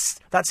 No,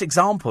 that's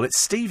Example. It's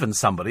Stephen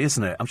somebody,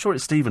 isn't it? I'm sure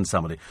it's Stephen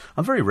somebody.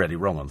 I'm very rarely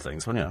wrong on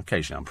things. Well,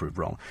 occasionally I'm proved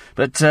wrong.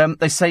 But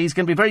they say he's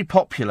going to be very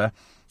popular.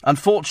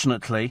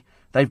 Unfortunately,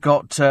 they've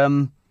got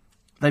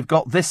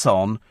this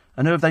on,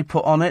 and who have they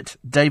put on it?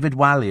 David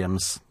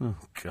Walliams. Oh,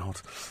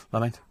 God.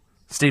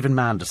 Stephen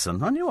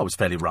Manderson. I knew I was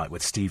fairly right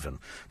with Stephen.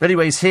 But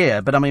anyway, he's here.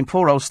 But,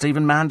 poor old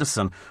Stephen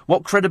Manderson.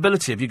 What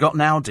credibility have you got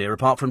now, dear,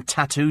 apart from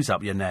tattoos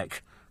up your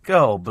neck?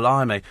 God,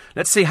 blimey.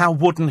 Let's see how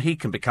wooden he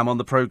can become on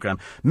the programme.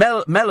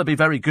 Mel will be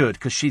very good,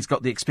 because she's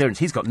got the experience.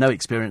 He's got no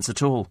experience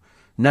at all.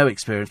 No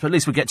experience. But at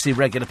least we get to see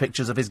regular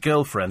pictures of his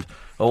girlfriend,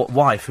 or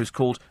wife, who's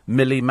called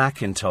Millie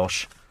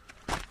McIntosh.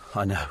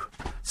 I know.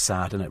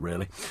 Sad, isn't it,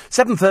 really?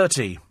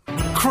 7:30.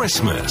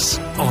 Christmas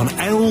on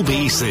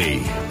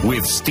LBC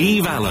with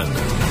Steve Allen.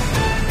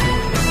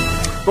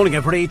 Morning,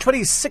 everybody.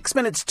 26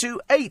 minutes to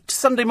 8,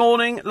 Sunday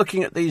morning.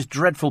 Looking at these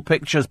dreadful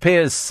pictures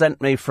Piers sent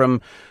me from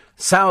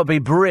Sowerby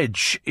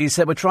Bridge. He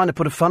said we're trying to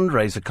put a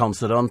fundraiser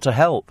concert on to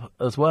help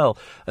as well.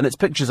 And it's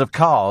pictures of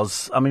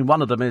cars.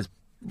 One of them is...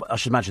 I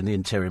should imagine the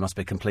interior must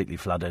be completely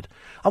flooded.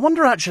 I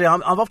wonder, actually,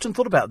 I've often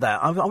thought about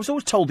that. I was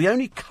always told the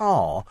only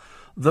car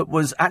that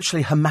was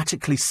actually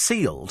hermetically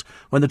sealed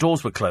when the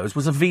doors were closed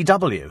was a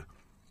VW.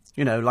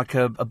 Like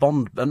a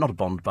Bond, not a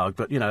Bond bug,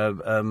 but,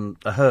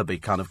 a Herbie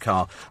kind of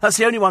car. That's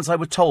the only ones I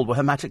was told were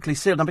hermetically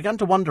sealed. And I began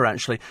to wonder,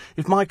 actually,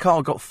 if my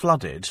car got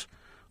flooded,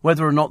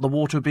 whether or not the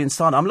water would be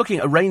inside. I'm looking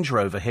at a Range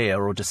Rover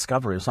here, or a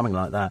Discovery, or something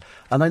like that,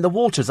 and then the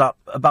water's up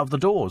above the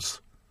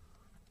doors.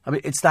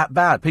 It's that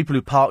bad. People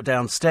who park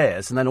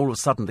downstairs, and then all of a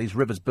sudden these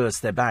rivers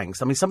burst their banks.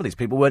 Some of these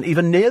people weren't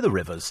even near the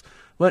rivers.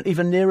 Weren't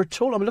even near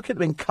at all. Looking at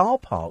them in car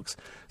parks.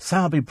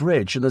 Sowerby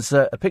Bridge, and there's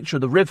a picture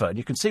of the river, and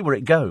you can see where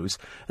it goes,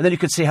 and then you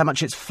can see how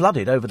much it's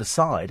flooded over the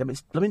side.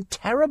 It's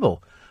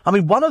terrible.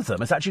 One of them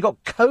has actually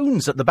got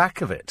cones at the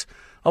back of it,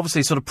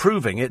 obviously sort of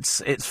proving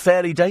it's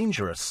fairly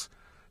dangerous.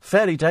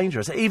 Fairly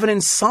dangerous. Even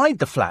inside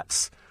the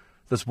flats,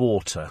 there's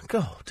water.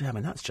 God,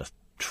 that's just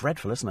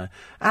dreadful, isn't it?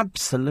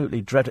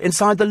 Absolutely dreadful.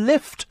 Inside the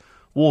lift,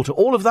 water.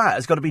 All of that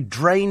has got to be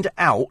drained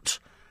out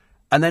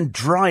and then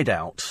dried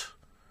out.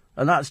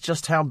 And that's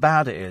just how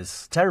bad it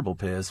is. Terrible,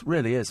 Piers.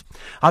 Really is.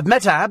 I've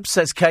met Ab,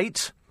 says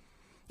Kate.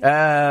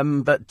 I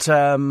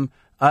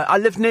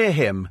live near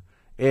him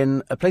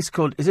in a place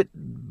called, is it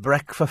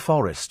Breckfast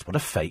Forest? What a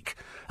fake.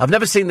 I've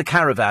never seen the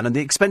caravan, and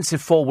the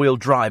expensive four-wheel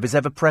drive is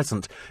ever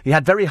present. He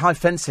had very high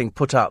fencing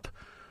put up.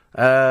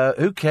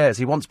 Who cares?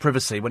 He wants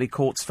privacy when he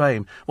courts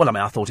fame. Well,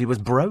 I thought he was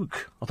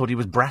broke. I thought he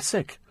was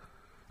brassic.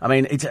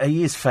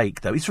 He is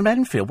fake, though. He's from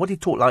Enfield. What did he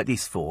talk like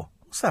this for?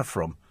 What's that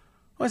from?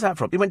 Where's that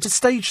from? He went to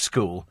stage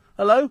school.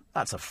 Hello?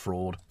 That's a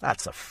fraud.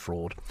 That's a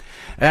fraud.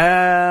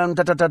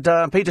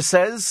 Peter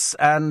says,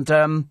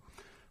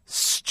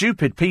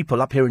 stupid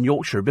people up here in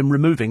Yorkshire have been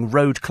removing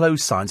road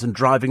closed signs and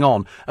driving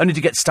on, only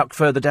to get stuck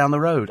further down the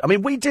road.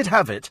 We did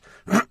have it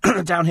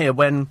down here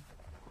when...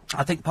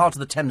 I think part of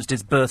the Thames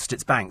did burst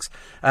its banks,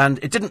 and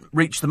it didn't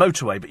reach the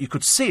motorway, but you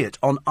could see it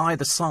on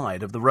either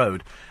side of the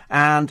road,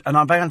 and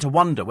I began to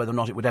wonder whether or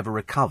not it would ever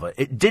recover.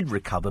 It did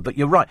recover, but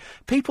you're right.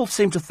 People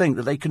seem to think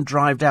that they can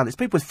drive down. It's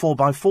people with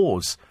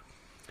 4x4s.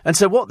 And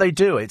so what they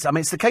do, it's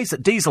the case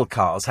that diesel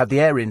cars have the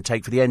air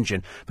intake for the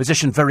engine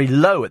positioned very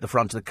low at the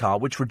front of the car,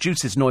 which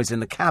reduces noise in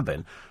the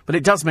cabin. But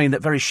it does mean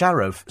that very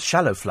shallow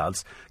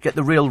floods get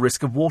the real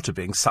risk of water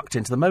being sucked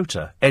into the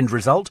motor. End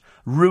result,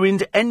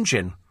 ruined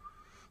engine.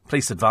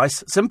 Police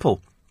advice,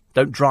 simple.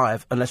 Don't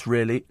drive unless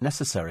really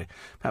necessary.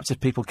 Perhaps if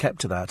people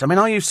kept to that. I mean,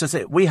 I used to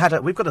say, we've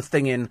got a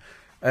thing in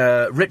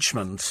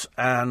Richmond,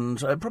 and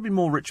probably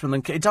more Richmond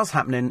than... It does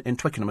happen in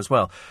Twickenham as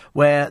well,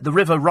 where the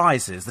river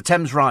rises, the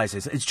Thames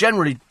rises. It's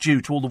generally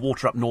due to all the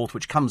water up north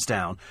which comes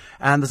down,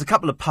 and there's a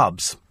couple of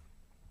pubs,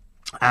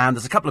 and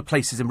there's a couple of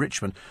places in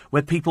Richmond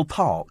where people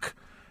park,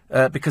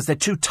 because they're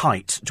too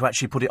tight to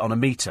actually put it on a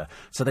metre.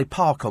 So they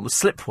park on the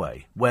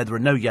slipway, where there are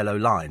no yellow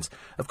lines.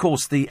 Of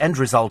course, the end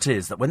result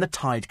is that when the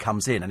tide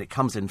comes in, and it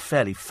comes in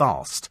fairly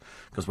fast,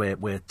 because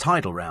we're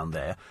tidal round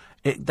there,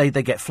 they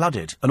get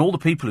flooded. And all the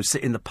people who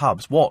sit in the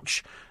pubs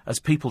watch as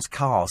people's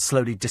cars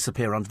slowly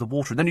disappear under the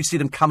water. And then you see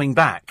them coming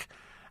back,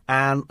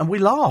 and we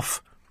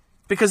laugh.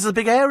 Because there's a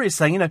big area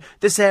saying,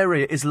 this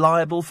area is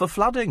liable for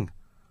flooding.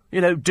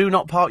 Do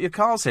not park your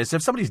cars here. So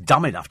if somebody's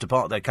dumb enough to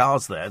park their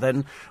cars there,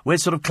 then we're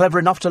sort of clever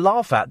enough to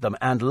laugh at them.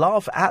 And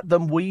laugh at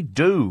them we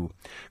do.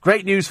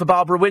 Great news for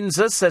Barbara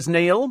Windsor, says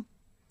Neil.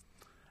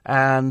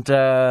 And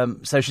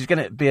so she's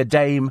going to be a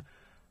dame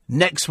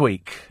next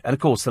week. And,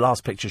 of course, the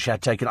last picture she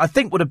had taken, I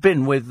think, would have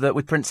been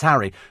with Prince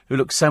Harry, who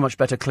looks so much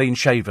better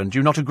clean-shaven. Do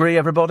you not agree,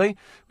 everybody?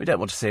 We don't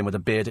want to see him with a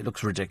beard. It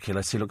looks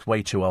ridiculous. He looks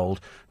way too old.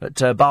 But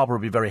Barbara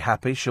will be very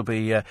happy. She'll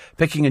be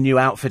picking a new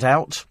outfit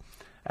out.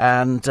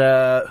 And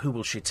who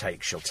will she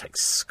take? She'll take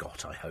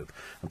Scott, I hope.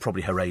 And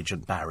probably her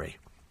agent, Barry,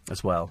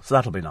 as well. So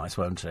that'll be nice,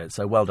 won't it?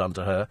 So well done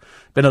to her.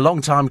 Been a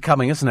long time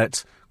coming, isn't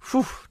it?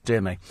 Whew,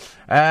 dear me.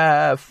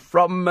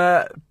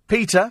 From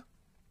Peter.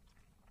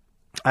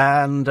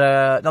 And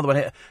another one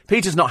here.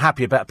 Peter's not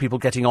happy about people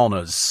getting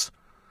honours.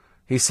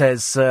 He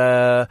says,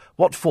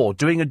 what for?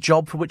 Doing a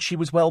job for which she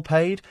was well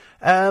paid?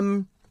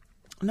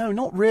 No,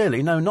 not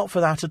really. No, not for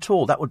that at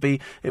all. It would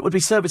be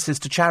services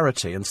to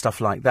charity and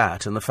stuff like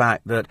that, and the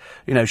fact that,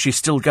 she's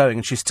still going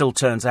and she still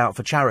turns out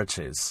for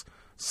charities.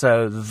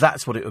 So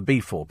that's what it would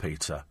be for,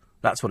 Peter.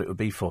 That's what it would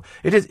be for.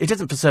 It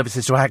isn't for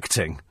services to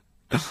acting.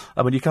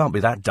 I mean, you can't be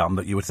that dumb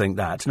that you would think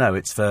that. No,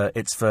 it's for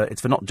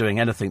not doing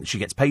anything that she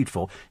gets paid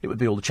for. It would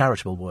be all the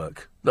charitable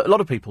work. A lot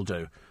of people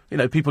do.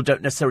 People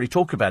don't necessarily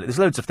talk about it. There's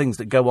loads of things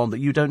that go on that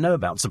you don't know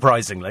about,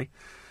 surprisingly.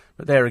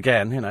 But there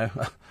again,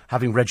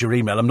 having read your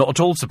email, I'm not at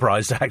all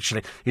surprised,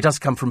 actually. He does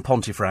come from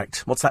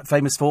Pontefract. What's that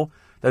famous for?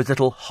 Those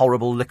little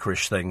horrible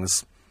licorice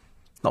things.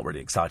 Not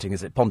really exciting,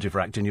 is it?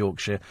 Pontefract in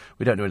Yorkshire.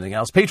 We don't know anything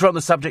else. Peter, on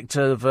the subject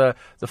of the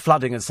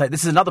flooding, and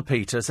this is another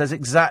Peter, says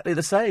exactly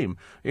the same.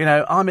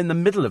 I'm in the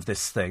middle of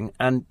this thing,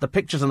 and the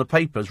pictures and the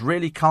papers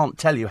really can't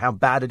tell you how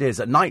bad it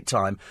is. At night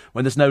time,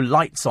 when there's no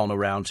lights on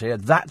around here,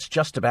 that's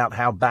just about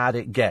how bad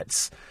it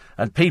gets.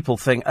 And people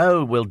think,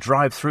 we'll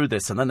drive through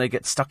this, and then they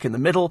get stuck in the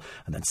middle,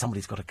 and then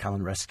somebody's got to come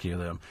and rescue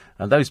them.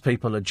 And those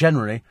people are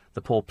generally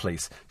the poor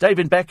police.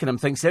 David Beckham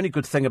thinks the only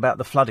good thing about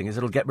the flooding is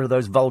it'll get rid of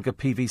those vulgar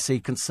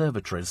PVC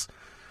conservatories.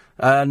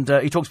 And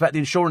he talks about the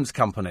insurance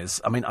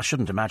companies. I mean, I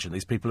shouldn't imagine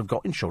these people have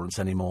got insurance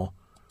anymore.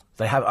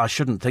 They have. I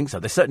shouldn't think so.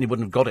 They certainly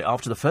wouldn't have got it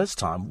after the first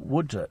time,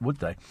 would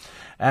they?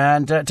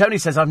 And Tony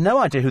says, I've no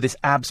idea who this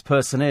Abs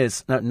person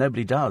is. No,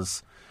 nobody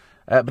does.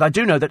 But I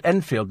do know that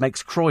Enfield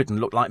makes Croydon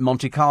look like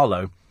Monte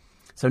Carlo.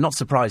 So not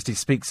surprised he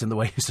speaks in the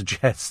way you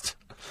suggest.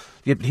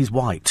 Yeah, but he's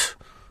white.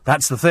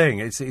 That's the thing.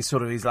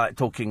 He's like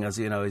talking as,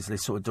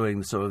 he's sort of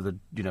doing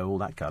all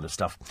that kind of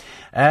stuff.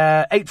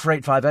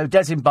 84850,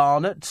 Des in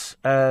Barnet.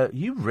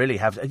 You really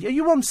have... Are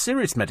you on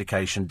serious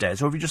medication, Des,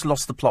 or have you just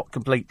lost the plot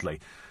completely?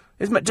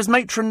 Does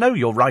Matron know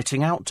you're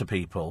writing out to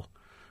people?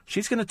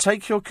 She's going to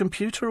take your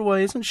computer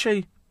away, isn't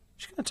she?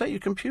 She's going to take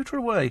your computer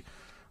away.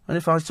 And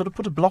if I sort of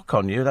put a block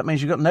on you, that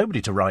means you've got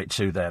nobody to write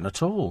to then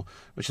at all,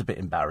 which is a bit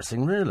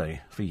embarrassing,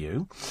 really, for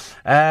you.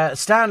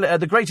 Stanley,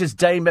 the greatest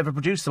dame ever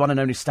produced, the one and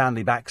only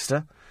Stanley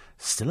Baxter.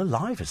 Still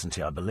alive, isn't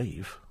he, I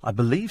believe? I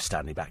believe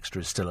Stanley Baxter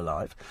is still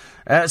alive.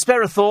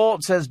 Spare a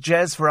thought, says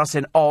Jez, for us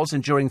in Oz,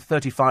 enduring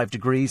 35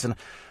 degrees and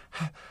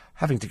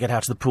having to get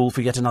out of the pool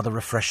for yet another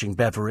refreshing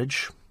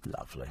beverage.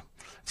 Lovely.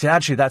 See,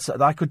 actually,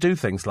 I could do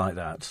things like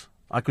that.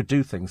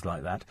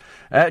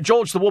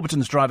 George, the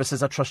Warburton's driver,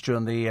 says, I trust you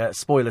and the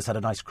spoilers had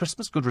a nice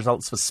Christmas. Good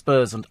results for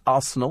Spurs and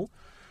Arsenal.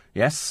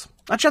 Yes.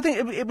 Actually,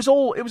 I think it was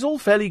all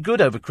fairly good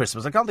over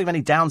Christmas. I can't think of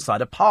any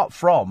downside, apart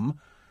from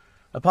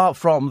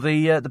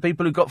the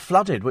people who got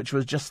flooded, which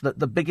was just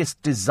the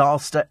biggest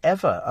disaster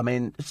ever. I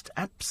mean, it's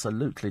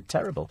absolutely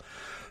terrible.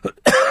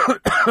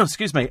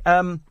 Excuse me.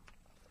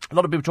 A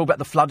lot of people talk about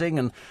the flooding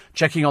and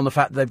checking on the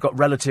fact that they've got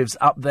relatives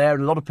up there,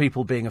 and a lot of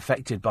people being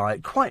affected by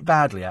it quite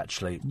badly,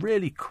 actually.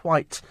 Really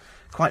quite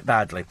quite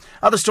badly.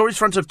 Other stories,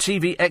 front of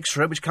TV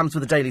Extra, which comes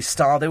with the Daily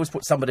Star. They always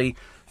put somebody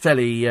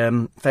fairly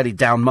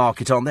down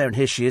market on there, and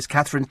here she is,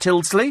 Catherine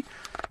Tilsley.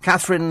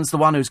 Catherine's the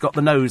one who's got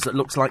the nose that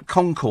looks like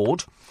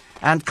Concorde.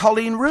 And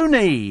Colleen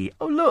Rooney.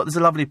 Oh, look, there's a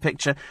lovely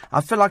picture.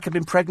 I feel like I've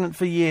been pregnant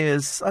for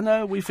years. I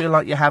know, we feel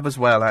like you have as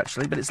well,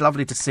 actually, but it's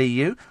lovely to see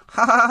you.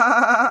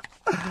 Have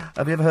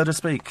you ever heard her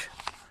speak?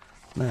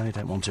 No, you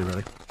don't want to,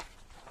 really.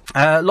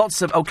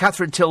 Lots of...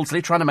 Catherine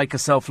Tilsley trying to make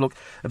herself look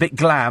a bit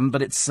glam,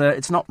 but it's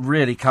not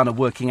really kind of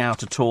working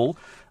out at all.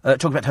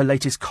 Talking about her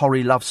latest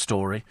Corrie love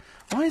story.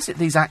 Why is it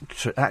these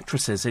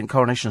actresses in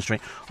Coronation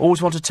Street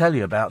always want to tell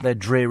you about their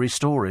dreary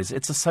stories?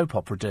 It's a soap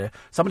opera, dear.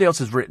 Somebody else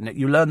has written it,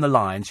 you learn the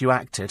lines, you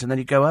act it, and then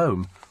you go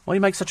home. Why you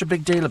make such a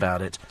big deal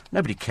about it?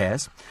 Nobody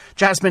cares.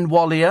 Jasmine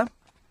Wallier,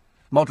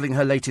 modelling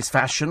her latest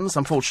fashions.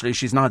 Unfortunately,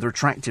 she's neither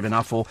attractive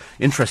enough or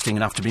interesting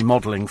enough to be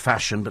modelling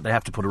fashion, but they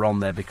have to put her on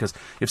there because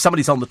if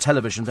somebody's on the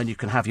television, then you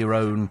can have your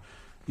own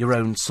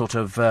sort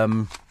of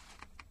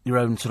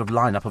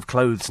lineup of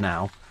clothes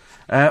now.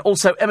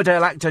 Also,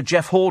 Emmerdale actor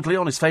Jeff Hordley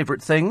on his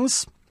favourite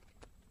things.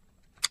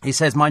 He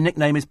says, my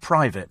nickname is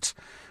Private,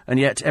 and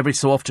yet every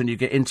so often you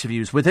get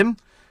interviews with him.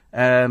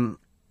 The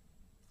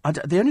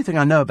only thing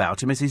I know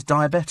about him is he's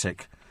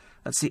diabetic.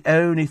 That's the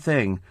only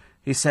thing.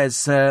 He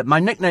says, my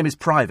nickname is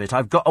Private.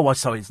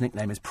 His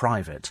nickname is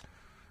Private.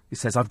 He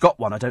says, I've got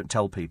one, I don't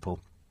tell people.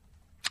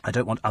 I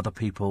don't want other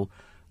people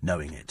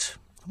knowing it.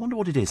 I wonder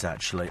what it is,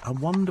 actually. I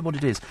wonder what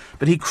it is.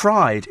 But he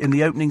cried in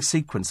the opening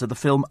sequence of the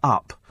film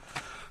Up,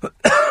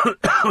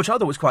 which I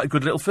thought was quite a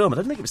good little film. I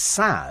don't think it was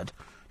sad.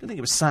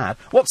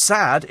 What's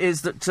sad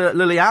is that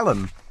Lily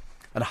Allen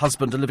and her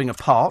husband are living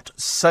apart,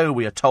 so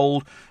we are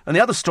told. And the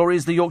other story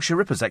is the Yorkshire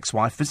Ripper's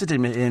ex-wife visited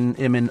him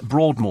in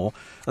Broadmoor,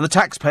 and the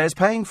taxpayers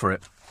paying for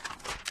it.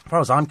 As far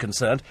as I'm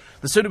concerned,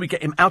 the sooner we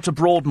get him out of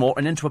Broadmoor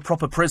and into a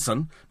proper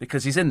prison,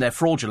 because he's in there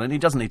fraudulent, he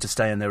doesn't need to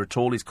stay in there at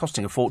all, he's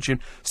costing a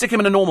fortune, stick him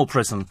in a normal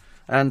prison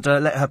and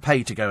let her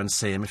pay to go and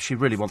see him if she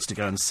really wants to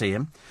go and see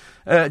him.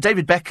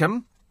 David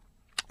Beckham.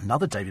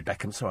 Another David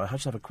Beckham. Sorry, I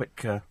just have a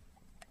quick... There's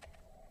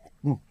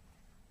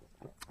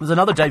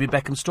another David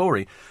Beckham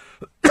story.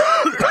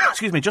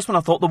 Excuse me, just when I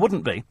thought there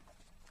wouldn't be.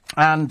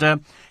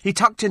 And he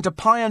tucked into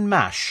pie and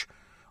mash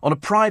on a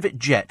private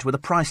jet with a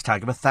price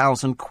tag of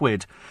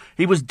 £1,000.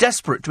 He was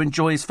desperate to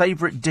enjoy his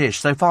favourite dish,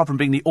 so far from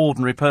being the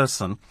ordinary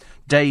person.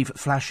 Dave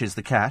flashes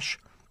the cash.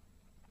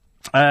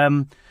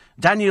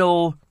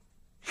 Daniel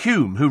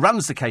Hume, who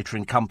runs the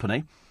catering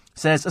company,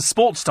 says a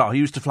sports star who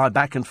used to fly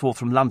back and forth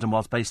from London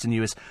whilst based in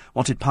the US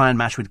wanted pie and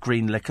mash with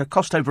green liquor.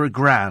 Cost over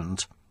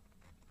 £1,000.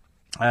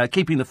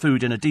 Keeping the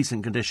food in a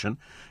decent condition.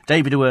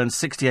 David, who earns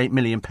 £68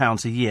 million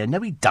a year. No,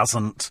 he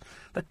doesn't.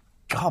 The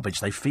garbage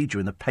they feed you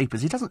in the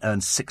papers. He doesn't earn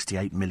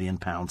 £68 million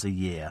a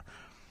year.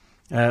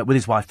 With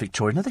his wife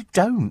Victoria. No, they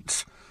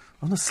don't.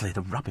 Honestly,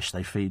 the rubbish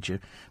they feed you.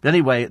 But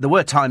anyway, there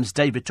were times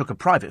David took a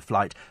private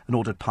flight and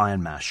ordered pie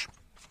and mash.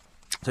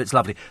 So it's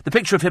lovely. The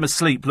picture of him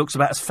asleep looks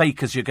about as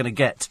fake as you're going to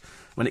get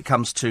when it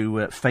comes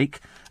to fake.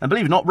 And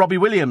believe it or not, Robbie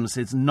Williams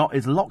is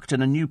locked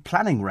in a new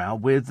planning row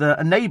with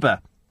a neighbour.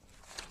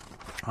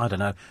 I don't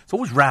know. It's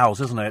always rows,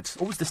 isn't it? It's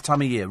always this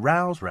time of year.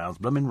 Rows,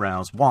 blooming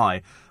rows.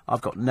 Why?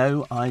 I've got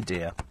no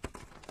idea.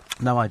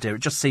 No idea.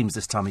 It just seems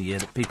this time of year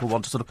that people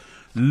want to sort of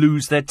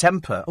lose their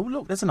temper. Oh,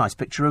 look, there's a nice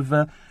picture of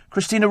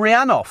Christina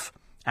Rihanoff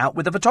out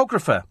with a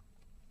photographer.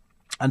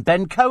 And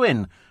Ben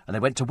Cohen. And they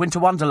went to Winter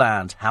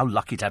Wonderland. How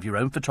lucky to have your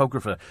own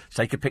photographer to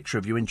take a picture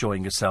of you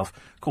enjoying yourself.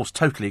 Of course,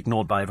 totally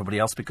ignored by everybody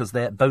else because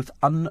they're both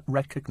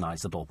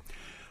unrecognisable.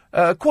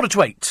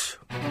 7:45.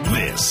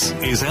 This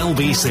is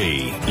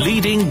LBC,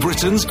 leading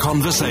Britain's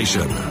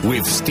conversation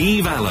with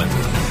Steve Allen.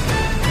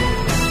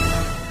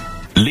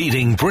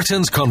 Leading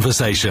Britain's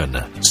conversation,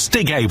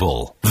 Stig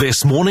Abel.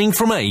 This morning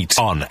from 8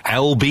 on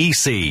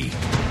LBC.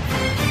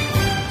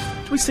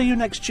 Do we see you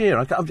next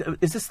year?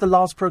 Is this the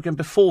last programme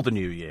before the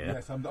new year?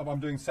 Yes, I'm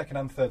doing second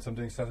and third, so I'm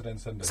doing Saturday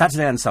and Sunday.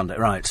 Saturday and Sunday,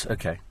 right,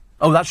 OK.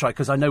 Oh, that's right,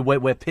 because I know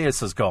where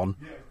Pierce has gone.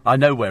 Yeah. I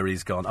know where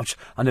he's gone.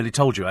 I nearly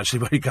told you, actually,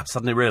 where he got,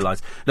 suddenly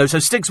realised. No, so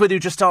Stig's with you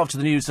just after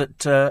the news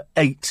at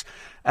 8.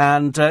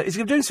 And he's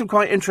doing some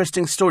quite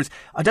interesting stories.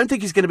 I don't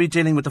think he's going to be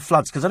dealing with the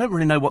floods, because I don't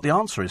really know what the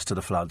answer is to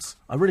the floods.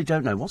 I really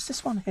don't know. What's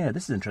this one here?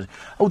 This is interesting.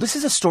 Oh, this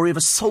is a story of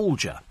a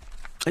soldier.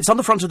 It's on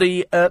the front of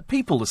the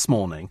People this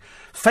morning.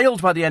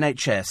 Failed by the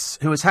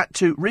NHS, who has had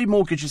to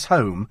remortgage his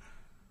home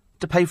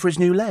to pay for his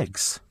new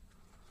legs.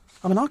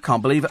 I mean, I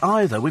can't believe it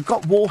either. We've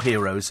got war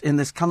heroes in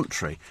this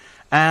country,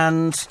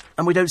 and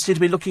we don't seem to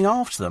be looking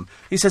after them.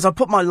 He says, I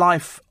put my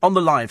life on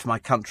the line for my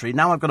country.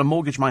 Now I've got to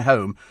mortgage my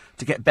home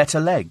to get better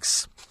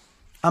legs.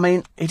 I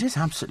mean, it is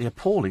absolutely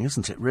appalling,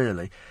 isn't it,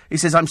 really? He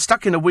says, I'm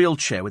stuck in a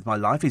wheelchair with my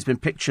life. He's been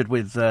pictured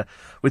with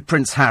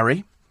Prince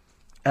Harry.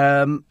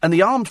 And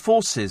the Armed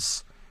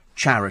Forces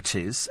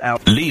charities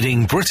out...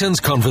 Leading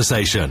Britain's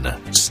conversation,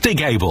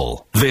 Stig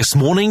Abel. This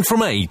morning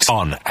from 8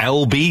 on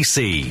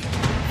LBC.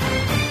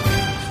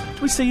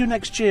 Do we see you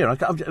next year?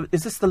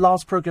 Is this the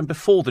last programme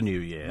before the new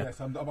year?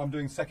 Yes, I'm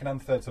doing second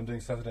and third, so I'm doing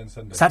Saturday and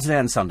Sunday. Saturday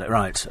and Sunday,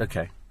 right,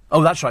 OK.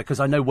 Oh, that's right, because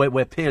I know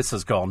where Pierce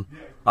has gone. Yeah.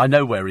 I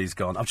know where he's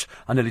gone.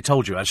 I nearly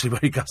told you, actually,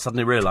 where he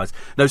suddenly realised.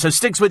 No, so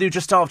Stig's with you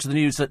just after the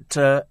news at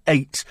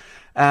 8.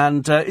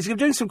 And he's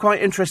doing some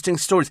quite interesting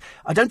stories.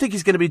 I don't think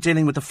he's going to be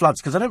dealing with the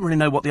floods, because I don't really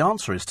know what the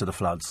answer is to the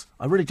floods.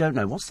 I really don't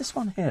know. What's this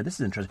one here? This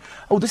is interesting.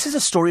 Oh, this is a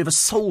story of a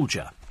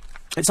soldier.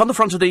 It's on the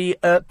front of the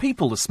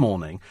People this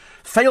morning.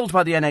 Failed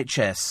by the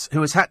NHS,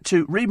 who has had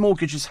to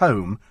remortgage his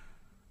home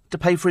to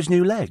pay for his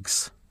new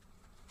legs.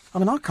 I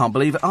mean, I can't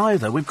believe it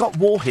either. We've got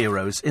war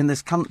heroes in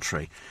this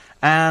country,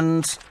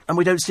 and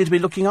we don't seem to be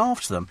looking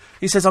after them.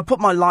 He says, I put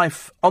my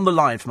life on the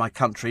line for my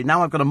country.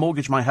 Now I've got to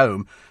mortgage my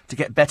home to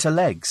get better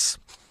legs.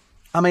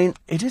 I mean,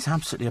 it is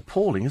absolutely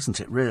appalling,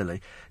 isn't it,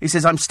 really? He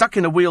says, I'm stuck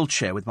in a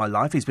wheelchair with my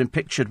life. He's been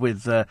pictured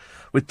with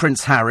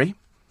Prince Harry.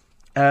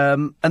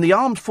 And the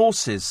Armed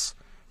Forces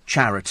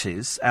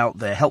charities out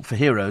there, Help for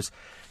Heroes,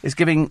 is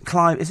giving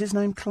Clive... Is his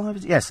name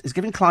Clive? Yes, is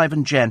giving Clive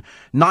and Jen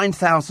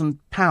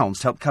 £9,000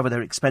 to help cover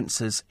their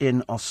expenses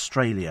in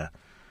Australia.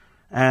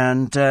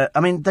 And, I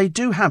mean, they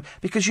do have...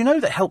 Because you know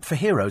that Help for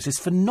Heroes is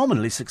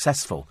phenomenally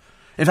successful.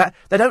 In fact,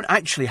 they don't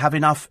actually have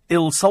enough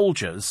ill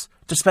soldiers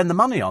to spend the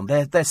money on.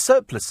 Their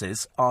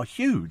surpluses are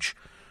huge.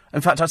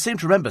 In fact, I seem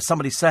to remember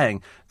somebody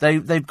saying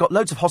they've got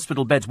loads of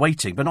hospital beds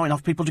waiting, but not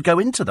enough people to go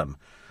into them.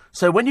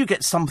 So when you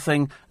get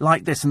something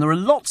like this, and there are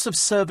lots of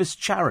service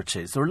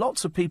charities, there are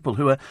lots of people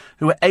who are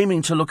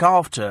aiming to look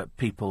after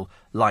people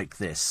like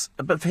this.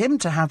 But for him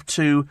to have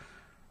to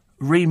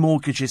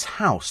remortgage his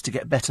house to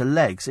get better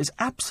legs is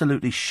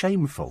absolutely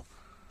shameful.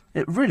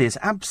 It really is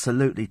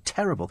absolutely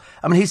terrible.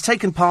 I mean, he's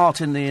taken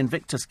part in the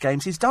Invictus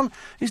Games. He's done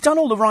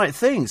all the right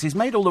things. He's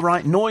made all the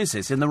right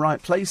noises in the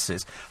right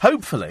places.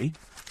 Hopefully,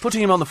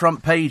 putting him on the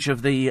front page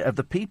of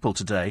the People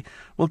today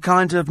will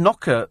kind of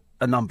knock a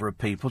number of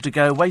people to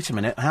go, wait a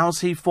minute, how's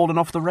he fallen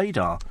off the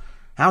radar?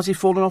 How's he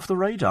fallen off the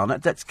radar?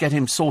 Let's get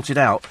him sorted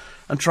out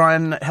and try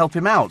and help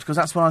him out, because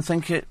that's what I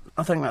think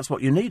that's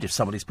what you need if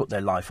somebody's put their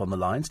life on the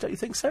lines. Don't you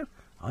think so?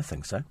 I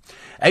think so.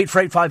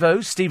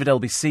 84850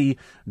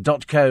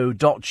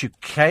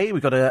 steve@lbc.co.uk.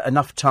 We've got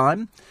enough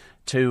time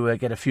to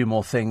get a few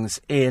more things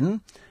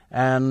in.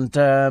 And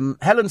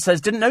Helen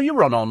says, didn't know you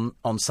were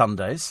on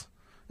Sundays.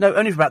 No,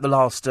 only for about the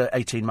last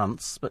 18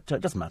 months, but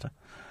it doesn't matter.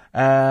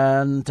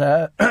 And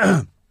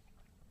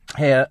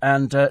here,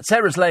 and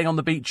Sarah's laying on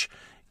the beach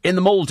in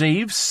the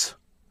Maldives.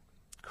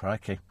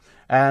 Crikey.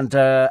 And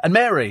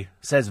Mary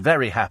says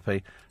very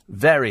happy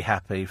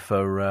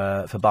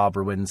for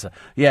Barbara Windsor.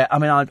 Yeah, I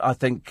mean, I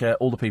think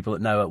all the people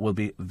that know her will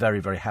be very,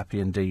 very happy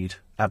indeed.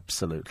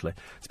 Absolutely.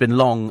 It's been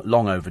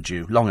long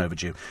overdue.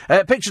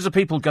 Pictures of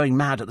people going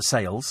mad at the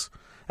sales,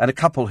 and a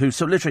couple who,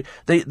 so literally,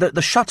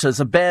 the shutters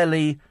are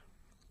barely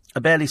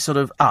sort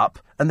of up,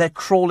 and they're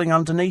crawling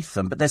underneath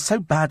them, but they're so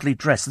badly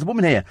dressed. There's a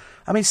woman here.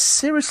 I mean,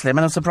 seriously,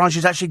 I'm surprised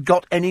she's actually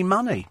got any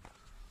money.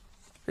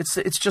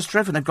 It's just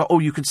driven. They've got,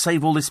 you could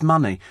save all this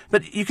money.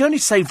 But you can only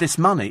save this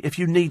money if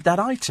you need that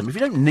item. If you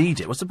don't need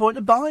it, what's the point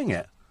of buying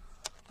it?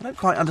 I don't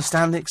quite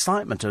understand the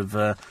excitement of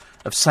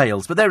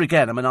sales. But there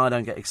again, I mean, I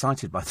don't get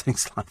excited by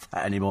things like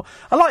that anymore.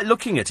 I like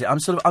looking at it.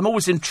 I'm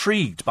always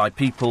intrigued by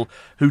people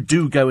who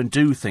do go and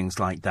do things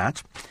like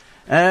that.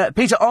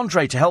 Peter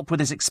Andre to help with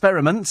his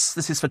experiments.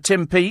 This is for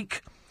Tim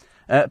Peake.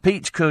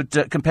 Pete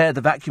could compare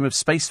the vacuum of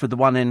space with the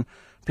one in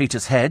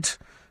Peter's head.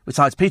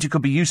 Besides, Peter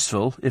could be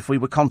useful if we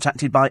were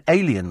contacted by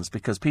aliens,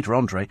 because Peter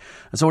Andre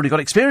has already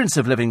got experience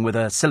of living with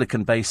a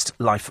silicon-based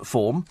life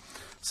form,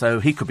 so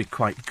he could be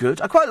quite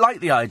good. I quite like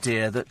the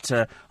idea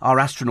that our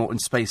astronaut in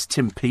space,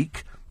 Tim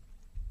Peake,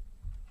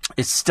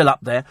 is still up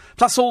there.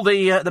 Plus all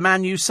the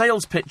Man U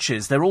sales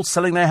pitches, they're all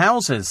selling their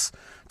houses.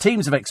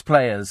 Teams of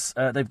ex-players.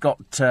 They've got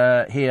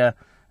here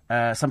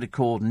somebody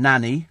called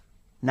Nani,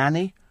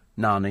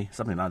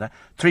 something like that.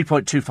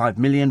 3.25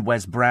 million.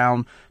 Wes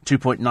Brown,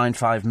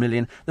 2.95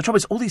 million. The trouble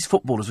is, all these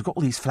footballers have got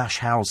all these flash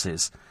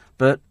houses,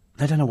 but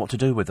they don't know what to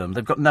do with them.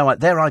 They've got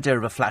their idea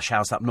of a flash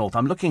house up north.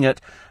 I'm looking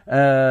at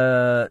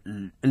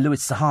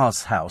Louis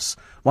Saha's house,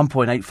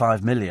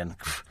 1.85 million.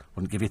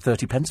 Wouldn't give you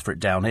 30 pence for it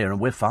down here, and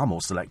we're far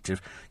more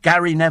selective.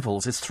 Gary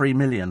Neville's is 3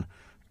 million.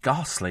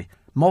 Ghastly.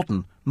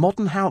 Modern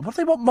house. What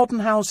do they want modern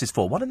houses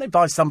for? Why don't they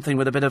buy something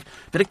with a bit of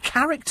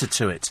character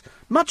to it?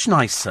 Much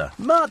nicer.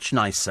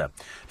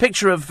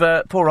 Picture of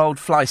poor old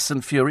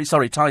Tyson Fury. I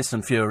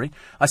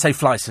say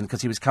Fleisen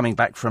because he was coming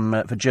back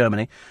for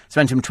Germany.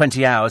 Spent him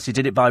 20 hours. He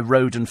did it by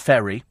road and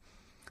ferry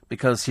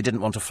because he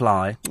didn't want to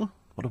fly. Oh,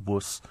 what a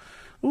wuss.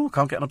 Oh,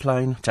 can't get on a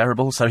plane.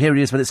 Terrible. So here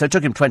he is with it. So it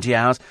took him 20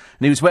 hours,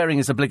 and he was wearing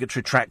his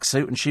obligatory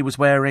tracksuit, and she was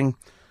wearing...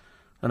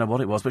 I don't know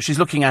what it was, but she's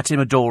looking at him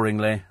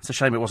adoringly. It's a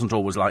shame it wasn't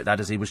always like that,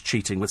 as he was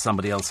cheating with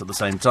somebody else at the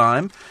same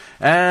time.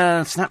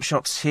 And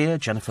snapshots here.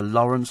 Jennifer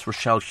Lawrence,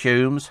 Rochelle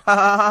Humes.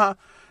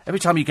 Every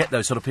time you get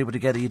those sort of people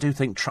together, you do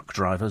think truck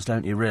drivers,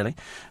 don't you, really?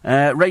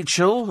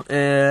 Rachel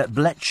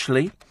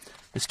Bletchley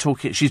is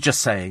talking... She's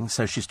just saying,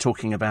 so she's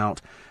talking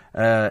about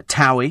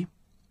Towie.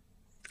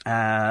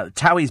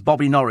 Towie's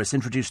Bobby Norris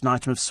introduced an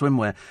item of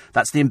swimwear.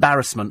 That's the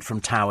embarrassment from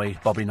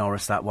Towie, Bobby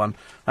Norris, that one.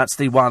 That's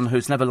the one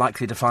who's never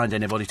likely to find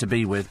anybody to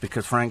be with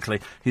because,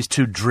 frankly, he's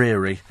too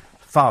dreary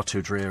Far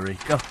too dreary.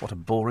 God, what a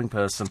boring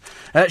person.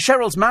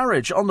 Cheryl's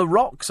marriage on the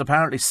rocks,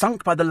 apparently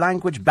sunk by the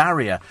language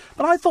barrier.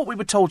 But I thought we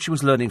were told she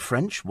was learning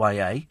French.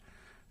 Why,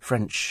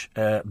 French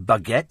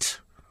baguette.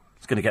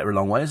 It's going to get her a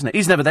long way, isn't it?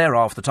 He's never there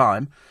half the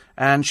time,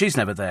 and she's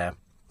never there,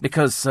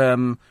 because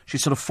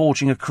she's sort of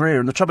forging a career.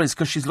 And the trouble is,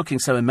 because she's looking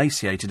so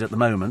emaciated at the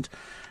moment,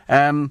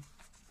 I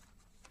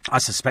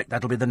suspect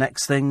that'll be the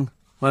next thing,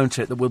 won't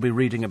it, that we'll be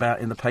reading about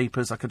in the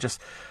papers. I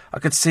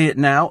could see it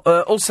now.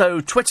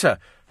 Also, Twitter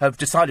have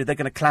decided they're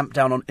going to clamp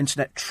down on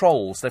internet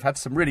trolls. They've had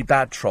some really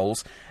bad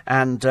trolls,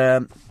 and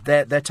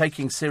they're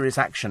taking serious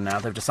action now.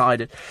 They've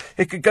decided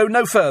it could go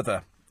no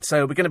further.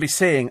 So we're going to be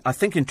seeing, I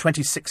think in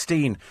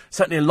 2016,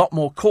 certainly a lot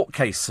more court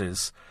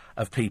cases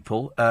of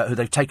people who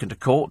they've taken to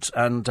court,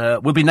 and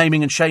we'll be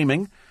naming and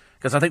shaming.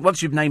 Because I think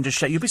once you've named and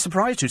shamed, you'll be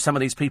surprised who some of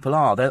these people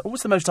are. They're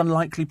always the most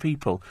unlikely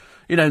people.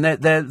 You know,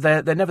 they're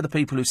never the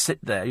people who sit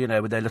there, you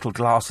know, with their little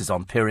glasses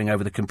on, peering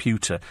over the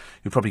computer,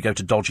 who probably go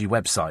to dodgy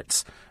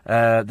websites.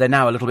 They're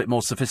now a little bit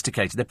more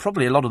sophisticated.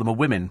 A lot of them are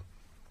women.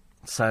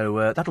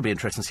 So that'll be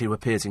interesting to see who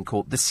appears in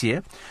court this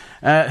year.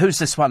 Who's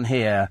this one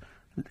here?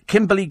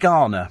 Kimberly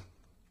Garner.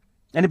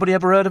 Anybody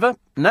ever heard of her?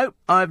 No,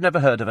 I've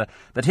never heard of her.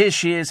 But here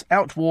she is,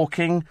 out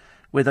walking,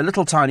 with a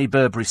little tiny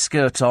Burberry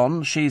skirt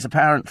on. She's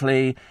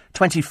apparently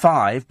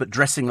 25, but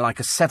dressing like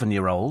a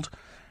 7-year-old.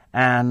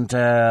 And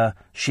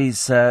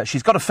she's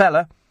got a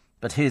fella,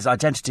 but his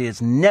identity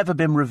has never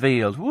been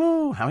revealed.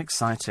 Woo, how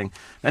exciting.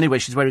 Anyway,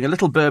 she's wearing a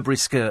little Burberry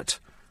skirt.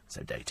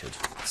 So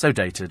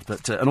dated.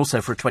 But and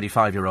also for a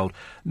 25-year-old,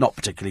 not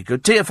particularly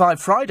good. TF5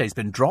 Friday's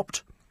been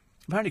dropped.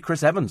 Apparently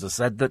Chris Evans has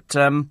said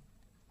that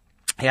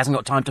he hasn't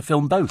got time to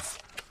film both.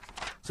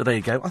 So there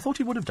you go. I thought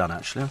he would have done,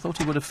 actually. I thought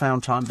he would have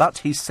found time, but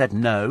he said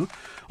no.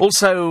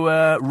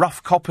 Also,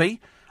 Rough Copy,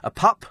 a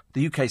pup,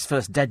 the UK's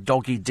first dead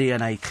doggy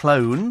DNA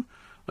clone,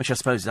 which I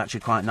suppose is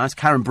actually quite nice.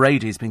 Karen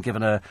Brady's been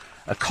given a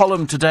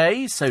column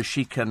today, so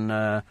she can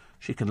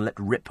let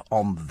rip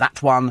on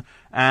that one.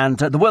 And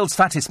the world's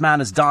fattest man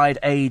has died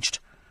aged...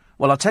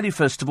 Well, I'll tell you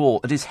first of all,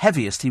 at his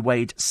heaviest he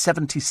weighed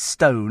 70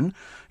 stone.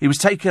 He was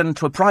taken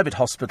to a private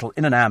hospital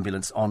in an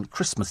ambulance on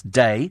Christmas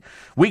Day,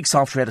 weeks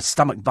after he had a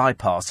stomach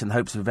bypass in the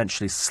hopes of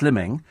eventually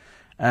slimming,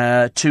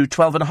 to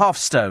 12.5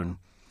 stone.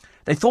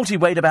 They thought he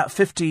weighed about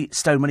 50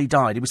 stone when he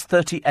died. He was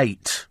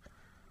 38.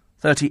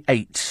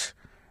 38.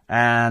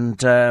 And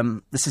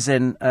this is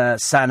in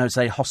San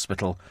Jose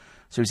Hospital.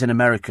 So he's in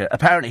America.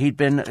 Apparently he'd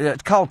been...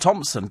 Carl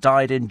Thompson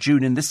died in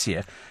June in this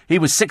year. He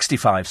was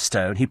 65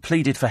 stone. He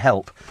pleaded for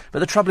help. But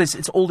the trouble is,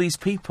 it's all these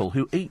people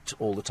who eat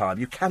all the time.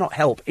 You cannot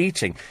help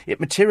eating. It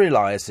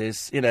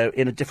materialises, you know,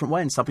 in a different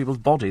way in some people's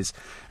bodies.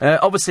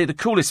 Obviously, the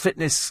coolest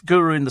fitness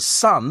guru in the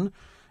sun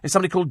is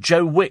somebody called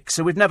Joe Wicks,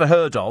 who we've never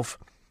heard of.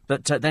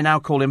 But they now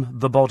call him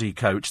the body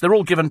coach. They're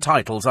all given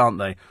titles, aren't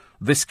they?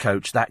 This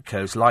coach, that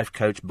coach, life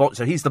coach.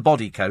 So he's the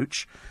body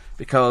coach.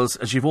 Because,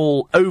 as you've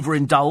all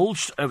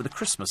overindulged over the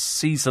Christmas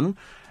season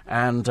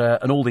and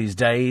all these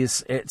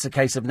days, it's a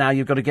case of now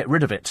you've got to get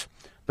rid of it.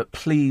 But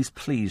please,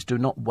 please do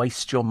not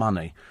waste your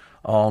money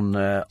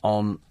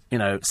on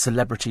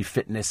celebrity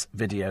fitness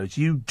videos.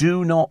 You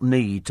do not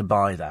need to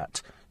buy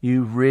that.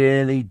 You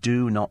really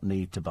do not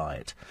need to buy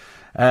it.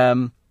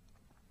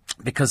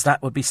 Because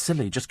that would be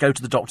silly. Just go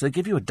to the doctor. They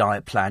give you a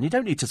diet plan. You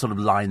don't need to sort of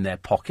line their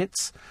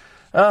pockets.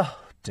 Oh,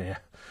 dear.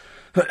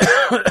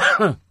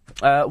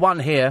 One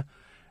here.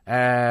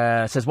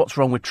 Says, what's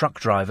wrong with truck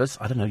drivers?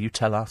 I don't know, you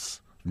tell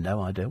us.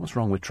 No idea. What's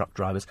wrong with truck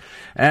drivers?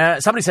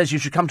 Somebody says you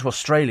should come to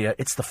Australia.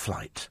 It's the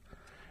flight.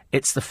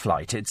 It's the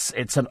flight.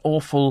 It's an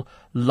awful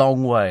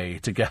long way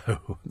to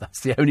go.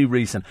 That's the only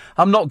reason.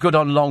 I'm not good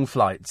on long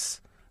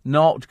flights.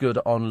 Not good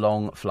on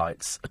long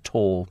flights at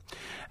all.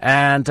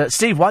 And,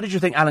 Steve, why did you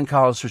think Alan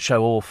Carr's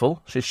show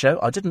awful? His show?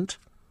 I didn't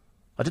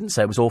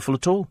say it was awful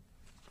at all.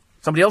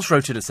 Somebody else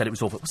wrote it and said it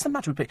was awful. What's the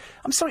matter with me?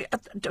 I'm sorry,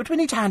 do we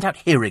need to hand out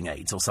hearing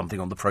aids or something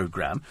on the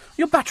programme?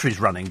 Your battery's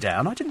running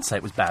down. I didn't say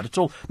it was bad at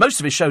all. Most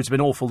of his shows have been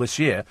awful this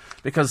year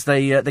because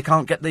they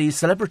can't get the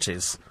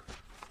celebrities.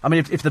 I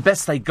mean, if the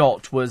best they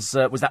got was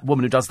that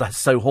woman who does the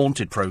So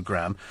Haunted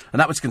programme, and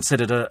that was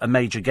considered a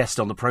major guest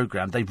on the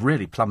programme, they've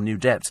really plumbed new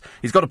depths.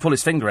 He's got to pull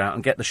his finger out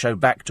and get the show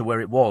back to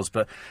where it was.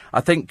 But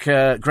I think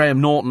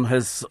Graham Norton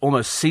has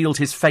almost sealed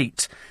his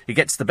fate. He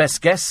gets the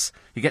best guests,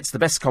 he gets the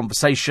best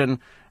conversation,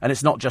 and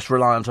it's not just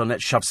reliant on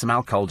let's shove some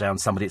alcohol down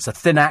somebody. It's a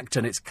thin act,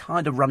 and it's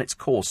kind of run its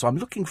course. So I'm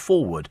looking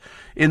forward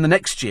in the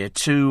next year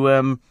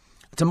to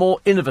more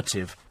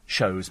innovative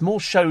shows, more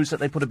shows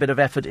that they put a bit of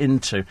effort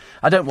into.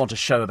 I don't want a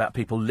show about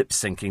people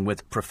lip-syncing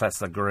with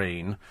Professor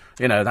Green.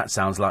 You know, that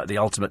sounds like the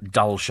ultimate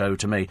dull show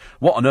to me.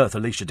 What on earth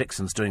Alicia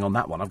Dixon's doing on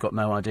that one, I've got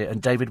no idea.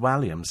 And David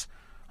Walliams.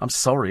 I'm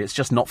sorry, it's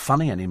just not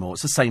funny anymore.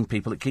 It's the same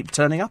people that keep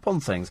turning up on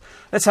things.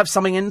 Let's have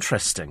something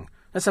interesting.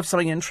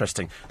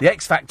 The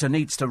X Factor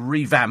needs to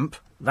revamp.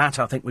 That,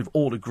 I think we've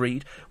all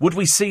agreed. Would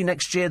we see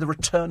next year the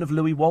return of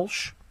Louis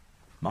Walsh?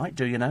 Might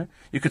do, you know.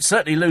 You could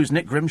certainly lose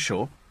Nick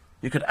Grimshaw.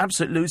 You could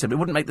absolutely lose him. It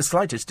wouldn't make the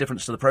slightest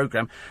difference to the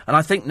programme. And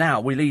I think now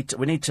we need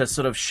to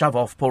sort of shove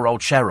off poor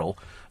old Cheryl,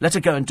 let her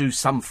go and do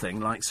something,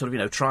 like sort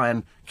of, try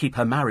and keep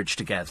her marriage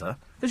together.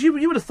 Because you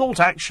would have thought,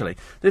 actually,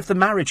 that if the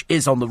marriage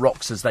is on the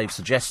rocks, as they've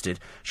suggested,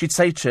 she'd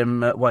say to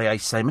him, "Why,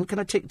 Simon, can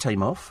I take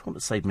time off? I want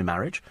to save my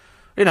marriage."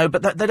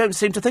 But they don't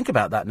seem to think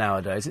about that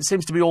nowadays. It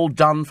seems to be all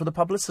done for the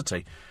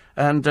publicity.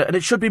 And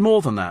it should be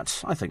more than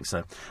that. I think so.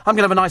 I'm going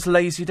to have a nice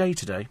lazy day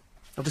today.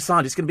 I've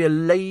decided it's going to be a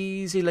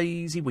lazy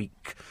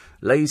week.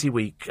 Lazy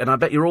week. And I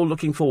bet you're all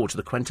looking forward to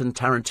the Quentin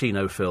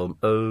Tarantino film.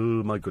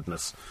 Oh, my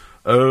goodness.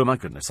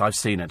 I've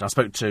seen it. I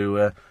spoke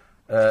to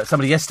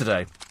somebody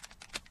yesterday.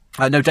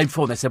 No, day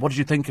before, and they said, "What did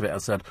you think of it?" I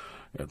said,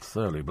 "It's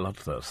thoroughly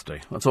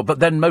bloodthirsty." That's all. But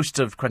then most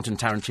of Quentin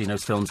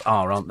Tarantino's films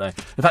are, aren't they?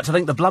 In fact, I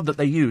think the blood that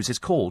they use is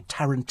called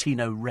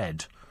Tarantino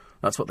Red.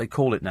 That's what they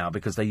call it now,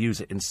 because they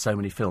use it in so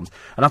many films.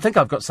 And I think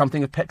I've got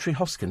something of Petri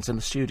Hoskins in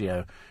the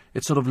studio.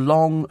 It's sort of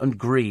long and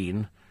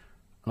green,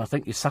 and I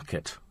think you suck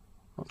it.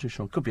 Not too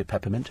sure. Could be a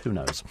peppermint. Who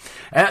knows?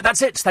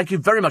 That's it. Thank you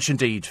very much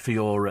indeed for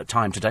your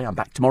time today. I'm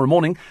back tomorrow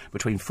morning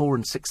between 4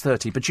 and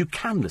 6:30. But you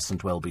can listen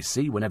to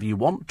LBC whenever you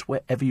want,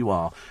 wherever you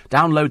are.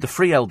 Download the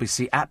free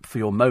LBC app for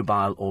your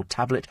mobile or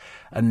tablet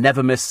and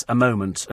never miss a moment.